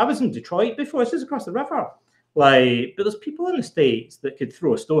can, like, I was in Detroit before, it's just across the river. Like, but there's people in the States that could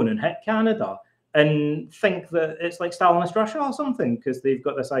throw a stone and hit Canada and think that it's like Stalinist Russia or something because they've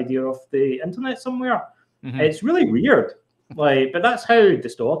got this idea of the internet somewhere. It's really weird. Like, but that's how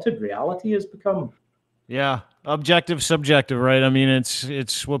distorted reality has become. Yeah, objective, subjective, right? I mean,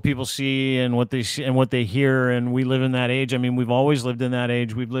 it's what people see and what they see and what they hear, and we live in that age. I mean, we've always lived in that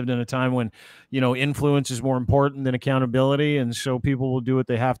age. We've lived in a time when, influence is more important than accountability, and so people will do what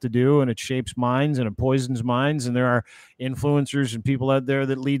they have to do, and it shapes minds and it poisons minds. And there are influencers and people out there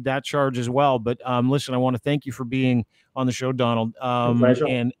that lead that charge as well. But listen, I want to thank you for being on the show, Donald. Pleasure.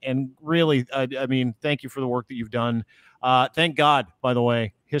 And really, I mean, thank you for the work that you've done. Thank God, by the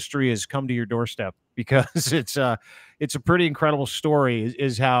way, history has come to your doorstep, because it's a pretty incredible story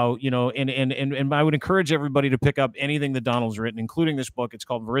is how, and I would encourage everybody to pick up anything that Donald's written, including this book. It's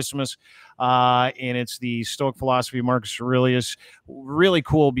called Verissimus, and it's the Stoic Philosophy of Marcus Aurelius. Really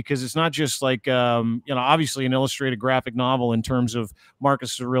cool, because it's not just like, obviously an illustrated graphic novel in terms of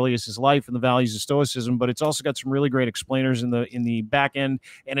Marcus Aurelius's life and the values of Stoicism, but it's also got some really great explainers in the back end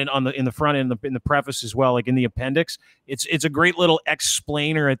and in the front end, in the preface as well, like in the appendix. It's a great little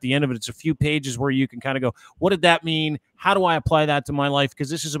explainer at the end of it. It's a few pages where you can kind of go, what did that mean? How do I apply that to my life? Because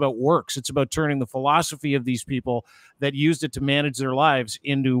this is about works. It's about turning the philosophy of these people that used it to manage their lives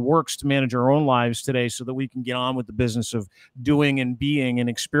into works to manage our own lives today, so that we can get on with the business of doing and being and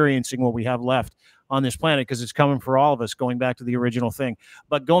experiencing what we have left on this planet, because it's coming for all of us, going back to the original thing.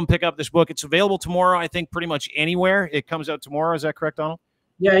 But go and pick up this book. It's available tomorrow, I think, pretty much anywhere. It comes out tomorrow. Is that correct, Donald?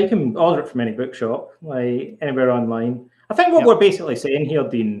 Yeah, you can order it from any bookshop, like anywhere online. I think what we're basically saying here,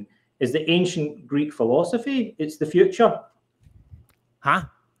 Dean, is the ancient Greek philosophy. It's the future. Huh?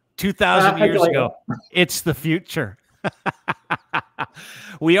 2,000 years ago. It's the future.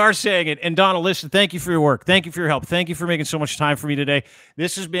 We are saying it. And Donald, listen, thank you for your work. Thank you for your help. Thank you for making so much time for me today.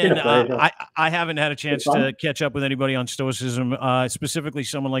 This has been, I haven't had a chance to catch up with anybody on Stoicism, specifically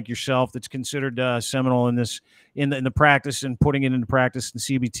someone like yourself that's considered seminal in this, in the practice and putting it into practice in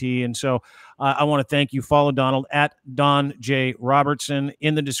CBT. And so I want to thank you. Follow Donald at Don.J.Robertson.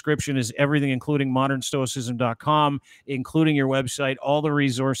 In the description is everything, including modernstoicism.com, including your website, all the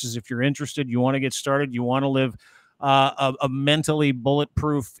resources. If you're interested, you want to get started, you want to live a mentally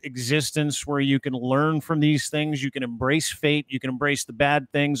bulletproof existence where you can learn from these things, you can embrace fate, you can embrace the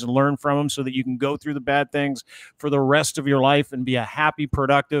bad things and learn from them, so that you can go through the bad things for the rest of your life and be a happy,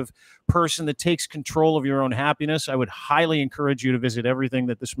 productive person that takes control of your own happiness. I would highly encourage you to visit everything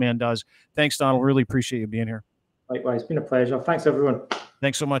that this man does. Thanks, Donald. Really appreciate you being here. Likewise, it's been a pleasure. Thanks, everyone.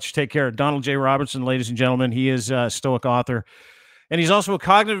 Thanks so much. Take care. Donald J. Robertson, ladies and gentlemen. He is a Stoic author. And he's also a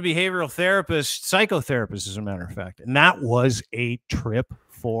cognitive behavioral therapist, psychotherapist, as a matter of fact. And that was a trip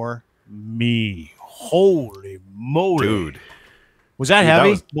for me. Holy moly. Dude. Was that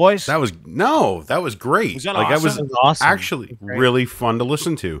heavy, boys? That was great. Was that like, awesome? That was awesome. actually really fun to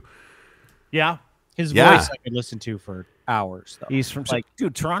listen to. Yeah. His voice I could listen to for hours, though. He's from,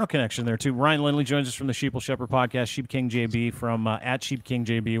 dude, Toronto connection there, too. Ryan Lindley joins us from the Sheeple Shepherd podcast, Sheep King JB, from at Sheep King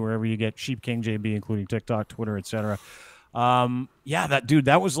JB, wherever you get Sheep King JB, including TikTok, Twitter, etc. Yeah,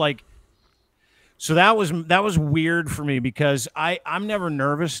 that was like, so that was weird for me, because I'm never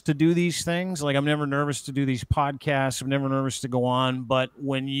nervous to do these things. Like, I'm never nervous to do these podcasts. I'm never nervous to go on. But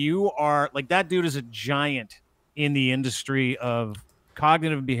when you are like, that dude is a giant in the industry of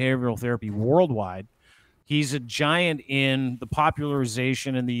cognitive behavioral therapy worldwide. He's a giant in the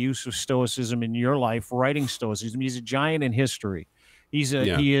popularization and the use of Stoicism in your life, writing Stoicism. He's a giant in history. He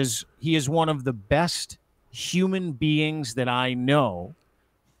is one of the best human beings that I know,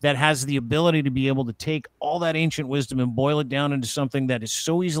 that has the ability to be able to take all that ancient wisdom and boil it down into something that is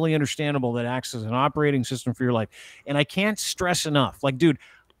so easily understandable, that acts as an operating system for your life. And I can't stress enough, like, dude,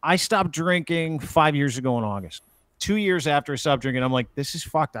 I stopped drinking 5 years ago in August. 2 years after I stopped drinking, I'm like, this is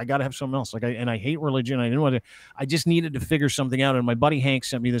fucked. I got to have something else. Like, I hate religion. I didn't want to, I just needed to figure something out. And my buddy Hank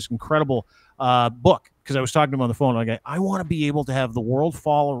sent me this incredible book, because I was talking to him on the phone. Like, I want to be able to have the world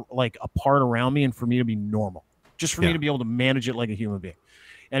fall like apart around me, and for me to be normal, just for me to be able to manage it like a human being.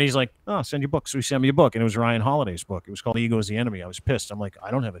 And he's like, oh, send you a book. So he sent me a book, and it was Ryan Holiday's book. It was called Ego is the Enemy. I was pissed. I'm like,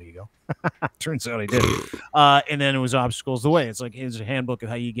 I don't have an ego. Turns out I did. And then it was Obstacles the Way. It's like, here's a handbook of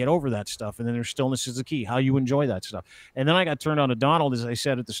how you get over that stuff. And then there's Stillness is the Key, how you enjoy that stuff. And then I got turned on to Donald, as I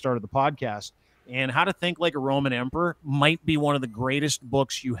said at the start of the podcast. And How to Think Like a Roman Emperor might be one of the greatest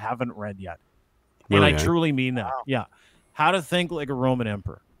books you haven't read yet. And I truly mean that. Wow. Yeah. How to Think Like a Roman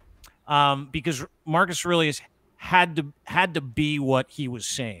Emperor. Because Marcus Aurelius had to be what he was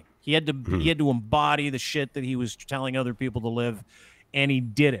saying. He had to embody the shit that he was telling other people to live, and he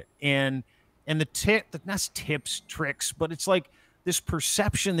did it. And that's tips, tricks, but it's like this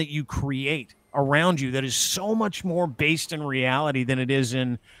perception that you create around you that is so much more based in reality than it is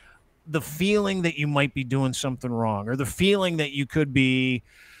in the feeling that you might be doing something wrong, or the feeling that you could be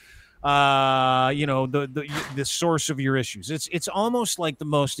you know, the source of your issues. It's almost like the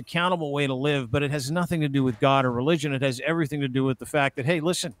most accountable way to live, but it has nothing to do with God or religion. It has everything to do with the fact that, hey,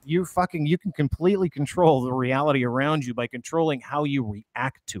 listen, you can completely control the reality around you by controlling how you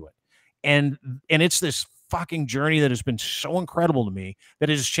react to it. And it's this fucking journey that has been so incredible to me that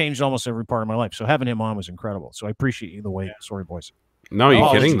it has changed almost every part of my life. So having him on was incredible. So I appreciate you the way. Sorry, boys. No, are you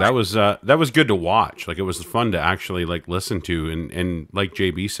kidding? That was good to watch. Like, it was fun to actually like listen to, and like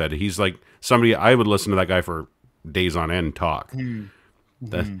JB said, he's like somebody I would listen to that guy for days on end talk.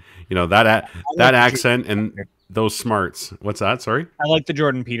 That, you know, that accent and those smarts. What's that? Sorry, I like the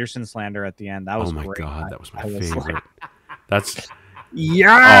Jordan Peterson slander at the end. That was oh my great. god, that was my favorite. That's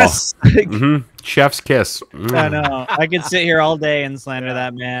yes, chef's kiss. I know. I could sit here all day and slander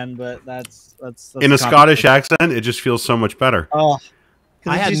that man, but that's in a Scottish accent. It just feels so much better. Oh.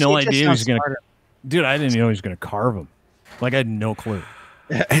 I had no idea he was going to... Dude, I didn't know he was going to carve him. Like, I had no clue.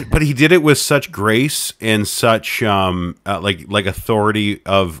 But he did it with such grace and such like authority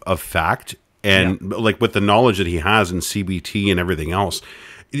of fact, and like with the knowledge that he has in CBT and everything else.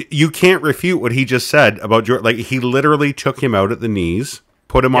 You can't refute what he just said about Jordan. Like, he literally took him out at the knees,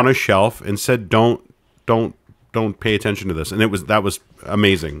 put him on a shelf, and said, "Don't pay attention to this." And that was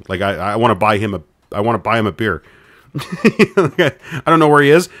amazing. Like, I want to buy him a beer. I don't know where he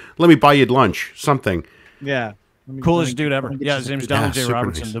is. Let me buy you lunch, something. Yeah. Coolest dude ever. Yeah, his name's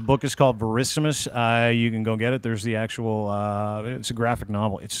Don.J.Robertson. Nice. The book is called Verissimus. You can go get it. There's the actual, it's a graphic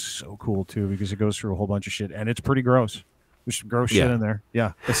novel. It's so cool, too, because it goes through a whole bunch of shit, and it's pretty gross. There's some gross shit in there.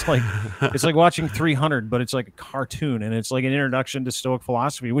 Yeah, it's like watching 300, but it's like a cartoon, and it's like an introduction to Stoic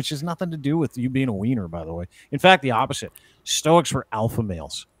philosophy, which has nothing to do with you being a wiener, by the way. In fact, the opposite. Stoics were alpha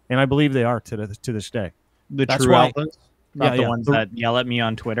males, and I believe they are to this day. That's true alphas, not the ones that yell at me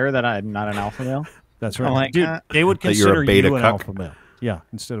on Twitter that I'm not an alpha male. That's right. Like, dude, they would consider beta you an cuck. alpha male. Yeah,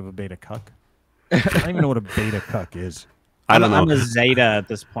 instead of a beta cuck. I don't even know what a beta cuck is. I don't know. I'm a Zeta at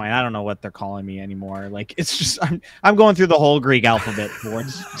this point. I don't know what they're calling me anymore. Like, it's just I'm going through the whole Greek alphabet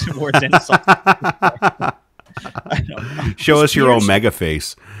towards insult. Show us your Omega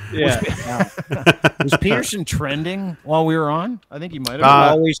face. Yeah. Was Peterson trending while we were on? I think he might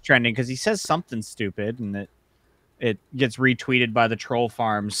have. Always trending because he says something stupid and it gets retweeted by the troll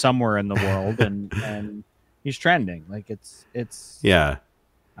farm somewhere in the world, and he's trending. Like, it's yeah.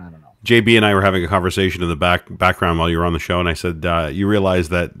 I don't know. JB and I were having a conversation in the background while you were on the show, and I said, you realize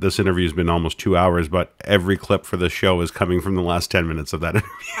that this interview has been almost 2 hours, but every clip for this show is coming from the last 10 minutes of that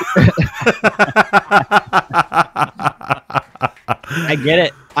interview. I get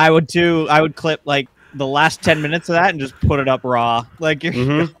it. I would too. I would clip like the last 10 minutes of that and just put it up raw. Like,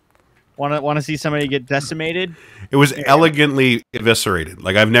 want to see somebody get decimated? It was elegantly eviscerated.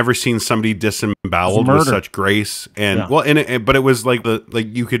 Like, I've never seen somebody disemboweled with such grace. And but it was like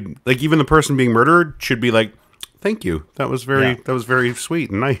you could, like, even the person being murdered should be like, "Thank you. That was very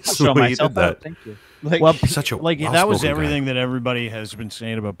sweet and nice." I'll show the way you did that. Thank you. Like, well, such a that was everything that everybody has been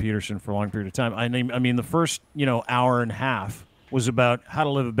saying about Peterson for a long period of time. I mean, the first hour and a half was about how to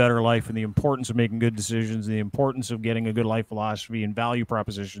live a better life and the importance of making good decisions, and the importance of getting a good life philosophy and value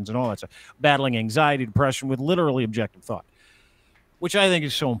propositions and all that stuff. Battling anxiety, depression with literally objective thought, which I think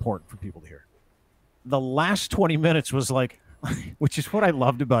is so important for people to hear. The last 20 minutes was like, which is what I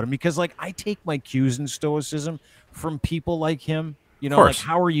loved about him, because like I take my cues in Stoicism from people like him. Like,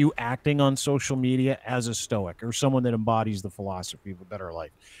 how are you acting on social media as a Stoic or someone that embodies the philosophy of a better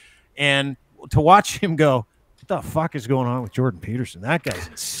life? And to watch him go, what the fuck is going on with Jordan Peterson? That guy's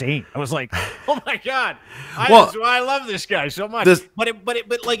insane. I was like, oh my God. I love this guy so much.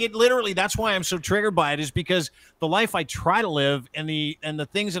 But like, it literally, that's why I'm so triggered by it, is because the life I try to live and the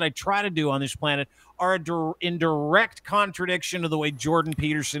things that I try to do on this planet are in direct contradiction to the way Jordan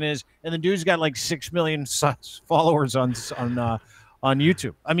Peterson is. And the dude's got like 6 million followers on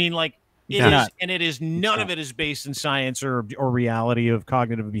YouTube. I mean, like, it is none of it is based in science or reality of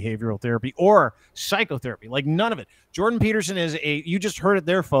cognitive behavioral therapy or psychotherapy. Like, none of it. Jordan Peterson is you just heard it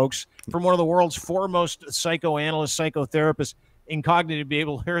there, folks, from one of the world's foremost psychoanalysts, psychotherapists in cognitive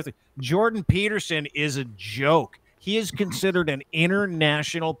behavioral therapy. Jordan Peterson is a joke. He is considered an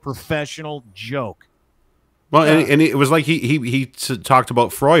international professional joke. Well, and it was like he talked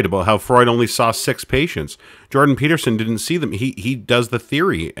about Freud, about how Freud only saw 6 patients. Jordan Peterson didn't see them. He does the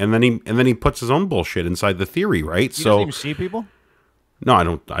theory, and then he puts his own bullshit inside the theory, right? He doesn't even see people? No, I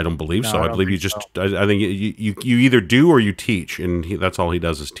don't believe so. I believe you just. I think you either do or you teach, and that's all he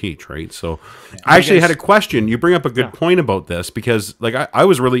does is teach, right? So, I actually had a question. You bring up a good point about this, because like I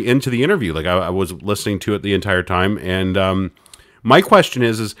was really into the interview. Like I was listening to it the entire time, and my question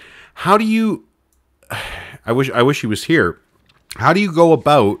is how do you? I wish he was here. How do you go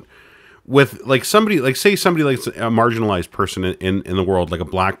about with like somebody, like say somebody like a marginalized person in the world, like a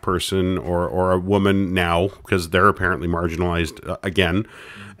black person or a woman now, because they're apparently marginalized again,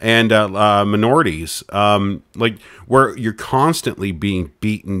 and minorities, like where you're constantly being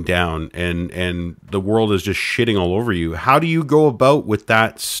beaten down and the world is just shitting all over you. How do you go about with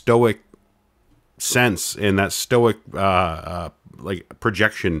that stoic sense and that stoic like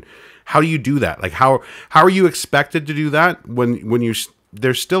projection? How do you do that? Like how are you expected to do that when you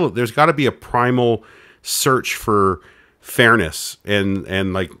there's got to be a primal search for fairness and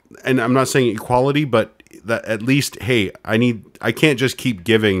I'm not saying equality, but that at least, hey, I can't just keep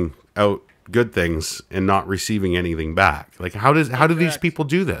giving out good things and not receiving anything back. Like how do these people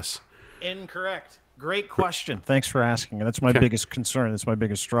do this? Incorrect. Great question. Thanks for asking. That's my biggest concern. That's my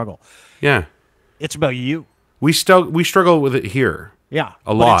biggest struggle. Yeah. It's about you. We struggle with it here. Yeah.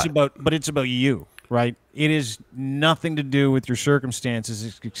 A lot. But it's about you, right? It is nothing to do with your circumstances.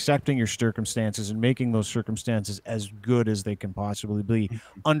 It's accepting your circumstances and making those circumstances as good as they can possibly be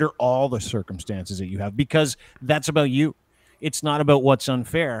under all the circumstances that you have, because that's about you. It's not about what's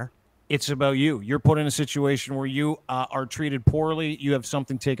unfair. It's about you. You're put in a situation where you are treated poorly. You have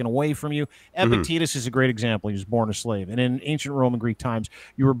something taken away from you. Epictetus is a great example. He was born a slave. And in ancient Roman Greek times,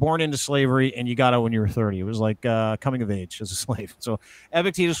 you were born into slavery and you got out when you were 30. It was like coming of age as a slave. So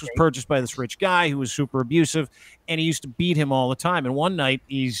Epictetus was purchased by this rich guy who was super abusive, and he used to beat him all the time. And one night,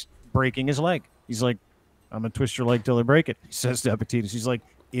 he's breaking his leg. He's like, I'm going to twist your leg till I break it. He says to Epictetus, he's like,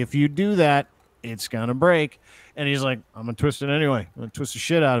 if you do that, it's going to break. And he's like, I'm going to twist it anyway. I'm going to twist the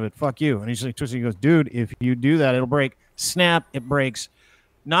shit out of it. Fuck you. And he's like, twisting. He goes, dude, if you do that, it'll break. Snap, it breaks.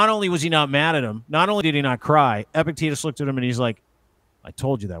 Not only was he not mad at him, not only did he not cry, Epictetus looked at him and he's like, I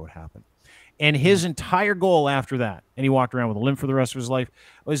told you that would happen. And his entire goal after that, and he walked around with a limp for the rest of his life,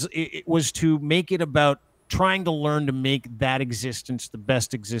 was to make it about trying to learn to make that existence the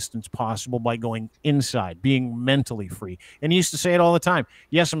best existence possible by going inside, being mentally free. And he used to say it all the time.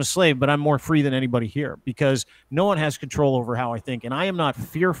 Yes, I'm a slave, but I'm more free than anybody here because no one has control over how I think. And I am not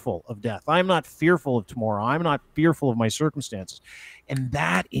fearful of death. I am not fearful of tomorrow. I'm not fearful of my circumstances. And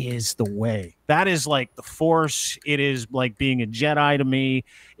that is the way. That is like the Force. It is like being a Jedi to me.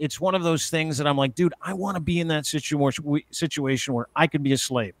 It's one of those things that I'm like, dude, I want to be in that situation where I could be a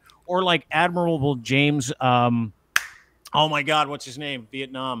slave. Or like Admiral James, oh my God, what's his name?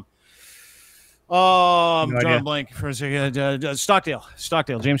 Vietnam. Oh, I'm drawing a blank for a second. Stockdale,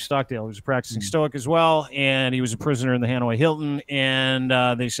 James Stockdale. He was a practicing Stoic as well, and he was a prisoner in the Hanoi Hilton.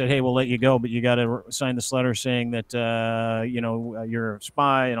 And they said, "Hey, we'll let you go, but you got to sign this letter saying that you're a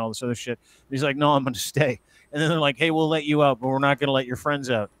spy and all this other shit." And he's like, "No, I'm going to stay." And then they're like, "Hey, we'll let you out, but we're not going to let your friends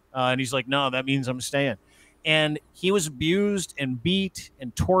out." And he's like, "No, that means I'm staying." And he was abused and beat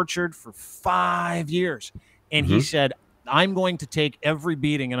and tortured for 5 years. And he said, I'm going to take every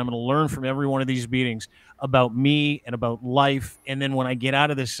beating and I'm going to learn from every one of these beatings about me and about life. And then when I get out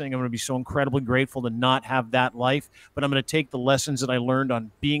of this thing, I'm going to be so incredibly grateful to not have that life. But I'm going to take the lessons that I learned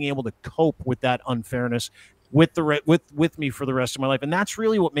on being able to cope with that unfairness with me for the rest of my life. And that's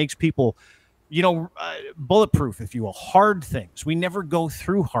really what makes people, bulletproof, if you will, hard things. We never go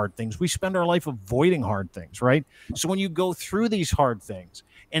through hard things. We spend our life avoiding hard things, right? So when you go through these hard things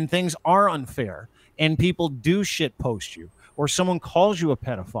and things are unfair and people do shit post you, or someone calls you a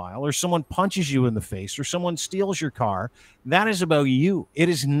pedophile, or someone punches you in the face, or someone steals your car, that is about you. It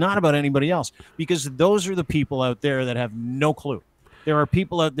is not about anybody else, because those are the people out there that have no clue. There are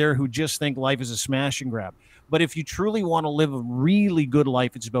people out there who just think life is a smash and grab. But if you truly want to live a really good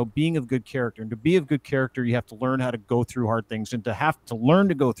life, it's about being of good character. And to be of good character, you have to learn how to go through hard things. And to have to learn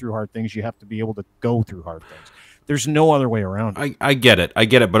to go through hard things, you have to be able to go through hard things. There's no other way around it. I get it. But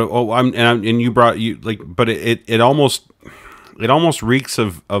it almost reeks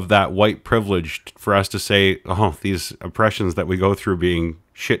of that white privilege for us to say, oh, these oppressions that we go through being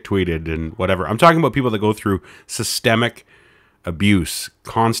shit tweeted and whatever. I'm talking about people that go through systemic abuse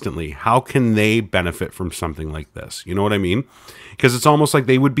constantly. How can they benefit from something like this? You know what I mean? Because it's almost like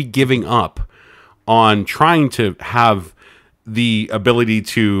they would be giving up on trying to have the ability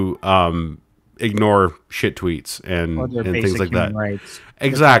to ignore shit tweets and things like that. Rights.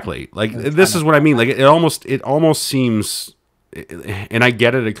 Exactly. Like this is what I mean. Like it almost seems, and I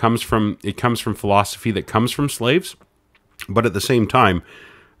get it. It comes from philosophy that comes from slaves, but at the same time,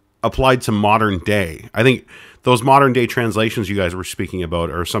 applied to modern day. I think those modern day translations you guys were speaking about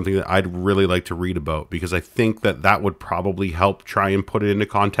are something that I'd really like to read about, because I think that would probably help try and put it into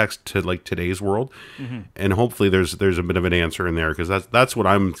context to like today's world. And hopefully there's a bit of an answer in there, because that's what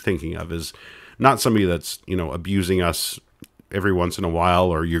I'm thinking of, is not somebody that's, abusing us every once in a while,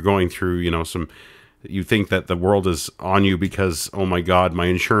 or you're going through, some You think that the world is on you because, oh my God, my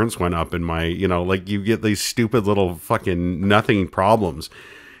insurance went up and my, you know, like you get these stupid little fucking nothing problems.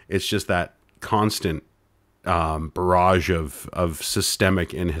 It's just that constant barrage of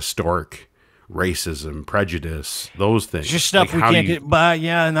systemic and historic racism, prejudice, those things. Just stuff like we can't get by.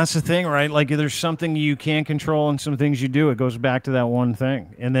 Yeah, and that's the thing, right? Like there's something you can control and some things you do. It goes back to that one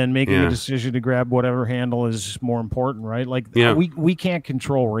thing. And then making a decision to grab whatever handle is more important, right? Like we can't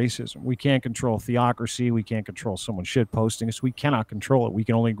control racism. We can't control theocracy. We can't control someone shit posting us. We cannot control it. We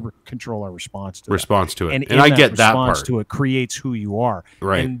can only control our response to it. And I get that response part. to it creates who you are.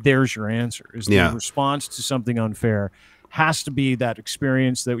 Right. And there's your answer. Is the response to something unfair has to be that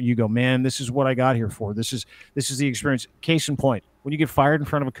experience that you go, man, this is what I got here for. This is the experience. Case in point, when you get fired in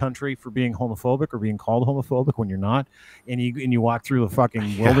front of a country for being homophobic or being called homophobic when you're not, and you walk through the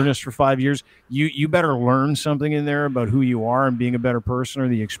fucking wilderness for 5 years, you better learn something in there about who you are and being a better person, or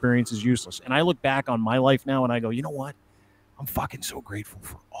the experience is useless. And I look back on my life now and I go, you know what? I'm fucking so grateful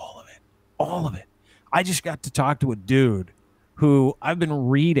for all of it. All of it. I just got to talk to a dude who I've been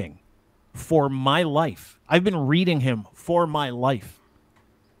reading for my life. I've been reading him for my life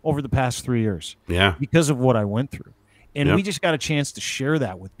over the past 3 years. Yeah. Because of what I went through. And we just got a chance to share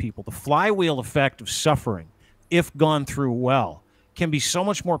that with people. The flywheel effect of suffering, if gone through well, can be so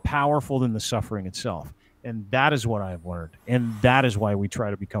much more powerful than the suffering itself. And that is what I've learned. And that is why we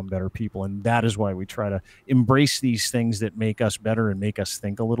try to become better people. And that is why we try to embrace these things that make us better and make us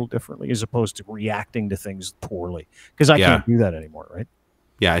think a little differently, as opposed to reacting to things poorly. Because I can't do that anymore, right?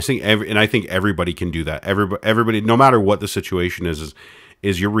 Yeah, I think everybody can do that. Everybody, no matter what the situation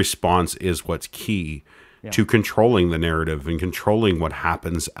is your response is what's key to controlling the narrative and controlling what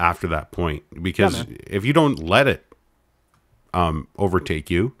happens after that point. Because if you don't let it overtake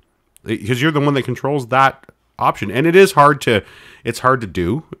you, because you're the one that controls that option, and it's hard to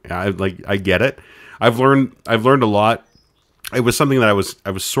do. I get it. I've learned a lot. It was something that I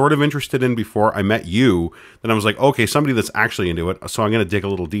was sort of interested in before I met you. Then I was like, okay, somebody that's actually into it. So I'm going to dig a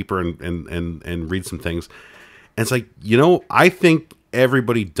little deeper and read some things. And it's like, you know, I think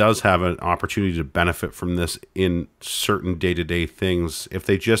everybody does have an opportunity to benefit from this in certain day-to-day things. If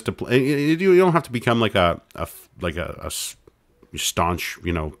they just apply, you don't have to become like a staunch,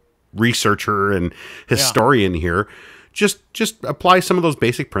 you know, researcher and historian here. Just apply some of those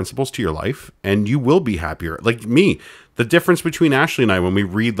basic principles to your life and you will be happier. Like me, the difference between Ashley and I, when we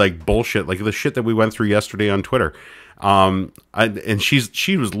read like bullshit, like the shit that we went through yesterday on Twitter, and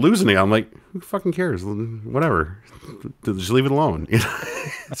she was losing it. I'm like, who fucking cares? Whatever. Just leave it alone. You know,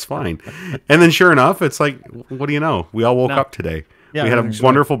 it's fine. And then sure enough, it's like, what do you know? We all woke up today. Yeah, we had a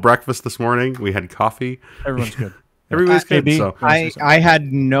wonderful breakfast this morning. We had coffee. Everyone's good. Everybody's good. So. I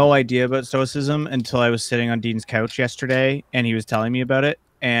had no idea about Stoicism until I was sitting on Dean's couch yesterday and he was telling me about it.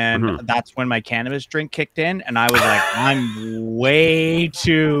 And that's when my cannabis drink kicked in. And I was like, I'm way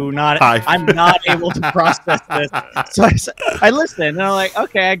too I'm not able to process this. So I listened and I'm like,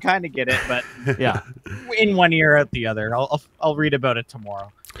 okay, I kind of get it. But yeah, in one ear, out the other. I'll read about it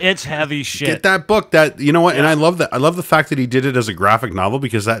tomorrow. It's heavy shit. Get that book. That, you know what? And I love that. I love the fact that he did it as a graphic novel,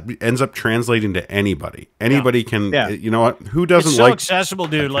 because that ends up translating to anybody. Anybody can. You know what? Who doesn't it's so like accessible,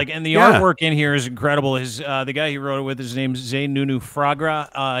 dude? Like, and the artwork in here is incredible. The guy he wrote it with, his name's Zé Nuno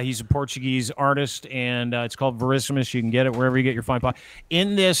Fraga. He's a Portuguese artist, and it's called Verissimus. You can get it wherever you get your fine podcast.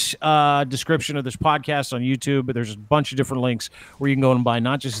 In this description of this podcast on YouTube, there's a bunch of different links where you can go and buy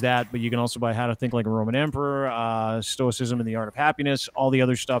not just that, but you can also buy How to Think Like a Roman Emperor, Stoicism and the Art of Happiness, all the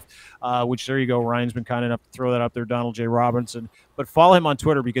other stuff, which there you go. Ryan's been kind enough to throw that up there. Don.J.Robertson. But follow him on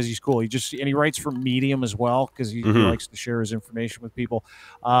Twitter because he's cool. He writes for Medium as well, because he likes to share his information with people.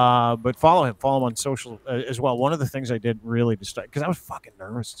 But follow him on social as well. One of the things I did really to start, because I was fucking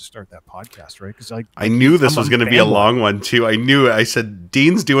nervous to start that podcast, right? Because I knew this was going to be a long one too. I said,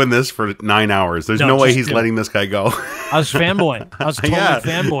 Dean's doing this for 9 hours. There's no way he's letting this guy go. I was fanboying. I was totally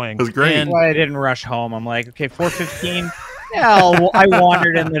fanboying. It was great. That's why I didn't rush home. I'm like, okay, 4:15. Yeah, I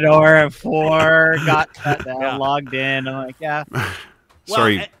wandered in the door at 4, got logged in. I'm like,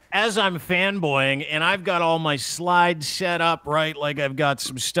 Sorry. Well, as I'm fanboying, and I've got all my slides set up, right? Like I've got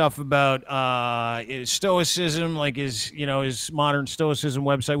some stuff about Stoicism, like his modern Stoicism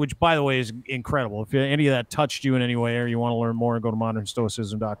website, which, by the way, is incredible. If any of that touched you in any way, or you want to learn more, go to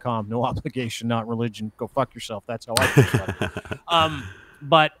modernstoicism.com. No obligation, not religion. Go fuck yourself. That's how I think about it.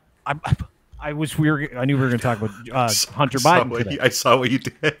 But I knew we were going to talk about Hunter Biden today. I saw what you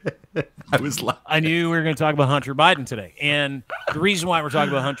did. I knew we were going to talk about Hunter Biden today. And the reason why we're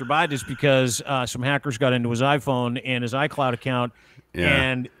talking about Hunter Biden is because some hackers got into his iPhone and his iCloud account,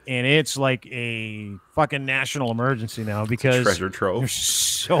 and it's like a fucking national emergency now because treasure trove. There's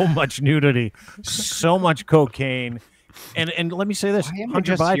so much nudity, so much cocaine. And let me say this: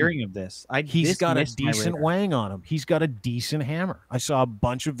 Hunter Biden, hearing of this. He's got a decent wang on him. He's got a decent hammer. I saw a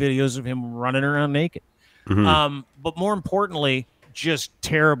bunch of videos of him running around naked. But more importantly, just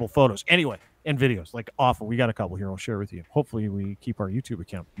terrible photos. Anyway, and videos, like awful. We got a couple here I'll share with you. Hopefully we keep our YouTube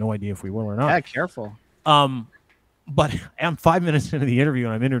account. No idea if we will or not. Yeah, careful. But I'm 5 minutes into the interview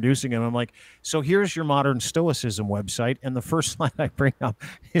and I'm introducing him. I'm like, so here's your modern Stoicism website. And the first slide I bring up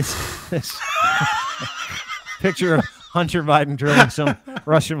is this picture of Hunter Biden drilling some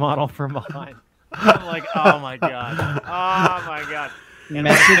Russian model from behind. I'm like, oh my God. Oh my God. And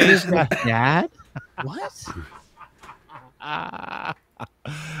messages with dad? What?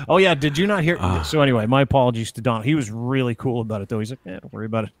 Oh yeah, did you not hear? So anyway, my apologies to Don. He was really cool about it, though. He's like, don't worry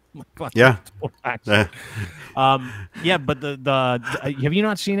about it. Yeah. Yeah, but the have you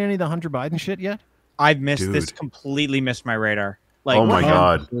not seen any of the Hunter Biden shit yet? I've missed this. Completely missed my radar. Like, oh my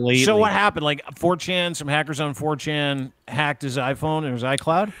God. Completely. So what happened? Like 4chan, some hackers on 4chan hacked his iPhone and his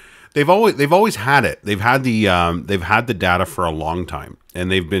iCloud. They've always had it. They've had the data for a long time,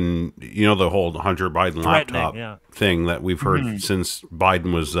 and they've been, you know, the whole Hunter Biden laptop thing that we've heard since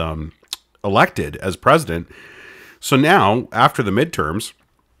Biden was elected as president. So now, after the midterms,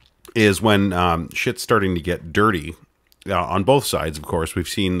 is when shit's starting to get dirty on both sides. Of course, we've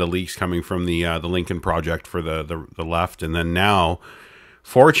seen the leaks coming from the Lincoln Project for the left, and then now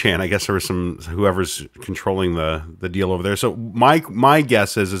 4chan, I guess there was whoever's controlling the deal over there. So my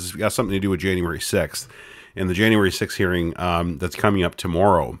guess is it's got something to do with January 6th. And the January 6th hearing that's coming up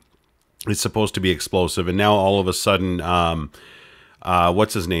tomorrow is supposed to be explosive. And now all of a sudden,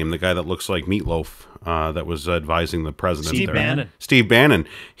 what's his name? The guy that looks like Meatloaf that was advising the president. Steve Bannon. Steve Bannon.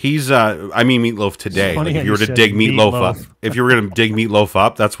 He's, I mean, Meatloaf today. Like if you were to dig Meatloaf up, if you were going to dig Meatloaf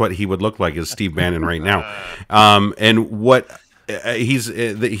up, that's what he would look like, is Steve Bannon right now. And what... he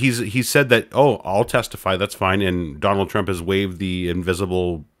said that, oh, I'll testify, that's fine, and Donald Trump has waived the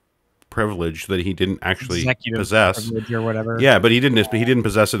invisible privilege that he didn't actually possess, or whatever. Yeah, but he didn't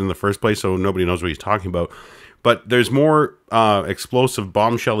possess it in the first place, so nobody knows what he's talking about. But there's more explosive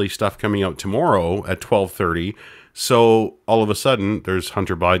bombshelly stuff coming out tomorrow at 12:30. So all of a sudden, there's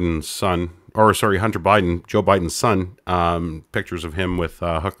Hunter Biden's son. Or sorry, Hunter Biden, Joe Biden's son, pictures of him with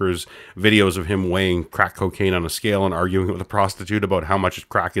hookers, videos of him weighing crack cocaine on a scale and arguing with a prostitute about how much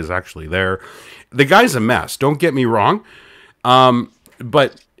crack is actually there. The guy's a mess, don't get me wrong.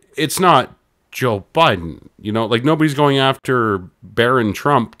 But it's not Joe Biden, you know, like nobody's going after Barron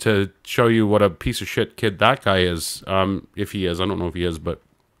Trump to show you what a piece of shit kid that guy is. If he is, I don't know if he is, but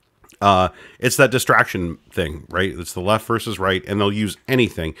it's that distraction thing, right? It's the left versus right, and they'll use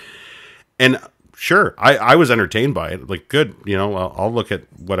anything. And sure, I was entertained by it. Like, good, you know, I'll look at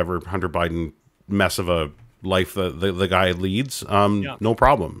whatever Hunter Biden mess of a life the guy leads. No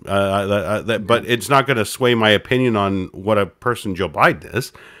problem. But it's not going to sway my opinion on what a person Joe Biden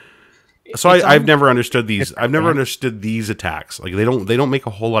is. So I've never understood these. I've never understood these attacks. Like they don't make a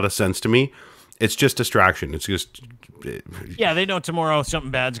whole lot of sense to me. It's just distraction. It's just yeah. They know tomorrow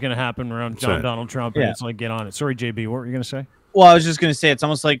something bad's going to happen around Donald Trump, and it's like, get on it. Sorry, JB, what were you going to say? Well, I was just going to say it's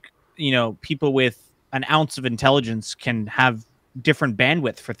almost like, you know, people with an ounce of intelligence can have different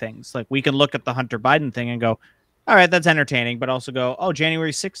bandwidth for things. Like we can look at the Hunter Biden thing and go, all right, that's entertaining, but also go, oh,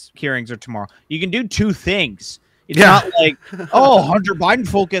 January 6th hearings are tomorrow. You can do two things. It's not like, oh, Hunter Biden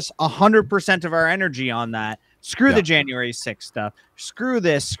focus 100% of our energy on that. Screw the January 6th stuff. Screw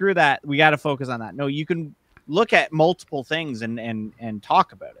this, screw that. We got to focus on that. No, you can look at multiple things and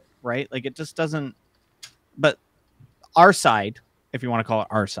talk about it, right? Like it just doesn't, but our side, if you want to call it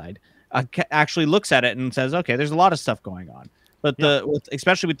our side, actually looks at it and says, okay, there's a lot of stuff going on. But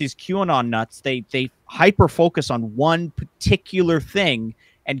especially with these QAnon nuts, they hyper focus on one particular thing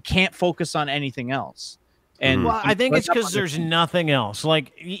and can't focus on anything else. And well, I think it's because there's nothing else.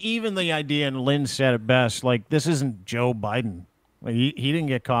 Like even the idea, and Lynn said it best, like this isn't Joe Biden. Like, he didn't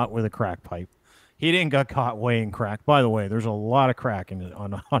get caught with a crack pipe. He didn't get caught weighing crack. By the way, there's a lot of crack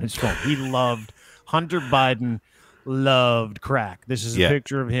on his phone. He loved Hunter Biden. Loved crack. This is a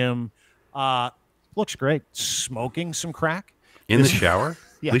picture of him. Looks great. Smoking some crack in the shower.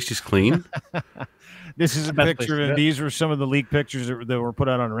 At least he's clean. This is a picture of him. These were some of the leaked pictures that were put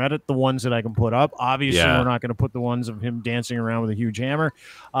out on Reddit. The ones that I can put up. Obviously, we're not going to put the ones of him dancing around with a huge hammer.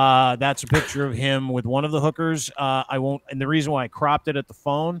 That's a picture of him with one of the hookers. I won't. And the reason why I cropped it at the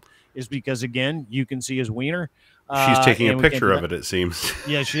phone is because again, you can see his wiener. She's taking a and we can't picture do of that. it seems.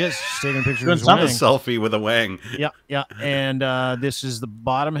 Yeah, she is. She's taking a picture Doing of his something. A wang. selfie with a wang. Yeah. And this is the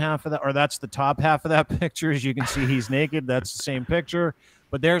bottom half of that, or that's the top half of that picture. As you can see, he's naked. That's the same picture.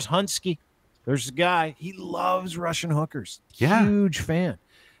 But there's Hunsky. There's a guy. He loves Russian hookers. Yeah. Huge fan.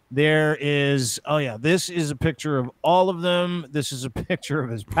 There is, this is a picture of all of them. This is a picture of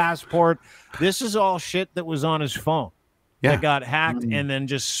his passport. This is all shit that was on his phone. Yeah. That got hacked and then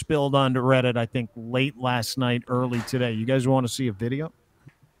just spilled onto Reddit, I think, late last night, early today. You guys want to see a video?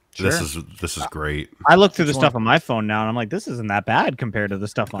 Sure. This is great. I look through the stuff on my phone now, and I'm like, this isn't that bad compared to the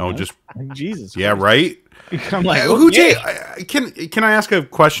stuff on. Jesus. Yeah, right. I'm like, can I ask a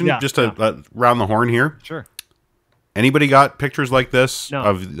question just to round the horn here? Sure. Anybody got pictures like this No.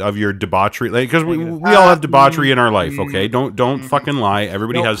 of your debauchery? Because we all have debauchery in our life. Okay, don't fucking lie.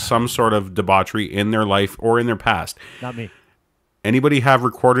 Everybody has some sort of debauchery in their life or in their past. Not me. Anybody have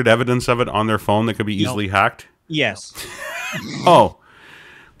recorded evidence of it on their phone that could be easily hacked? Yes. Oh,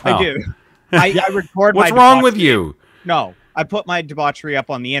 I do. I record. What's wrong with you? No, I put my debauchery up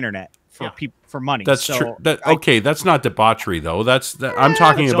on the internet for people for money. That's true. That's not debauchery though. I'm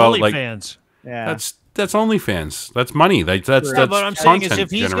talking about like fans. Yeah. That's OnlyFans. That's money. That's what I'm saying is, if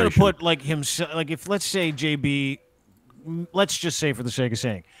he's going to put like himself, like if let's say JB, let's just say for the sake of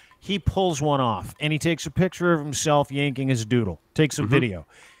saying, he pulls one off and he takes a picture of himself yanking his doodle, takes a video.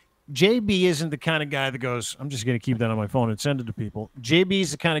 JB isn't the kind of guy that goes, I'm just going to keep that on my phone and send it to people. JB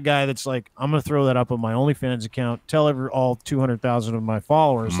is the kind of guy that's like, I'm going to throw that up on my OnlyFans account, tell all 200,000 of my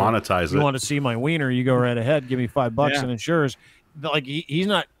followers, monetize it. You want to see my wiener? You go right ahead. Give me $5 and insures. Like he's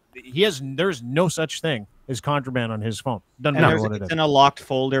not. There's no such thing as contraband on his phone. Doesn't matter what it is. It's in a locked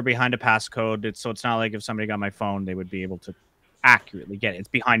folder behind a passcode. So it's not like if somebody got my phone, they would be able to accurately get it. It's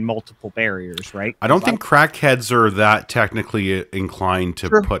behind multiple barriers, right? I don't think crackheads are that technically inclined to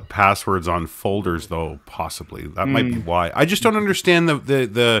put passwords on folders, though. Possibly that might be why. I just don't understand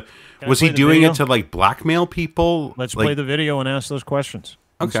the. Was he doing it to like blackmail people? Let's play the video and ask those questions.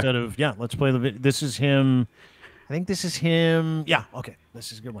 Okay. Instead of let's play the video. This is him. I think this is him. Yeah, okay.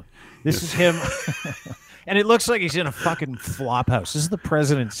 This is a good one. This is him. And it looks like he's in a fucking flop house. This is the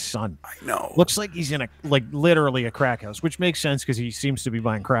president's son. I know. Looks like he's in literally a crack house, which makes sense because he seems to be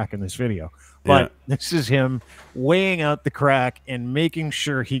buying crack in this video. But this is him weighing out the crack and making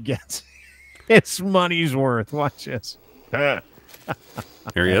sure he gets his money's worth. Watch this. Here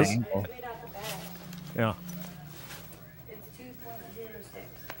he is. Yeah.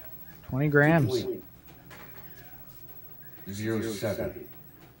 20 grams. 07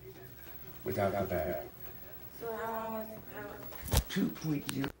 without the bag. 2.0.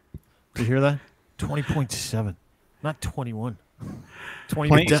 Did you hear that? 20.7, not 21.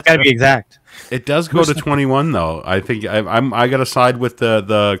 20. It's got to be exact. It does go to 21 though. I think I got to side with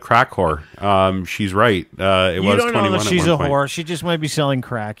the crack whore. She's right. It was 21. You don't know that she's a whore. She just might be selling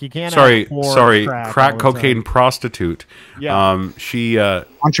crack. You can't. Sorry. Crack cocaine prostitute. Yeah. She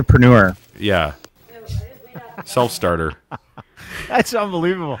entrepreneur. Yeah. Self-starter. That's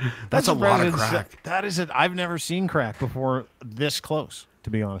unbelievable. That's a lot of crack. That is it. I've never seen crack before this close, to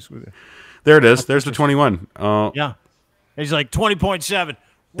be honest with you. There it is. There's the 21. Yeah. He's like 20.7.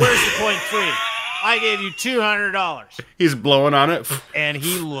 Where's the 0.3? I gave you $200. He's blowing on it. And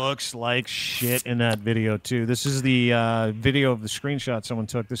he looks like shit in that video, too. This is the video of the screenshot someone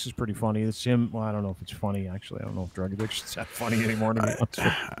took. This is pretty funny. It's him. Well, I don't know if it's funny, actually. I don't know if drug addiction's that funny anymore.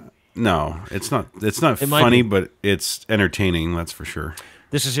 No, it's not. It's not funny, but it's entertaining. That's for sure.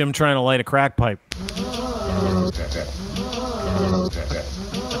 This is him trying to light a crack pipe.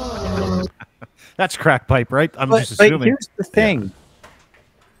 That's crack pipe, right? I'm just assuming. But here's the thing.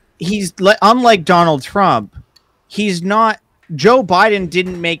 He's unlike Donald Trump. He's not. Joe Biden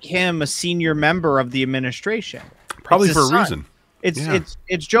didn't make him a senior member of the administration. Probably for a reason.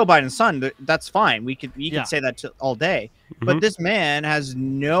 It's Joe Biden's son. That's fine. We could say that all day. But this man has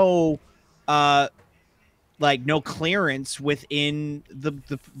no no clearance within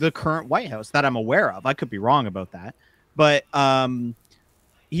the current White House that I'm aware of. I could be wrong about that. But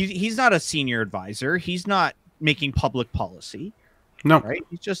he's not a senior advisor. He's not making public policy. No. Right?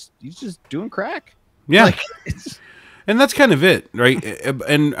 He's just doing crack. Yeah. And that's kind of it, right?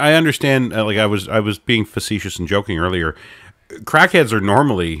 And I understand I was being facetious and joking earlier. Crackheads are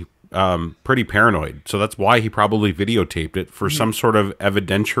normally pretty paranoid, so that's why he probably videotaped it for some sort of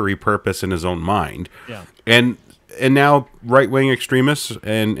evidentiary purpose in his own mind. Yeah. And now right-wing extremists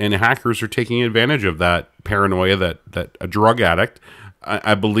and hackers are taking advantage of that paranoia that a drug addict,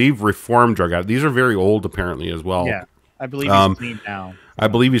 I believe reformed drug addict, these are very old apparently as well. Yeah, I believe he's clean now. I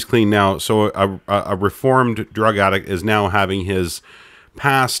believe he's clean now. So a reformed drug addict is now having his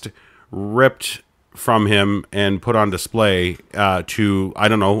past ripped from him and put on display to, I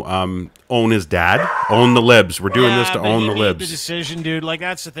don't know, own his dad, own the libs. We're doing this to own the libs. The decision, dude. Like,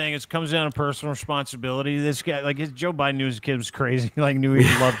 that's the thing. It comes down to personal responsibility. This guy, like, Joe Biden knew his kid was crazy. Like, knew he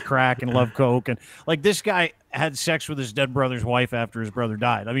loved crack and loved coke, and like this guy had sex with his dead brother's wife after his brother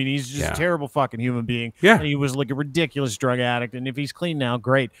died. I mean, he's just a terrible fucking human being. Yeah, and he was like a ridiculous drug addict. And if he's clean now,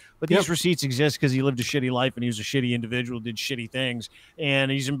 great. But these receipts exist because he lived a shitty life and he was a shitty individual, did shitty things,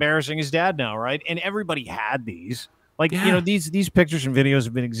 and he's embarrassing his dad now, right? And everybody had these. Like, you know, these pictures and videos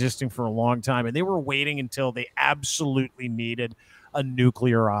have been existing for a long time, and they were waiting until they absolutely needed a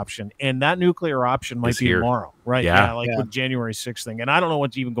nuclear option. And that nuclear option might be tomorrow, right? Yeah, with January 6th thing. And I don't know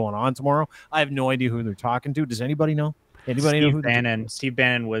what's even going on tomorrow. I have no idea who they're talking to. Does anybody know? Anybody know who Bannon? Steve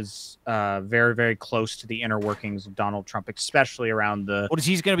Bannon was very, very close to the inner workings of Donald Trump, especially around the... What, is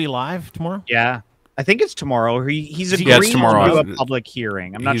he's going to be live tomorrow? Yeah. I think it's tomorrow. He's agreed to do a public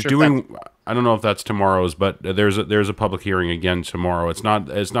hearing. I'm not sure. Doing. I don't know if that's tomorrow's, but there's a public hearing again tomorrow. It's not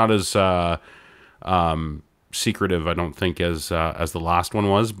as secretive, I don't think, as the last one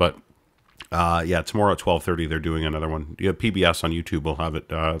was. But yeah, tomorrow at 12:30 they're doing another one. You have PBS on YouTube. We'll have it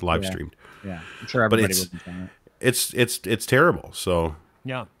live streamed. Yeah, I'm sure everybody was enjoying it. It's terrible. So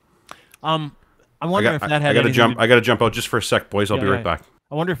yeah. I wonder if that had. I gotta jump out just for a sec, boys. I'll be right back.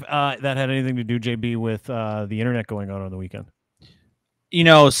 I wonder if that had anything to do, JB, with the internet going on the weekend. You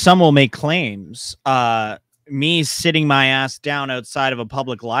know, some will make claims. Me sitting my ass down outside of a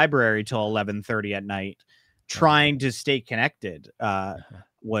public library till 11:30 at night, trying to stay connected, I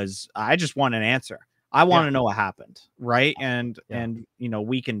just want an answer. I want to know what happened, right? And you know,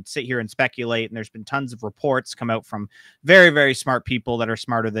 we can sit here and speculate, and there's been tons of reports come out from very, very smart people that are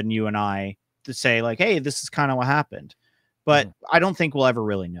smarter than you and I to say, like, hey, this is kind of what happened. But I don't think we'll ever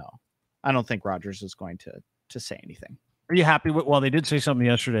really know. I don't think Rogers is going to say anything. Are you happy with? Well, they did say something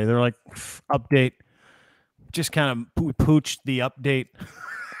yesterday. They're like, update. Just kind of pooched the update.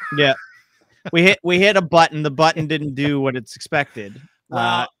 Yeah, we hit a button. The button didn't do what it's expected.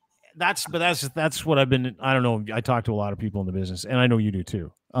 That's what I've been. I don't know. I talk to a lot of people in the business, and I know you do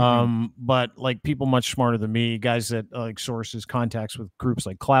too. But like people much smarter than me, guys that like sources, contacts with groups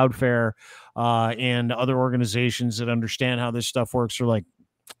like Cloudflare, and other organizations that understand how this stuff works, are like,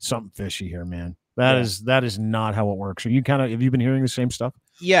 something fishy here, man. That is not how it works. Are you have you been hearing the same stuff?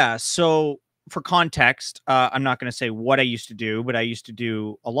 Yeah. So for context, I'm not going to say what I used to do, but I used to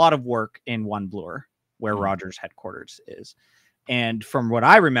do a lot of work in One Bloor, where Rogers headquarters is. And from what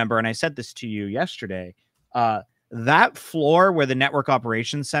I remember, and I said this to you yesterday, that floor where the network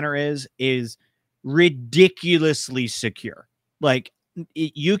operations center is ridiculously secure. Like,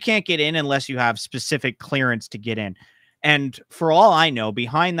 you can't get in unless you have specific clearance to get in. And for all I know,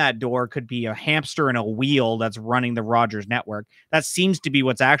 behind that door could be a hamster and a wheel that's running the Rogers network. That seems to be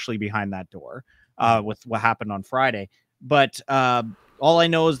what's actually behind that door, with what happened on Friday. But all I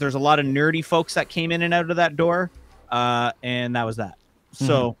know is there's a lot of nerdy folks that came in and out of that door. And that was that.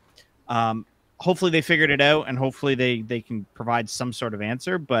 So hopefully they figured it out, and hopefully they can provide some sort of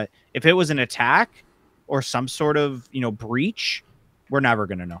answer. But if it was an attack or some sort of, you know, breach, we're never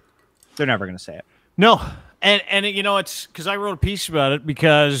going to know. They're never going to say it. No. And you know, it's because I wrote a piece about it,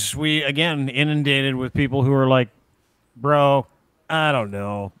 because we, again, inundated with people who are like, bro, I don't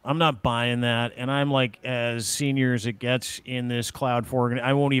know, I'm not buying that. And I'm like, as senior as it gets in this cloud for,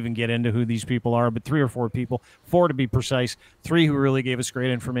 I won't even get into who these people are, but 3 or 4 people, 4 to be precise, 3 who really gave us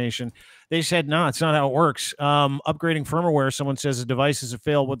great information. They said, no, it's not how it works. Upgrading firmware, someone says a device is a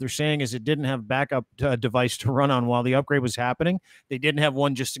fail. What they're saying is it didn't have backup device to run on while the upgrade was happening. They didn't have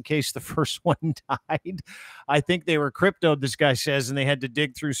one just in case the first one died. I think they were cryptoed, this guy says, and they had to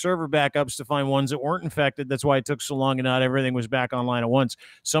dig through server backups to find ones that weren't infected. That's why it took so long and not everything was back online at once.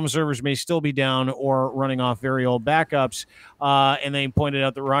 Some servers may still be down or running off very old backups. And they pointed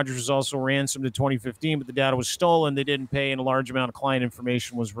out that Rogers was also ransomed in 2015, but the data was stolen. They didn't pay, and a large amount of client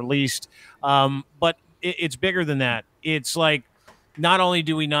information was released. But it's bigger than that. It's like, not only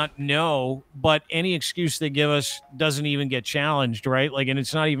do we not know, but any excuse they give us doesn't even get challenged, right? Like, and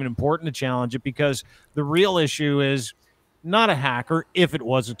it's not even important to challenge it, because the real issue is not a hacker. If it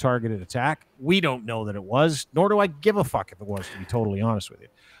was a targeted attack, we don't know that it was, nor do I give a fuck if it was, to be totally honest with you.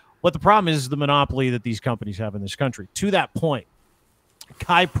 But the problem is the monopoly that these companies have in this country. To that point,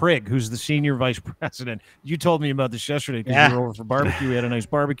 Kai Prigg, who's the senior vice president, you told me about this yesterday because we were over for barbecue. We had a nice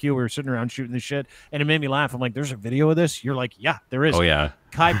barbecue. We were sitting around shooting the shit, and it made me laugh. I'm like, there's a video of this? You're like, yeah, there is. Oh, yeah.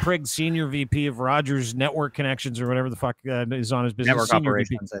 Kai Prigg, senior VP of Rogers Network Connections, or whatever the fuck is on his business. Network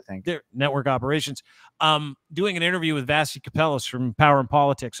operations, VP. I think. Network operations. Doing an interview with Vasi Kapelos from Power and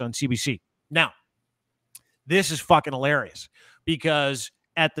Politics on CBC. Now, this is fucking hilarious, because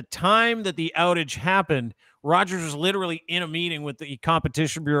At the time that the outage happened, Rogers was literally in a meeting with the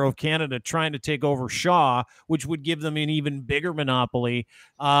Competition Bureau of Canada trying to take over Shaw, which would give them an even bigger monopoly,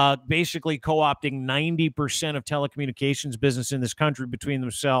 basically co-opting 90% of telecommunications business in this country between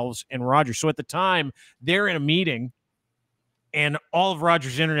themselves and Rogers. So at the time, they're in a meeting, and all of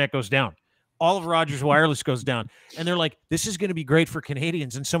Rogers' internet goes down. All of Rogers' wireless goes down. And they're like, this is going to be great for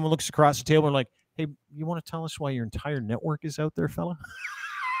Canadians. And someone looks across the table and like, hey, you want to tell us why your entire network is out there, fella?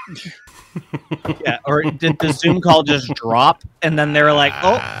 Yeah, or did the Zoom call just drop? And then they were like,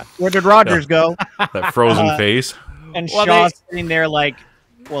 oh, where did Rogers go? That frozen face. And Shaw's sitting there like,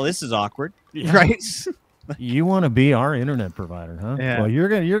 well, this is awkward. Yeah. Right? You want to be our internet provider, huh? Yeah. Well, you're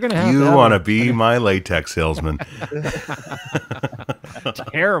gonna have. You want to be my latex salesman.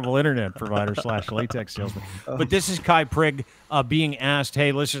 Terrible internet provider / latex salesman. But this is Kai Prigg being asked,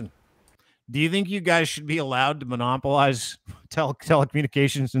 hey, listen, do you think you guys should be allowed to monopolize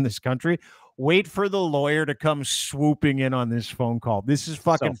telecommunications in this country? Wait for the lawyer to come swooping in on this phone call. This is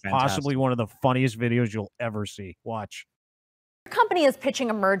fucking possibly one of the funniest videos you'll ever see. Watch. Your company is pitching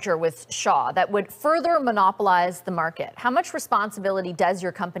a merger with Shaw that would further monopolize the market. How much responsibility does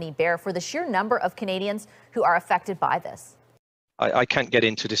your company bear for the sheer number of Canadians who are affected by this? I can't get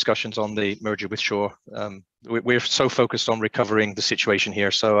into discussions on the merger with Shaw. We're so focused on recovering the situation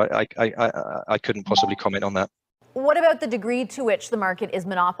here, so I couldn't possibly comment on that. What about the degree to which the market is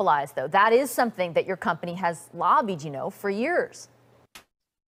monopolized, though? That is something that your company has lobbied, for years.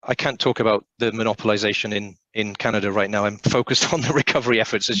 I can't talk about the monopolization in Canada right now. I'm focused on the recovery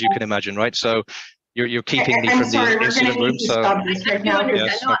efforts, as you can imagine, right? So you're keeping me from the incident room. So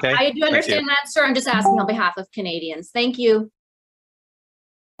yes, okay. I do understand that, sir. I'm just asking on behalf of Canadians. Thank you.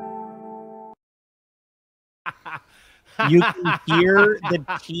 You can hear the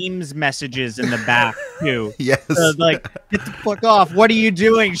Teams messages in the back too. Yes. Like, get the fuck off. What are you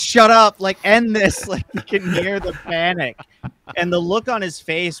doing? Shut up. Like, end this. Like, you can hear the panic. And the look on his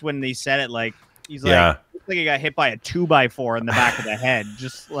face when they said it, like, he's like, looks like he got hit by a 2x4 in the back of the head.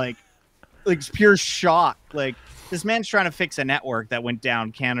 Just like pure shock. Like, this man's trying to fix a network that went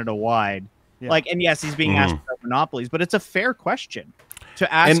down Canada wide. Yeah. Like, and yes, he's being asked about monopolies, but it's a fair question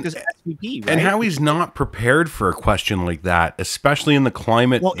to ask as SVP, right? And how he's not prepared for a question like that, especially in the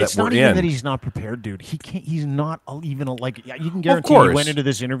climate that we're in. Well, it's not even that he's not prepared, dude. He can't. He's not even like. Yeah, you can guarantee he went into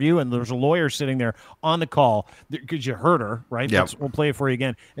this interview and there's a lawyer sitting there on the call because you heard her, right? Yep. We'll play it for you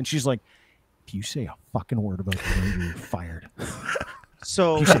again, and she's like, "If you say a fucking word about the you're fired."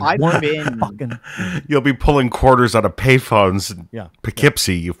 So I've been. You'll be pulling quarters out of payphones. In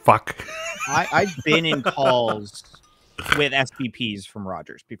Poughkeepsie, you fuck. I've been in calls with SVPs from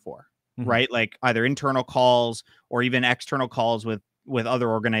Rogers before, right? Like either internal calls or even external calls with other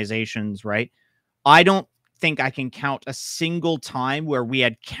organizations, right? I don't think I can count a single time where we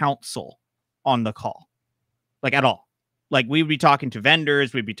had counsel on the call, like at all. Like we would be talking to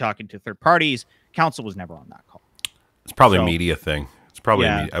vendors, we'd be talking to third parties. Counsel was never on that call. It's probably a media thing. It's probably,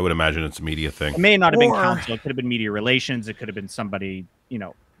 I would imagine it's a media thing. It may not have been counsel. It could have been media relations. It could have been somebody,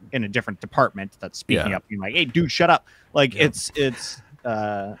 in a different department that's speaking up, being like, "Hey, dude, shut up!" Like it's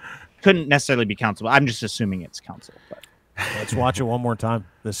couldn't necessarily be counsel. I'm just assuming it's counsel. But let's watch it one more time.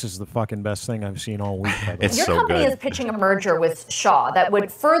 This is the fucking best thing I've seen all week. It's your company is pitching a merger with Shaw that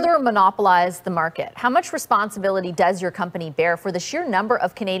would further monopolize the market. How much responsibility does your company bear for the sheer number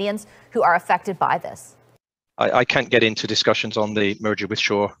of Canadians who are affected by this? I can't get into discussions on the merger with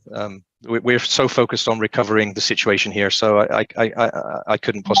Shaw. We're so focused on recovering the situation here, so I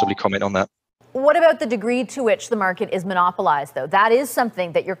couldn't possibly comment on that. What about the degree to which the market is monopolized, though? That is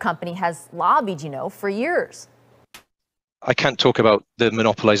something that your company has lobbied, for years. I can't talk about the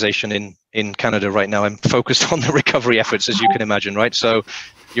monopolization in Canada right now. I'm focused on the recovery efforts, as you can imagine, right? So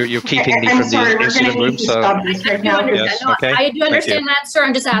you're keeping me from the incident room. So yes, okay. I do understand that, sir.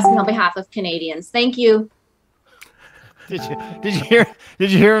 I'm just asking on behalf of Canadians. Thank you. Did you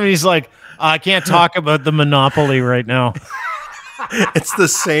hear him? He's like, I can't talk about the monopoly right now. It's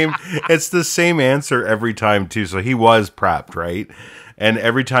the same answer every time too. So he was prepped, right? And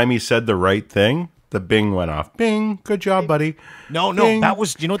every time he said the right thing, the bing went off. Bing, good job, buddy. No, that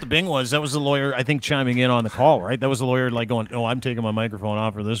was, you know what the bing was? That was the lawyer, I think, chiming in on the call, right? That was the lawyer like going, "Oh, I'm taking my microphone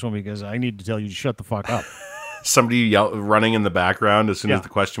off for this one because I need to tell you to shut the fuck up." Somebody running in the background as soon as the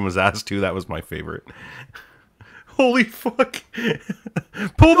question was asked too. That was my favorite. Holy fuck.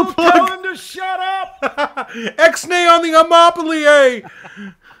 Pull the plug. Tell him to shut up. Ex-nay on the monopoly,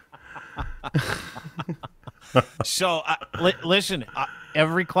 So, listen,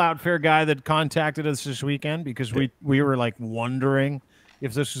 every Cloudflare guy that contacted us this weekend, because we were like wondering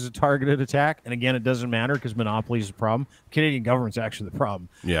if this was a targeted attack. And again, it doesn't matter because monopoly is the problem. The Canadian government's actually the problem.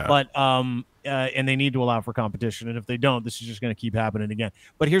 Yeah. But and they need to allow for competition. And if they don't, this is just going to keep happening again.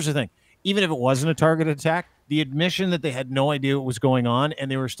 But here's the thing. Even if it wasn't a targeted attack, the admission that they had no idea what was going on and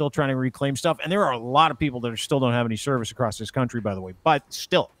they were still trying to reclaim stuff. And there are a lot of people that still don't have any service across this country, by the way, but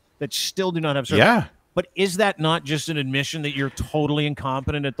still do not have service. Yeah. But is that not just an admission that you're totally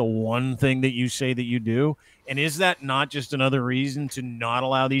incompetent at the one thing that you say that you do? And is that not just another reason to not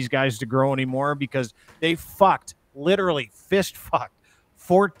allow these guys to grow anymore? Because they literally fist fucked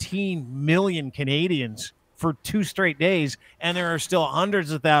 14 million Canadians for 2 straight days, and there are still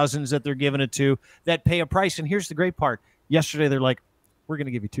hundreds of thousands that they're giving it to that pay a price. And here's the great part. Yesterday, they're like, we're going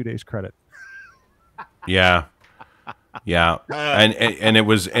to give you 2 days credit. Yeah. Yeah. And it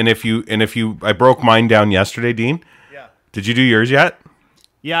was, and if you, I broke mine down yesterday, Dean. Yeah. Did you do yours yet?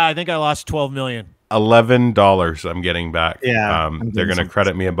 Yeah, I think I lost 12 million. $11 I'm getting back. Yeah. They're going to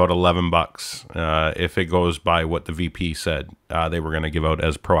credit me about $11 if it goes by what the VP said they were going to give out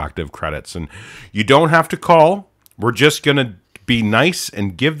as proactive credits. And you don't have to call. We're just going to be nice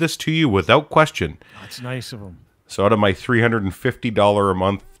and give this to you without question. That's nice of them. So out of my $350 a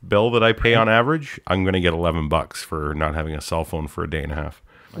month bill that I pay on average, I'm going to get $11 for not having a cell phone for a day and a half.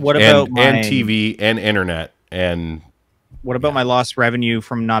 What about and TV and internet and what about my lost revenue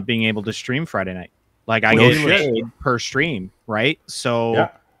from not being able to stream Friday night? Like I get paid per stream, right? So,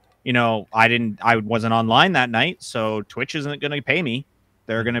 you know, I wasn't online that night, so Twitch isn't going to pay me.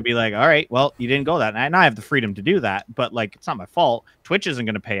 They're going to be like, all right, well, you didn't go that night. And I have the freedom to do that, but like, it's not my fault. Twitch isn't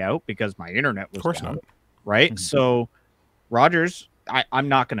going to pay out because my internet was of course down, not. right? So Rogers, I'm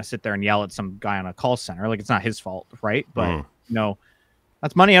not going to sit there and yell at some guy on a call center. Like, it's not his fault, right? But, you know,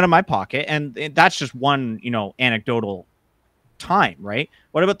 that's money out of my pocket. And that's just one, you know, anecdotal time, right?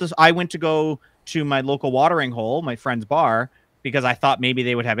 What about this? I went to go to my local watering hole, my friend's bar, because I thought maybe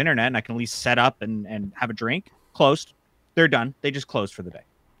they would have internet and I can at least set up and have a drink. Closed. They're done. They just closed for the day.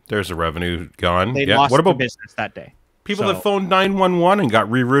 There's the revenue gone. They lost the business that day. People that phoned 911 and got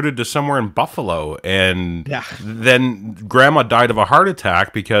rerouted to somewhere in Buffalo, and then grandma died of a heart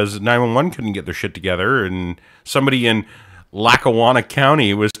attack because 911 couldn't get their shit together, and somebody in Lackawanna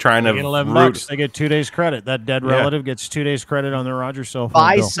County was trying to get $11. They get 2 days credit. That dead relative gets 2 days credit on their Rogers cell phone.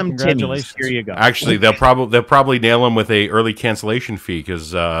 Buy some Timmies. Here you go. Actually, they'll probably nail them with a early cancellation fee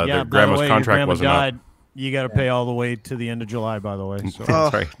because their grandma's contract wasn't up. You got to pay all the way to the end of July, by the way. So.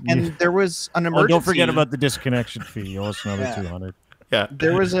 That's right. And there was an emergency. Don't forget about the disconnection fee. You owe us another $200. Yeah.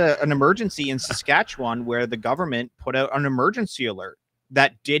 There was an emergency in Saskatchewan where the government put out an emergency alert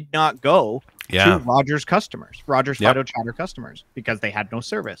that did not go to Rogers customers, Rogers Fido Chatter customers, because they had no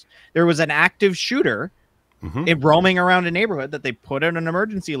service. There was an active shooter roaming around a neighborhood that they put out an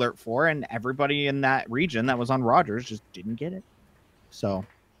emergency alert for, and everybody in that region that was on Rogers just didn't get it. So,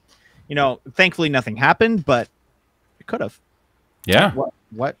 you know, thankfully nothing happened, but it could have. Yeah.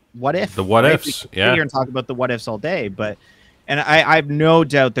 What if? The what ifs. We sit here and talk about the what ifs all day, but I have no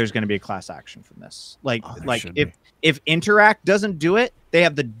doubt there's going to be a class action from this. Like if Interact doesn't do it, they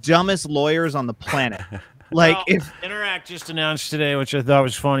have the dumbest lawyers on the planet. Like if Interact just announced today, which I thought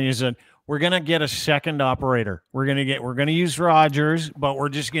was funny, is that we're going to get a second operator. We're going to use Rogers, but we're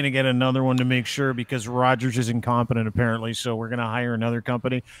just going to get another one to make sure because Rogers is incompetent apparently. So we're going to hire another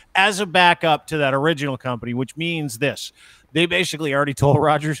company as a backup to that original company, which means this. They basically already told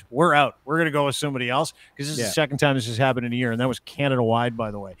Rogers, we're out. We're going to go with somebody else because this is the second time this has happened in a year. And that was Canada-wide,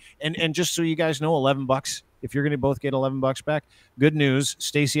 by the way. And just so you guys know, $11, if you're going to both get $11 back, good news.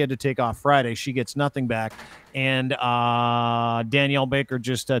 Stacy had to take off Friday. She gets nothing back. And Danielle Baker,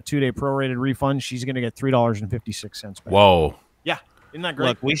 just a 2-day prorated refund. She's going to get $3.56 back. Whoa. Yeah. Isn't that great?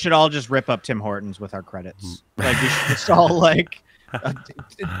 Look, we should all just rip up Tim Hortons with our credits. Like, we should just all, like,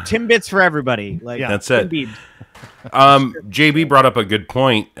 Timbits for everybody. Like, that's it. JB brought up a good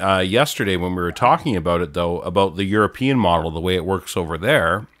point yesterday when we were talking about it, though, about the European model, the way it works over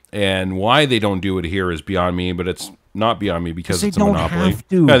there, and why they don't do it here is beyond me, but it's not beyond me because it's a monopoly.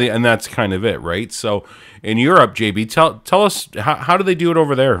 And that's kind of it, right? So in Europe, JB, tell us, how do they do it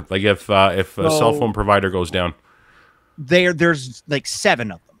over there? Like if a cell phone provider goes down? There's like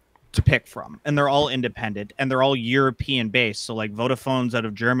 7 of them to pick from, and they're all independent, and they're all European based. So like Vodafone's out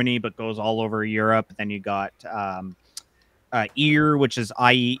of Germany but goes all over Europe. Then you got EAR, which is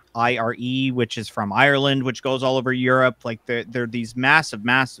IRE, which is from Ireland, which goes all over Europe. Like they're these massive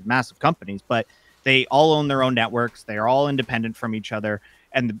companies, but they all own their own networks. They are all independent from each other.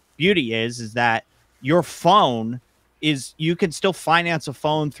 And the beauty is that your phone you can still finance a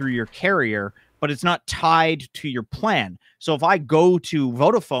phone through your carrier, but it's not tied to your plan. So if I go to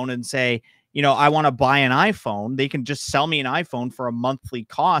Vodafone and say, you know, I want to buy an iPhone, they can just sell me an iPhone for a monthly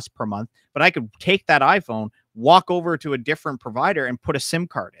cost per month, but I could take that iPhone, walk over to a different provider and put a SIM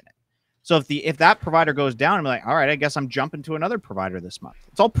card in it. So if that provider goes down, I'm like, all right, I guess I'm jumping to another provider this month.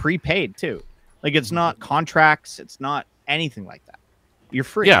 It's all prepaid too. Like, it's not contracts, it's not anything like that. You're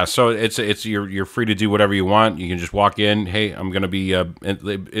free. Yeah, so it's you're free to do whatever you want. You can just walk in. Hey, I'm gonna be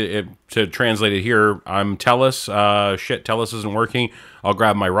to translate it here. I'm TELUS. Shit, TELUS isn't working. I'll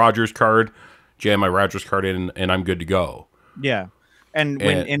grab my Rogers card, jam my Rogers card in, and I'm good to go. Yeah, and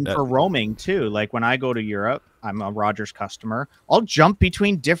for roaming too. Like when I go to Europe, I'm a Rogers customer. I'll jump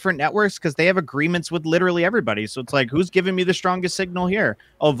between different networks because they have agreements with literally everybody. So it's like, who's giving me the strongest signal here?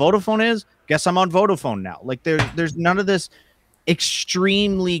 Oh, Vodafone is. Guess I'm on Vodafone now. Like there's none of this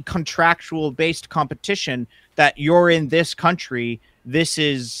extremely contractual based competition that you're in this country, this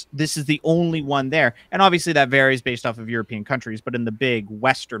is the only one there. And obviously that varies based off of European countries, but in the big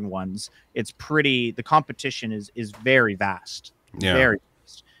Western ones, it's pretty, the competition is very vast. Yeah. Very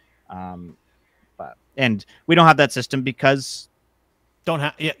vast. And we don't have that system because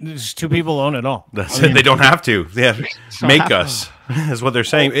there's two people own it all. That's it. They don't have to. They have make us, is what they're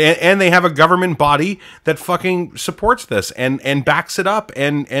saying. And they have a government body that fucking supports this and backs it up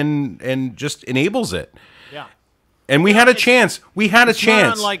and just enables it. Yeah. And we had a chance. We had a chance.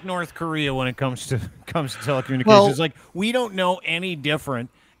 Not unlike North Korea when it comes to telecommunications. Well, like, we don't know any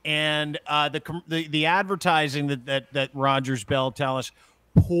different. And the advertising that Rogers, Bell, TELUS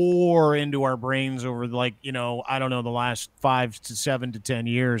pour into our brains over, like, you know, I don't know, the last 5 to 7 to 10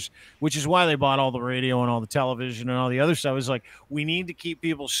 years, which is why they bought all the radio and all the television and all the other stuff. Is like, we need to keep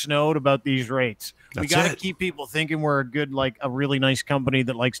people snowed about these rates. We got to keep people thinking we're a good, like, a really nice company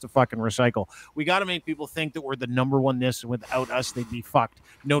that likes to fucking recycle. We got to make people think that we're the number one this, and without us, they'd be fucked.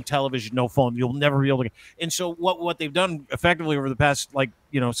 No television, no phone. You'll never be able to. And so what they've done effectively over the past, like,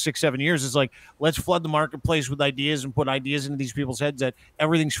 6-7 years is like, let's flood the marketplace with ideas and put ideas into these people's heads that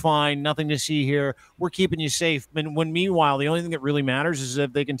everything's fine, nothing to see here, we're keeping you safe. And when meanwhile, the only thing that really matters is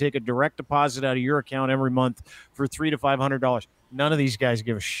if they can take a direct deposit out of your account every month for $300 to $500. None of these guys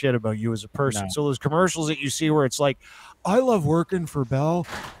give a shit about you as a person. No. So those commercials that you see where it's like, I love working for Bell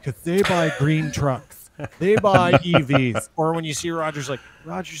because they buy green trucks. They buy EVs. Or when you see Rogers, like,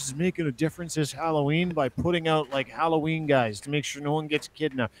 Rogers is making a difference this Halloween by putting out, like, Halloween guys to make sure no one gets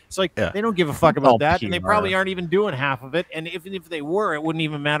kidnapped. It's like, they don't give a fuck about that, and they probably aren't even doing half of it. And if they were, it wouldn't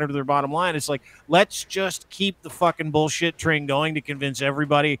even matter to their bottom line. It's like, let's just keep the fucking bullshit train going to convince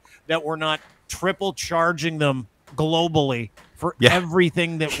everybody that we're not triple charging them globally for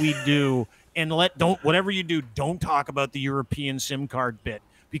everything that we do. And whatever you do, don't talk about the European SIM card bit.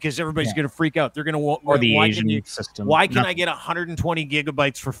 Because everybody's going to freak out. They're going to or the Asian system. Why can I get 120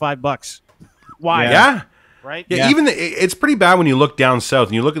 gigabytes for $5? Why? Yeah. Right. Yeah. Even it's pretty bad when you look down south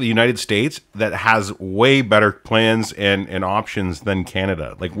and you look at the United States that has way better plans and options than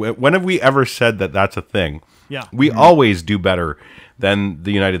Canada. Like, when have we ever said that that's a thing? Yeah. We always do better than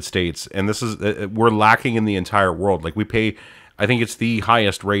the United States, and this is we're lacking in the entire world. Like, we pay, I think it's the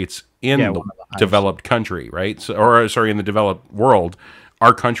highest rates in the developed country, right? So, in the developed world.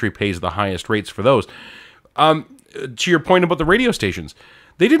 Our country pays the highest rates for those. To your point about the radio stations,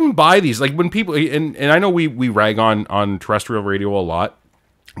 they didn't buy these. Like, when people, and I know we rag on terrestrial radio a lot,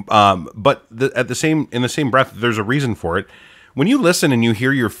 but in the same breath, there's a reason for it. When you listen and you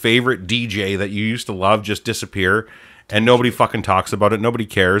hear your favorite DJ that you used to love just disappear, and nobody fucking talks about it, nobody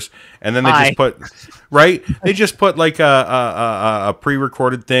cares, and then they just put they just put like a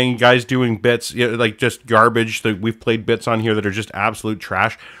pre-recorded thing, guys doing bits, like just garbage that we've played bits on here that are just absolute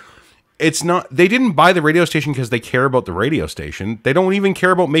trash. It's not, they didn't buy the radio station because they care about the radio station. They don't even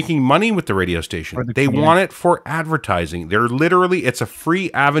care about making money with the radio station. They want it for advertising. They're literally, it's a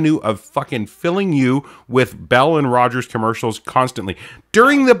free avenue of fucking filling you with Bell and Rogers commercials constantly.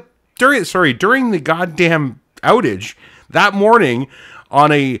 During the goddamn outage that morning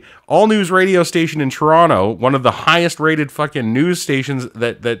on a all news radio station in Toronto, one of the highest rated fucking news stations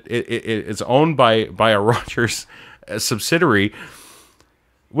that it's owned by a Rogers subsidiary,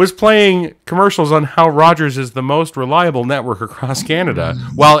 was playing commercials on how Rogers is the most reliable network across Canada,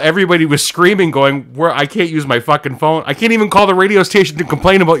 while everybody was screaming, going, "Where I can't use my fucking phone. I can't even call the radio station to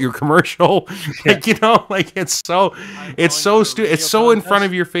complain about your commercial." Like, it's so stupid. It's so in front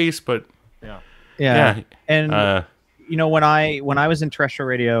of your face, but yeah. And when I was in terrestrial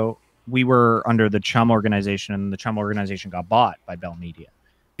radio, we were under the Chum organization, and the Chum organization got bought by Bell Media.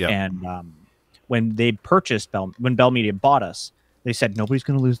 Yeah. And when they purchased when Bell Media bought us, they said nobody's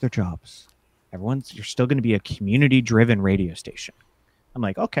going to lose their jobs. You're still going to be a community-driven radio station. I'm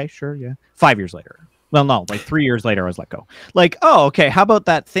like, okay, sure, yeah. 5 years later, Well, no, like 3 years later, I was let go. Like, oh, okay. How about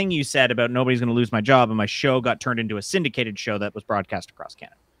that thing you said about nobody's going to lose my job, and my show got turned into a syndicated show that was broadcast across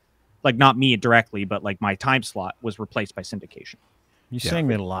Canada. Like, not me directly, but like my time slot was replaced by syndication. You saying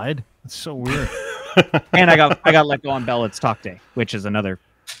they lied? That's so weird. And I got let go on Bell It's Talk Day, which is another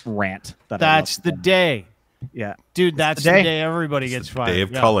rant. That's the day. Yeah, dude. That's the day everybody gets fired. Day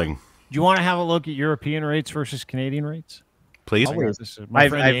of culling. Do you want to have a look at European rates versus Canadian rates? Please. My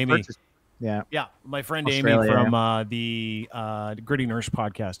friend Amy. Yeah. My friend Australia, Amy from the Gritty Nurse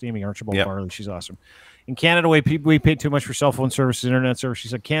podcast, Amy Archibald Farley. She's awesome. In Canada, we pay too much for cell phone services, internet service. She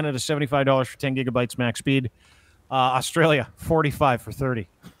said Canada, $75 for 10 gigabytes max speed. Australia, $45 for 30.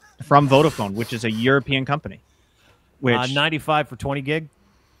 From Vodafone, which is a European company. Which $95 for 20 gig.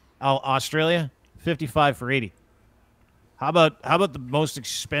 Australia, $55 for 80. How about the most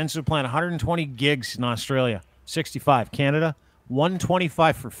expensive plan? 120 gigs in Australia, $65. Canada,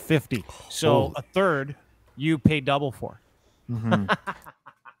 $125 for 50. So a third you pay double for.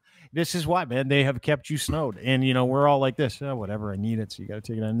 This is why, man, they have kept you snowed. And, we're all like this. Oh, whatever, I need it, so you got to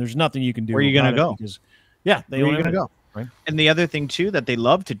take it on. There's nothing you can do. Where are you going to go? Because, where are you going to go? Right? And the other thing, too, that they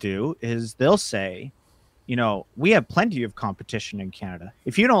love to do is they'll say, we have plenty of competition in Canada.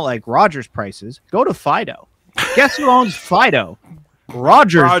 If you don't like Rogers prices, go to Fido. Guess who owns Fido?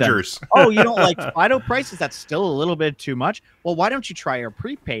 Rogers. Oh, you don't like Fido prices? That's still a little bit too much. Well, why don't you try our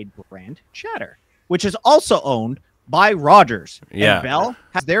prepaid brand, Chatter, which is also owned by Rogers. Yeah. And Bell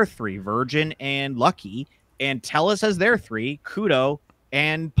has their 3, Virgin and Lucky, and TELUS has their 3, Kudo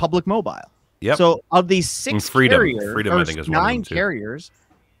and Public Mobile. Yep. So of these 6 carriers, Freedom, I think, is 9 carriers,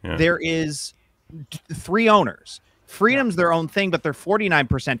 there is 3 owners. Freedom's their own thing, but they're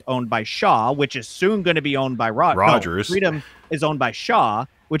 49% owned by Shaw, which is soon going to be owned by Rogers. No, Freedom is owned by Shaw,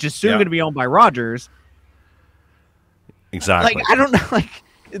 which is soon going to be owned by Rogers. Exactly. Like, I don't know. Like,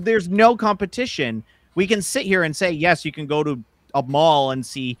 there's no competition. We can sit here and say, yes, you can go to a mall and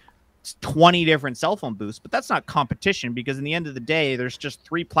see 20 different cell phone booths, but that's not competition, because in the end of the day, there's just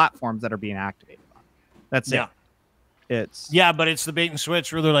 3 platforms that are being activated on. That's it. But it's the bait and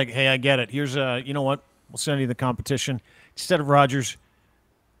switch where they're like, hey, I get it. Here's you know what? We'll send you the competition. Instead of Rogers,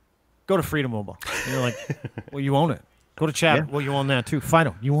 go to Freedom Mobile. And you're like, well, you own it. Go to Chatter. Well, you own that too.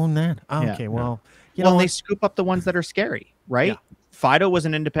 Fido, you own that. Oh, okay, well, you know, they scoop up the ones that are scary, right? Yeah. Fido was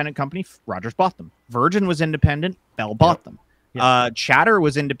an independent company. Rogers bought them. Virgin was independent. Bell bought them. Chatter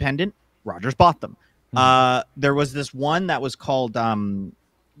was independent. Rogers bought them. There was this one that was called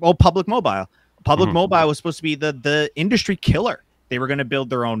Public Mobile. Public Mobile was supposed to be the industry killer. They were going to build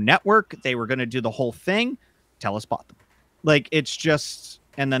their own network. They were going to do the whole thing. TELUS bought them. Like, it's just,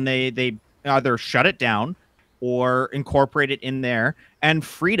 and then they either shut it down or incorporate it in there. And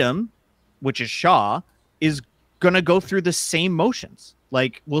Freedom, which is Shaw, is going to go through the same motions.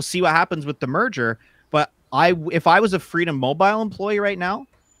 Like, we'll see what happens with the merger. But if I was a Freedom Mobile employee right now,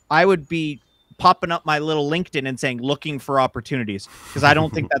 I would be popping up my little LinkedIn and saying, looking for opportunities, because I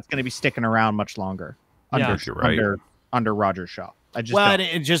don't think that's going to be sticking around much longer under Roger Shaw.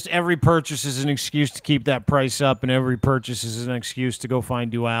 Just every purchase is an excuse to keep that price up, and every purchase is an excuse to go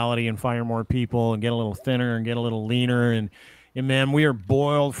find duality and fire more people and get a little thinner and get a little leaner. And man, we are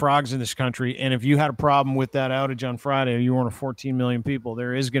boiled frogs in this country. And if you had a problem with that outage on Friday, you were one of 14 million people,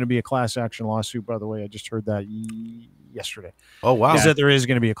 there is going to be a class action lawsuit, by the way. I just heard that yesterday. Oh, wow. Is that there is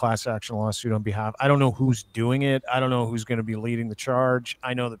going to be a class action lawsuit on behalf. I don't know who's doing it. I don't know who's going to be leading the charge.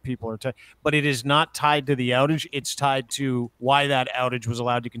 I know that people are but it is not tied to the outage. It's tied to why that outage was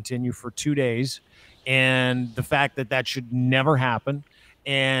allowed to continue for 2 days, and the fact that should never happen.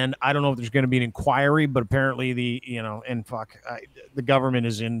 And I don't know if there's going to be an inquiry, but apparently the government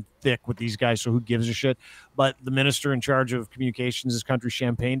is in thick with these guys, so who gives a shit? But the minister in charge of communications, this country,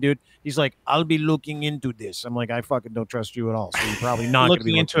 Champagne dude, he's like, I'll be looking into this. I'm like, I fucking don't trust you at all. So you're probably not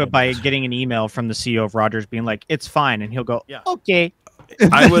looking into it by getting an email from the CEO of Rogers being like, it's fine. And he'll go, okay.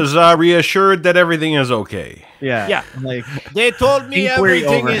 I was reassured that everything is okay. Yeah. Like, they told me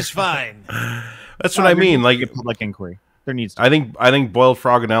everything is fine. That's what I mean. Like, a public inquiry. There needs to I think boiled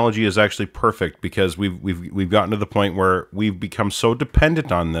frog analogy is actually perfect, because we've gotten to the point where we've become so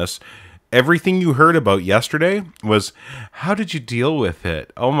dependent on this. Everything you heard about yesterday was, how did you deal with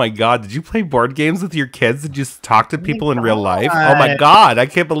it? Oh my God, did you play board games with your kids? Did you talk to people in real life? Oh my God, I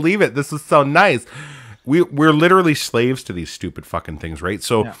can't believe it. This is so nice. We're literally slaves to these stupid fucking things, right?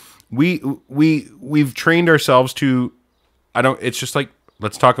 So we've trained ourselves to, it's just like,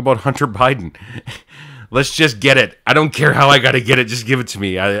 let's talk about Hunter Biden. Let's just get it. I don't care how I got to get it. Just give it to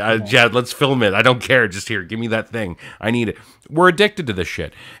me. Jad, let's film it. I don't care. Just here, give me that thing. I need it. We're addicted to this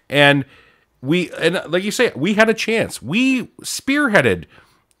shit. And like you say, we had a chance. We spearheaded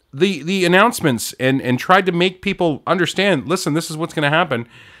the announcements and tried to make people understand, listen, this is what's going to happen.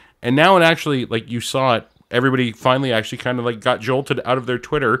 And now it actually, like you saw it, everybody finally actually kind of like got jolted out of their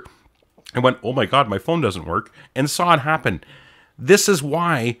Twitter and went, oh my God, my phone doesn't work, and saw it happen. This is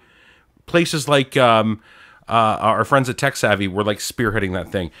why places like our friends at Tech Savvy were like spearheading that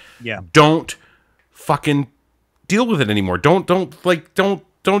thing. Yeah. Don't fucking deal with it anymore. Don't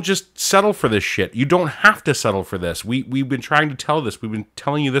just settle for this shit. You don't have to settle for this. We've been trying to tell this. We've been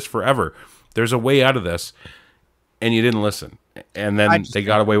telling you this forever. There's a way out of this, and you didn't listen. And then they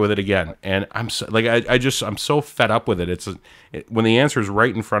got away with it again. And I'm so, like, I'm so fed up with it. When the answer is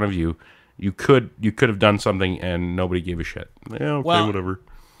right in front of you, you could have done something and nobody gave a shit. Yeah, okay, well, whatever.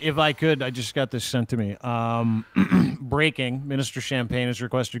 If I could, I just got this sent to me. Breaking, Minister Champagne has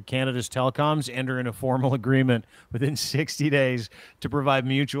requested Canada's telecoms enter in a formal agreement within 60 days to provide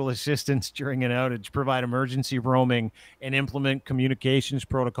mutual assistance during an outage, provide emergency roaming, and implement communications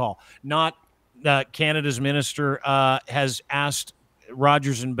protocol. Not Canada's minister has asked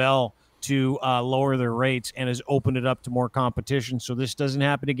Rogers and Bell to lower their rates and has opened it up to more competition, so this doesn't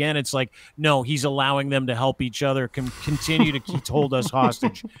happen again. It's like, no, he's allowing them to help each other, continue to hold us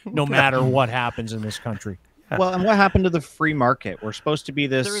hostage no matter what happens in this country. Well, and what happened to the free market? We're supposed to be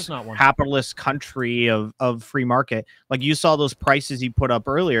this capitalist country of free market. Like you saw those prices he put up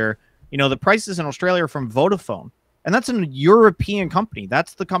earlier. You know, the prices in Australia are from Vodafone. And that's a European company.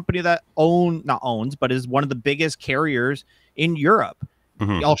 That's the company that not owns, but is one of the biggest carriers in Europe.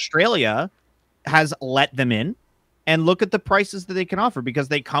 Mm-hmm. Australia has let them in, and look at the prices that they can offer, because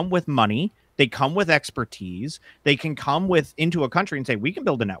they come with money, they come with expertise, they can come into a country and say, we can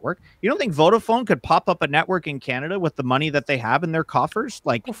build a network. You don't think Vodafone could pop up a network in Canada with the money that they have in their coffers,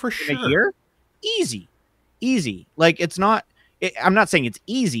 like for sure. in a year? Easy. Like, it's not. I'm not saying it's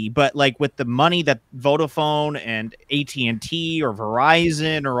easy, but like with the money that Vodafone and AT&T or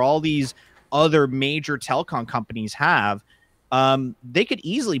Verizon or all these other major telecom companies have, they could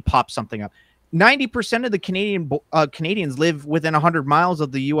easily pop something up. 90% of the Canadians live within 100 miles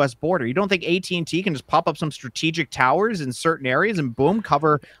of the U.S. border. You don't think AT&T can just pop up some strategic towers in certain areas and boom,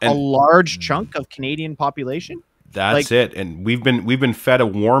 cover a large chunk of Canadian population? That's it. And we've been fed a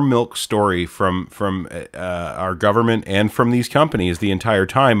warm milk story from our government and from these companies the entire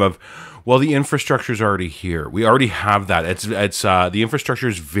time of, well, the infrastructure is already here. We already have that. It's the infrastructure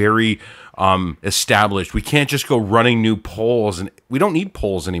is very established. We can't just go running new poles, and we don't need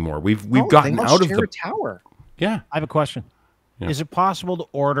poles anymore. We've gotten out of the tower. Yeah. I have a question. Yeah. Is it possible to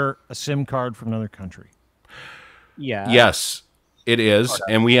order a SIM card from another country? Yeah. Yes. It is,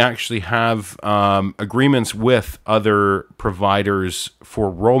 and we actually have agreements with other providers for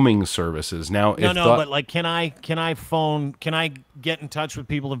roaming services. Now, but like, can I get in touch with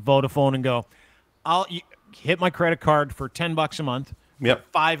people at Vodafone and go, I'll hit my credit card for $10 a month, yep,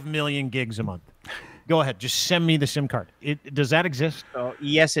 5 million gigs a month. Go ahead, just send me the SIM card. Does that exist? Oh,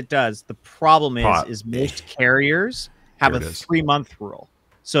 yes, it does. The problem is most carriers have a 3-month rule.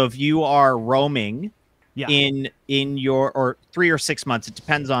 So if you are roaming. Yeah. In your, or 3 or 6 months, it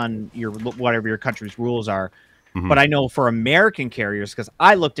depends on your whatever your country's rules are. Mm-hmm. But I know for American carriers, because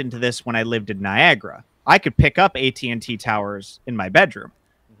I looked into this when I lived in Niagara, I could pick up AT&T towers in my bedroom,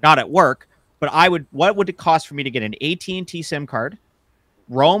 not at work. But what would it cost for me to get an AT&T SIM card,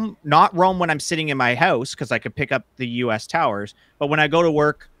 not roam when I'm sitting in my house, because I could pick up the US towers, but when I go to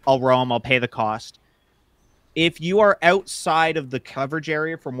work, I'll roam, I'll pay the cost. If you are outside of the coverage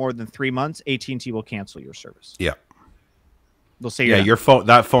area for more than 3 months, AT&T will cancel your service. Yeah. They'll say, your phone,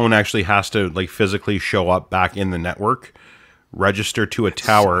 that phone actually has to like physically show up back in the network, register to a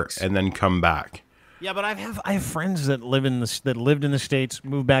tower, and then come back. Yeah, but I have friends that lived in the States,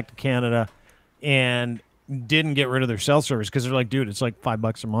 moved back to Canada, and didn't get rid of their cell service because they're like, dude, it's like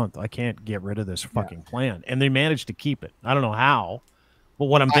 $5 a month. I can't get rid of this fucking plan. And they managed to keep it. I don't know how. But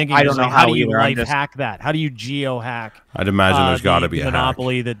what I'm thinking is, like, how do you life hack that? How do you geo hack? I'd imagine there's got to be a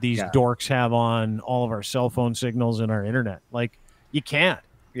monopoly hack that these dorks have on all of our cell phone signals and our internet. Like, you can't.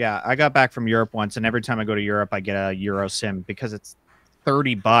 Yeah, I got back from Europe once, and every time I go to Europe, I get a Euro SIM because it's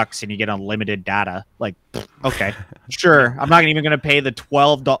 $30 and you get unlimited data. Like, okay, sure. I'm not even going to pay the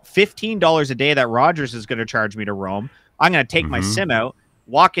 $15 a day that Rogers is going to charge me to roam. I'm going to take my SIM out,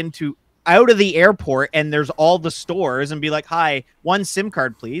 walk out of the airport, and there's all the stores, and be like, hi, 1 SIM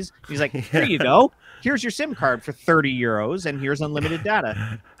card, please. He's like, here you go. Here's your SIM card for 30 euros, and here's unlimited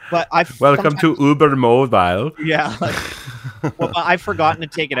data. But welcome to Uber Mobile. Yeah. Well, I've forgotten to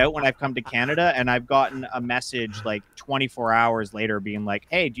take it out when I've come to Canada, and I've gotten a message like 24 hours later being like,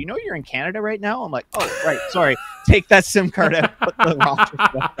 hey, do you know you're in Canada right now? I'm like, oh, right. Sorry. Take that SIM card out. Put the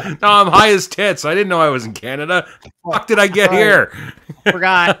Rogers No, I'm high as tits. I didn't know I was in Canada. Fuck did I get here?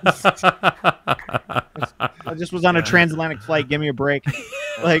 Forgot. I just was on a transatlantic flight. Give me a break.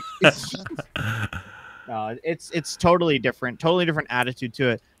 Like, it's totally different attitude to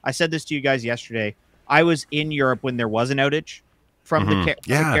it. I said this to you guys yesterday. I was in Europe when there was an outage from the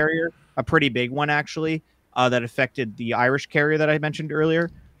carrier, a pretty big one actually, that affected the Irish carrier that I mentioned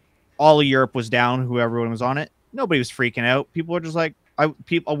earlier. All of Europe was down. Whoever was on it, nobody was freaking out. People were just like,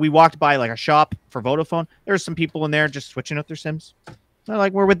 we walked by like a shop for Vodafone. There's some people in there just switching out their SIMs. They're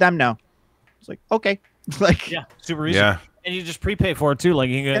like, we're with them now. It's like, okay, like super easy. Yeah. And you just prepay for it too. Like,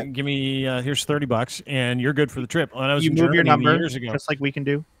 you can give me here's $30, and you're good for the trip. When I was you in move Germany your number years ago, just like we can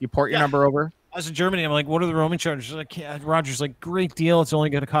do. You port your number over. I was in Germany. I'm like, what are the roaming charges? She's like, yeah, Roger's like, great deal. It's only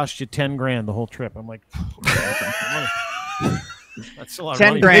going to cost you 10 grand the whole trip. I'm like, that's a lot of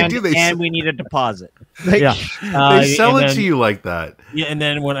money. 10 grand, and we need a deposit. Yeah, they sell it to you like that. Yeah, and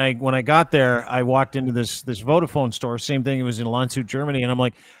then when I got there, I walked into this Vodafone store. Same thing. It was in Landshut, Germany, and I'm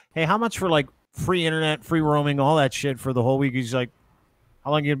like, hey, how much for like free internet, free roaming, all that shit for the whole week? He's like,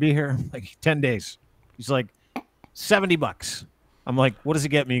 how long you gonna be here? Like 10 days. He's like, $70. I'm like, what does it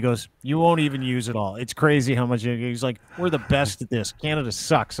get me? He goes, you won't even use it all. It's crazy how much. He's like, we're the best at this. Canada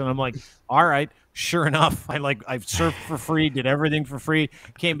sucks. And I'm like, all right. Sure enough, I surfed for free, did everything for free,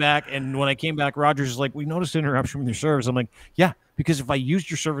 came back, and when I came back, Rogers is like, we noticed an interruption with your service. I'm like, yeah, because if I used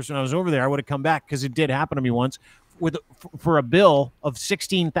your service when I was over there, I would have come back, because it did happen to me once for a bill of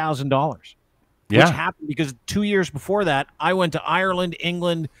 $16,000. Yeah. Which happened because 2 years before that, I went to Ireland,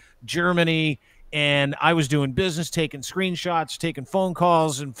 England, Germany, and I was doing business, taking screenshots, taking phone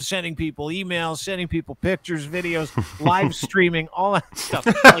calls, and sending people emails, sending people pictures, videos, live streaming, all that stuff,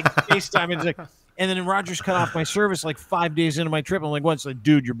 like FaceTime. And, and then Rogers cut off my service like 5 days into my trip. I'm like, what's like,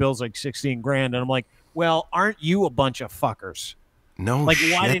 dude, your bill's like 16 grand. And I'm like, well, aren't you a bunch of fuckers? No, like,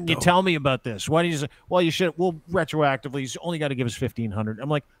 why didn't you tell me about this? Why did you say, well, you should, well, retroactively, you only got to give us $1,500. I'm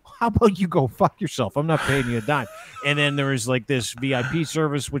like, how about you go fuck yourself? I'm not paying you a dime. And then there was like this VIP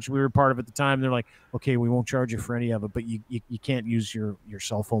service, which we were part of at the time. They're like, okay, we won't charge you for any of it, but you can't use your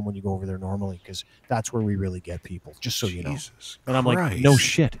cell phone when you go over there normally, because that's where we really get people, just so you know. And I'm like, no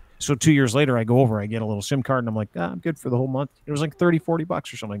shit. So 2 years later, I go over, I get a little SIM card, and I'm like, I'm good for the whole month. It was like $30, $40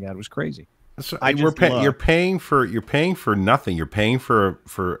 or something like that. It was crazy. So you're paying for nothing. You're paying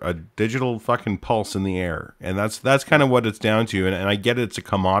for a digital fucking pulse in the air, and that's kind of what it's down to. And I get it's a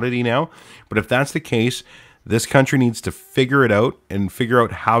commodity now, but if that's the case, this country needs to figure it out and figure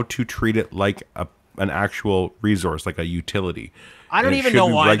out how to treat it like an actual resource, like a utility. I don't even know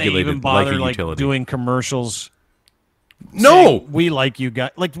why they even bother like doing commercials. No, we like you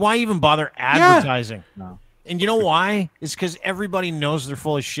guys. Like, why even bother advertising? Yeah. No. And you know why? It's because everybody knows they're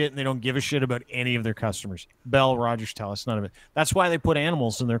full of shit and they don't give a shit about any of their customers. Bell, Rogers, tell us none of it. That's why they put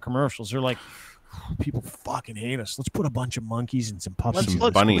animals in their commercials. They're like, people fucking hate us. Let's put a bunch of monkeys and some puppies.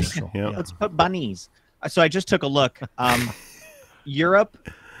 Let's bunnies. Yeah. Let's put bunnies. So I just took a look. Europe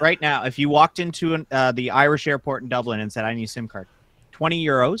right now, if you walked into the Irish airport in Dublin and said, I need a SIM card, 20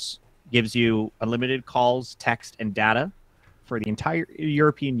 euros gives you unlimited calls, text, and data for the entire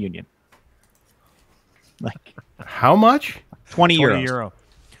European Union. Like, how much? 20 euro.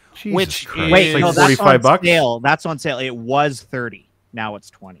 Jesus which Christ. Wait, like no, $45 bucks. That's on sale. It was 30. Now it's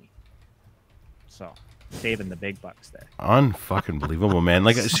 20. So saving the big bucks there. Unfucking believable, man.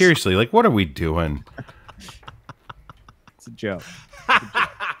 Like, seriously, like, what are we doing? It's a joke.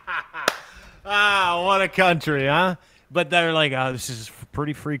 Ah, what a country, huh? But they're like, oh, this is a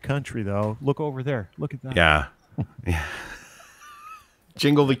pretty free country, though. Look over there. Look at that. Yeah. Yeah.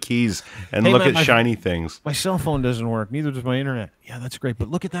 Jingle the keys and look at shiny things. My cell phone doesn't work. Neither does my internet. Yeah, that's great.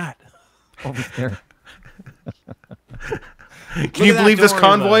 But look at that over there. Can you believe this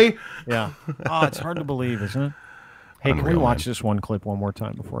convoy? Yeah. Oh, it's hard to believe, isn't it? Hey, can we watch this one clip one more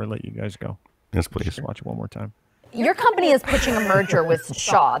time before I let you guys go? Yes, please. Just watch it one more time. Your company is pitching a merger with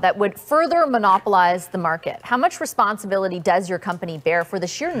Shaw that would further monopolize the market. How much responsibility does your company bear for the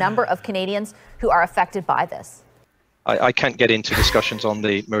sheer number of Canadians who are affected by this? I can't get into discussions on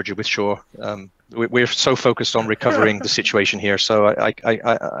the merger with Shaw. We're so focused on recovering the situation here, so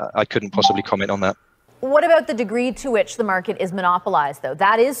I couldn't possibly comment on that. What about the degree to which the market is monopolized, though?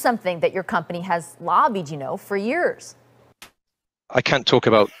 That is something that your company has lobbied, for years. I can't talk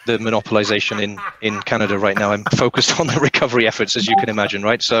about the monopolization in Canada right now. I'm focused on the recovery efforts, as you can imagine,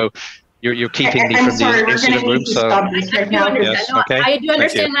 right? So you're keeping me from the incident room. So I do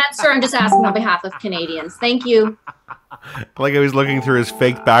understand that, sir. I'm just asking on behalf of Canadians. Thank you. Like I was looking through his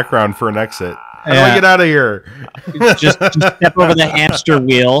fake background for an exit. How do I Yeah. get out of here? just step over the hamster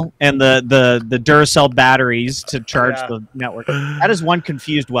wheel and the Duracell batteries to charge the network. That is one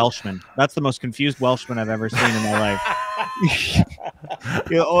confused Welshman. That's the most confused Welshman I've ever seen in my life.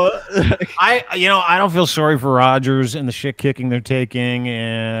 I don't feel sorry for Rogers and the shit kicking they're taking,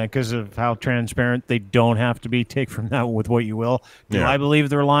 because of how transparent they don't have to be. Take from that with what you will. Do I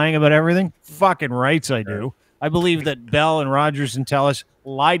believe they're lying about everything? Fucking rights, I do. I believe that Bell and Rogers and Telus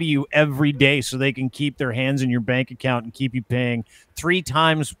lie to you every day so they can keep their hands in your bank account and keep you paying 3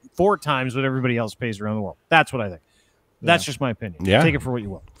 times, 4 times what everybody else pays around the world. That's what I think. That's just my opinion. Yeah. Take it for what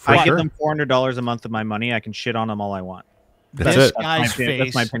you will. I give them $400 a month of my money. I can shit on them all I want. This guy's face.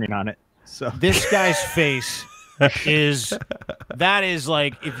 That's my opinion on it. So this guy's face is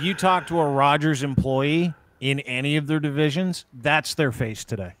like if you talk to a Rogers employee in any of their divisions, that's their face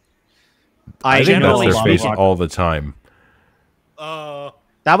today. I think that's their face all the time.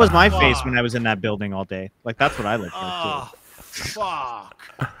 That was my face when I was in that building all day. Like that's what I looked like too. Fuck.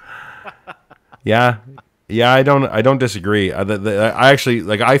 Yeah, I don't disagree. I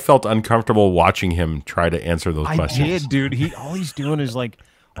actually I felt uncomfortable watching him try to answer those questions. I did, dude. All he's doing is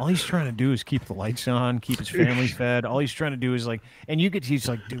all he's trying to do is keep the lights on, keep his family fed. All he's trying to do is he's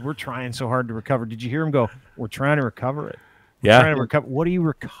like, dude, we're trying so hard to recover. Did you hear him go? We're trying to recover it. We're trying to recover. What are you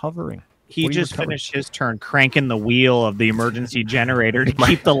recovering? He just finished his turn cranking the wheel of the emergency generator to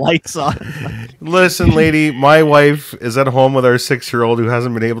keep the lights on. Listen, lady, my wife is at home with our 6-year-old who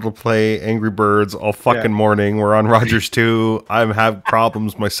hasn't been able to play Angry Birds all fucking morning. We're on Rogers 2. I have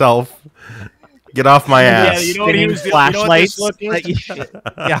problems myself. Get off my ass. Yeah, you know what he was doing? Flashlights. You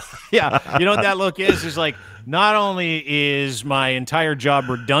know what that look is? Is like, not only is my entire job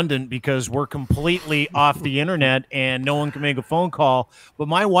redundant because we're completely off the internet and no one can make a phone call, but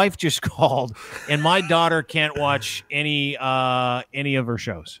my wife just called and my daughter can't watch any of her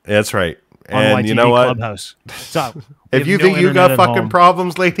shows. That's right. On And you know what? Clubhouse. So, if you think you got fucking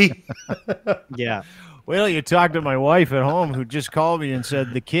problems, lady. Yeah. Well, you talked to my wife at home who just called me and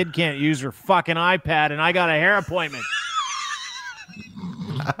said the kid can't use her fucking iPad and I got a hair appointment.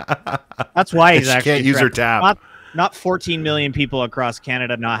 That's why he's actually can't use her tab. Not 14 million people across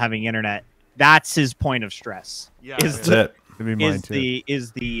Canada not having internet. That's his point of stress. Yeah, That's it.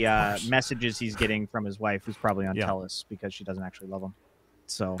 Is the messages he's getting from his wife, who's probably on TELUS because she doesn't actually love him.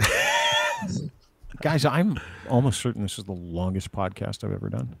 So, guys, I'm almost certain this is the longest podcast I've ever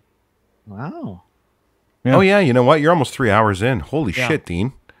done. Wow. Yeah. Oh yeah, you know what? You're almost 3 hours in. Holy shit,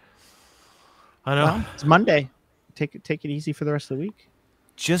 Dean. I know. Well, it's Monday. Take it easy for the rest of the week.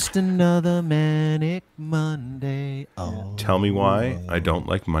 Just another manic Monday. Oh, tell me why I don't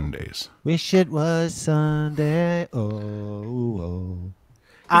like Mondays. Wish it was Sunday. Oh.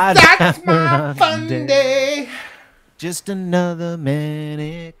 That's my fun day. Just another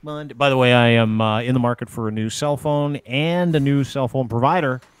manic Monday. By the way, I am in the market for a new cell phone and a new cell phone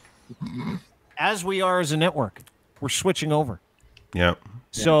provider. As we are as a network, we're switching over. Yeah.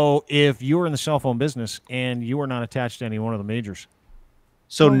 So if you're in the cell phone business and you are not attached to any one of the majors,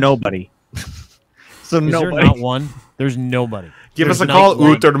 nobody. Is there not one? There's nobody. Give us a call,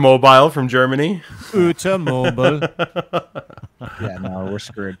 Uter Mobile from Germany. Uter Mobile. Yeah, no, we're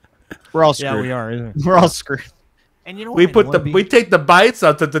screwed. We're all screwed. Yeah, we are. Isn't it? We're all screwed. And you know what? We take the bytes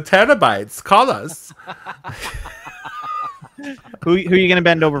out of the terabytes. Call us. Who are you going to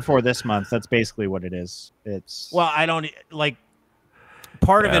bend over for this month? That's basically what it is. I don't like.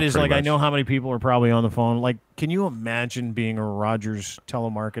 Part of it is like, much. I know how many people are probably on the phone. Like, can you imagine being a Rogers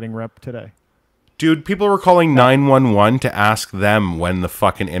telemarketing rep today? Dude, people were calling 911 to ask them when the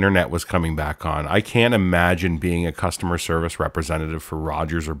fucking internet was coming back on. I can't imagine being a customer service representative for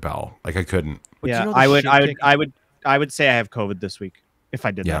Rogers or Bell. Like, I couldn't. But yeah, you know I would say I have COVID this week if I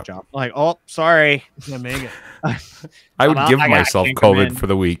did that job. Like, oh, sorry. Yeah, make it. I would give myself COVID for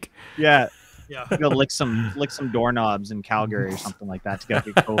the week. Yeah. Yeah. Go lick some doorknobs in Calgary or something like that to get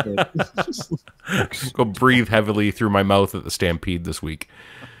COVID. Go breathe heavily through my mouth at the Stampede this week.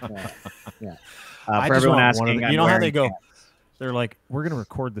 Yeah. For everyone asking, you know how they go? They're like, we're going to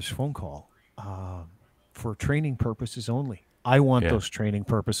record this phone call for training purposes only. I want those training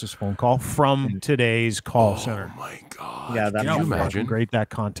purposes phone call from today's call center. Oh my god! Yeah, can you imagine how great that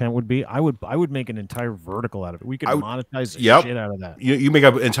content would be? I would make an entire vertical out of it. We could monetize the shit out of that. You make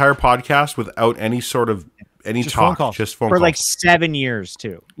an entire podcast without any sort of just talk, phone just phone for calls. like 7 years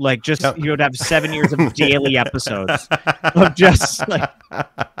too. Like you would have 7 years of daily episodes of just like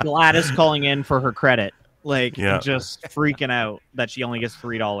Gladys calling in for her credit, like just freaking out that she only gets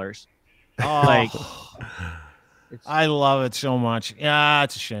 $3. Like. I love it so much. Yeah,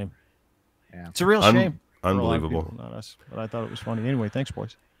 it's a shame. Yeah. It's a real shame. Unbelievable. People, not us. But I thought it was funny. Anyway, thanks,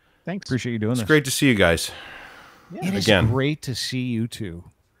 boys. Thanks. Appreciate you doing this. It's great to see you guys. Yeah, It is Again. great to see you two.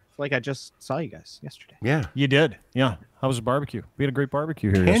 It's like I just saw you guys yesterday. Yeah. You did. Yeah. How was the barbecue? We had a great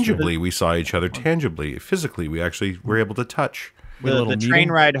barbecue here. Tangibly, we saw each other. Tangibly, physically, we actually were able to touch. The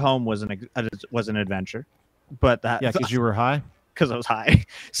train ride home was an adventure, but that because you were high. Because I was high,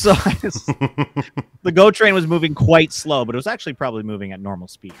 so the GO train was moving quite slow, but it was actually probably moving at normal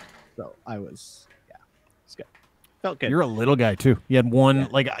speed. So I was, it's good. Felt good. You're a little guy too. You had one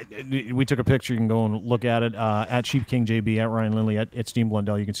we took a picture. You can go and look at it at Sheep King JB, at Ryan Lindley, at Steam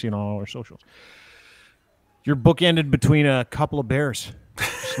Blundell. You can see it on all our socials. Your book ended between a couple of bears.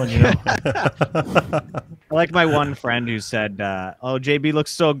 Just letting you know. I like my one friend who said, "Oh, JB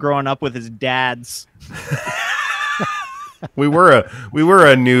looks so grown up with his dads." We were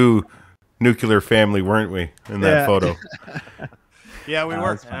a new nuclear family, weren't we? In that photo. Yeah, we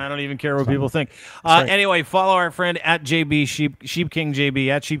were. I don't even care what people think. Anyway, follow our friend at JB Sheep King JB,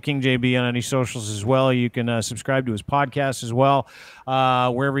 at Sheep King JB on any socials as well. You can subscribe to his podcast as well,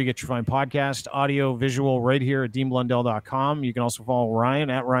 wherever you get your fine podcast, audio, visual, right here at deanblundell.com. You can also follow Ryan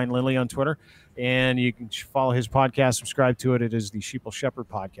at Ryan Lindley on Twitter, and you can follow his podcast, subscribe to it. It is the Sheeple Shepherd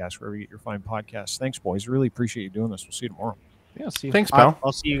podcast, wherever you get your fine podcasts. Thanks, boys. Really appreciate you doing this. We'll see you tomorrow. Yeah, see you. Thanks, pal.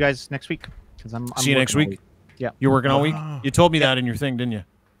 I'll see you guys next week because I'm see you next week. Yeah, you're working all week. You told me that in your thing, didn't you?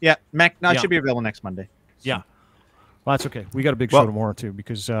 Yeah, Mac. No, it should be available next Monday. So. Yeah, well, that's okay. We got a big show tomorrow too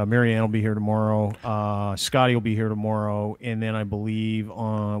because Mary Ann will be here tomorrow. Scotty will be here tomorrow, and then I believe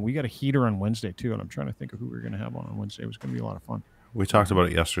we got a heater on Wednesday too. And I'm trying to think of who we were going to have on Wednesday. It was going to be a lot of fun. We talked about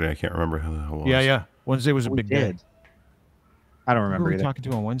it yesterday. I can't remember who it was. Yeah. Wednesday was a big day. I don't remember. Who were we talking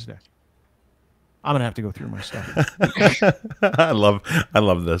to on Wednesday? I'm gonna have to go through my stuff. I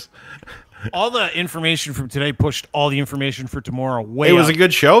love this. All the information from today pushed all the information for tomorrow way It was up. a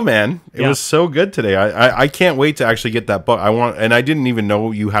good show, man. It was so good today. I can't wait to actually get that book. And I didn't even know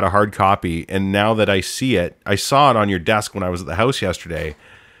you had a hard copy. And now that I see it, I saw it on your desk when I was at the house yesterday,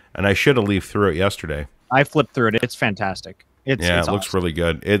 and I should have leafed through it yesterday. I flipped through it. It's fantastic. It's it awesome. looks really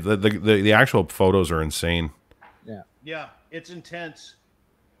good. The actual photos are insane. Yeah, it's intense.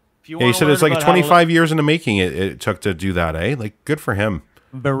 He said it's like 25 years in the making it took to do that, eh? Like, good for him.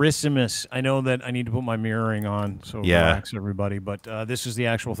 Verissimus. I know that I need to put my mirroring on, so relax, everybody. But this is the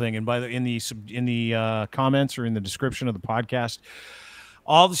actual thing. And in the comments or in the description of the podcast,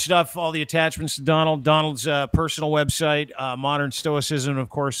 all the stuff, all the attachments to Donald's personal website, Modern Stoicism, of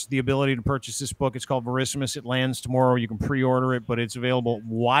course, the ability to purchase this book. It's called Verissimus. It lands tomorrow. You can pre-order it, but it's available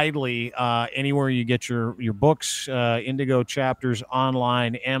widely anywhere you get your books, Indigo chapters,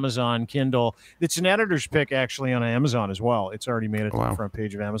 online, Amazon, Kindle. It's an editor's pick, actually, on Amazon as well. It's already made it to the front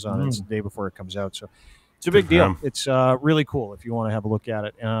page of Amazon. It's the day before it comes out, so it's a big deal. It's really cool if you want to have a look at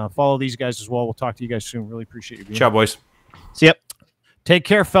it. Follow these guys as well. We'll talk to you guys soon. Really appreciate you being here. Ciao, boys. See ya. Take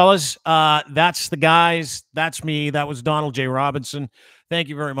care, fellas. That's the guys. That's me. That was Don.J.Robertson. Thank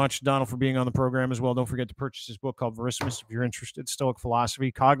you very much, Donald, for being on the program as well. Don't forget to purchase his book called Verissimus if you're interested. Stoic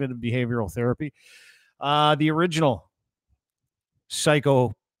Philosophy, Cognitive Behavioral Therapy. The original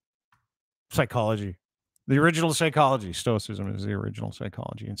psychology. The original psychology. Stoicism is the original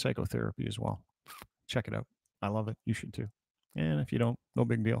psychology, and psychotherapy as well. Check it out. I love it. You should too. And if you don't, no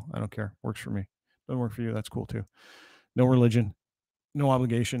big deal. I don't care. Works for me. Doesn't work for you. That's cool too. No religion. No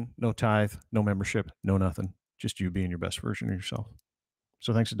obligation, no tithe, no membership, no nothing. Just you being your best version of yourself.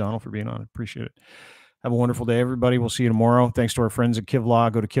 So thanks to Donald for being on. Appreciate it. Have a wonderful day, everybody. We'll see you tomorrow. Thanks to our friends at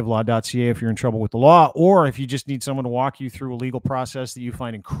KivLaw. Go to kivlaw.ca if you're in trouble with the law, or if you just need someone to walk you through a legal process that you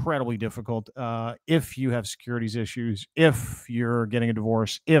find incredibly difficult. If you have securities issues, if you're getting a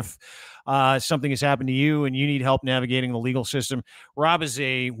divorce, if something has happened to you and you need help navigating the legal system, Rob is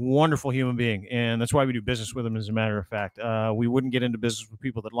a wonderful human being, and that's why we do business with him, as a matter of fact. We wouldn't get into business with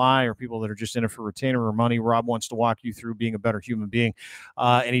people that lie or people that are just in it for retainer or money. Rob wants to walk you through being a better human being,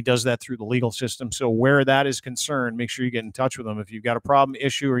 and he does that through the legal system. So where that is concerned, make sure you get in touch with him. If you've got a problem,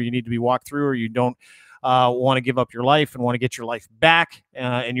 issue, or you need to be walked through, or you don't want to give up your life and want to get your life back,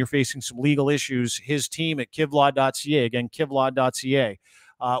 and you're facing some legal issues, his team at kivlaw.ca, again, kivlaw.ca,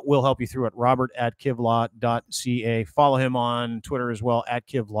 will help you through it. Robert at kivlaw.ca. Follow him on Twitter as well, at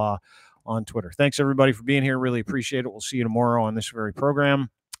kivlaw on Twitter. Thanks, everybody, for being here. Really appreciate it. We'll see you tomorrow on this very program.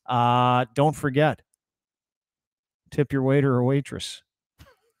 Don't forget, tip your waiter or waitress.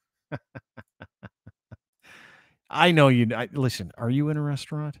 I know you. Listen, are you in a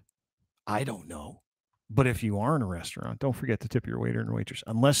restaurant? I don't know. But if you are in a restaurant, don't forget to tip your waiter and waitress.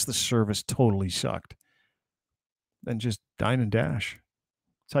 Unless the service totally sucked, then just dine and dash.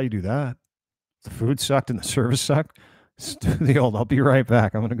 That's how you do that. If the food sucked and the service sucked, just do the old, I'll be right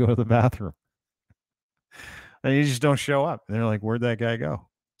back. I'm going to go to the bathroom. And you just don't show up. And they're like, where'd that guy go?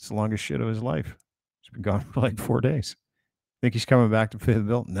 It's the longest shit of his life. He's been gone for like 4 days. Think he's coming back to pay the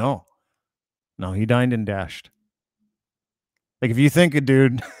bill? No. No, he dined and dashed. Like if you think a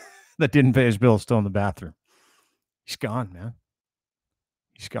dude that didn't pay his bill is still in the bathroom, he's gone, man.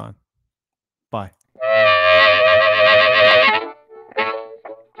 He's gone. Bye.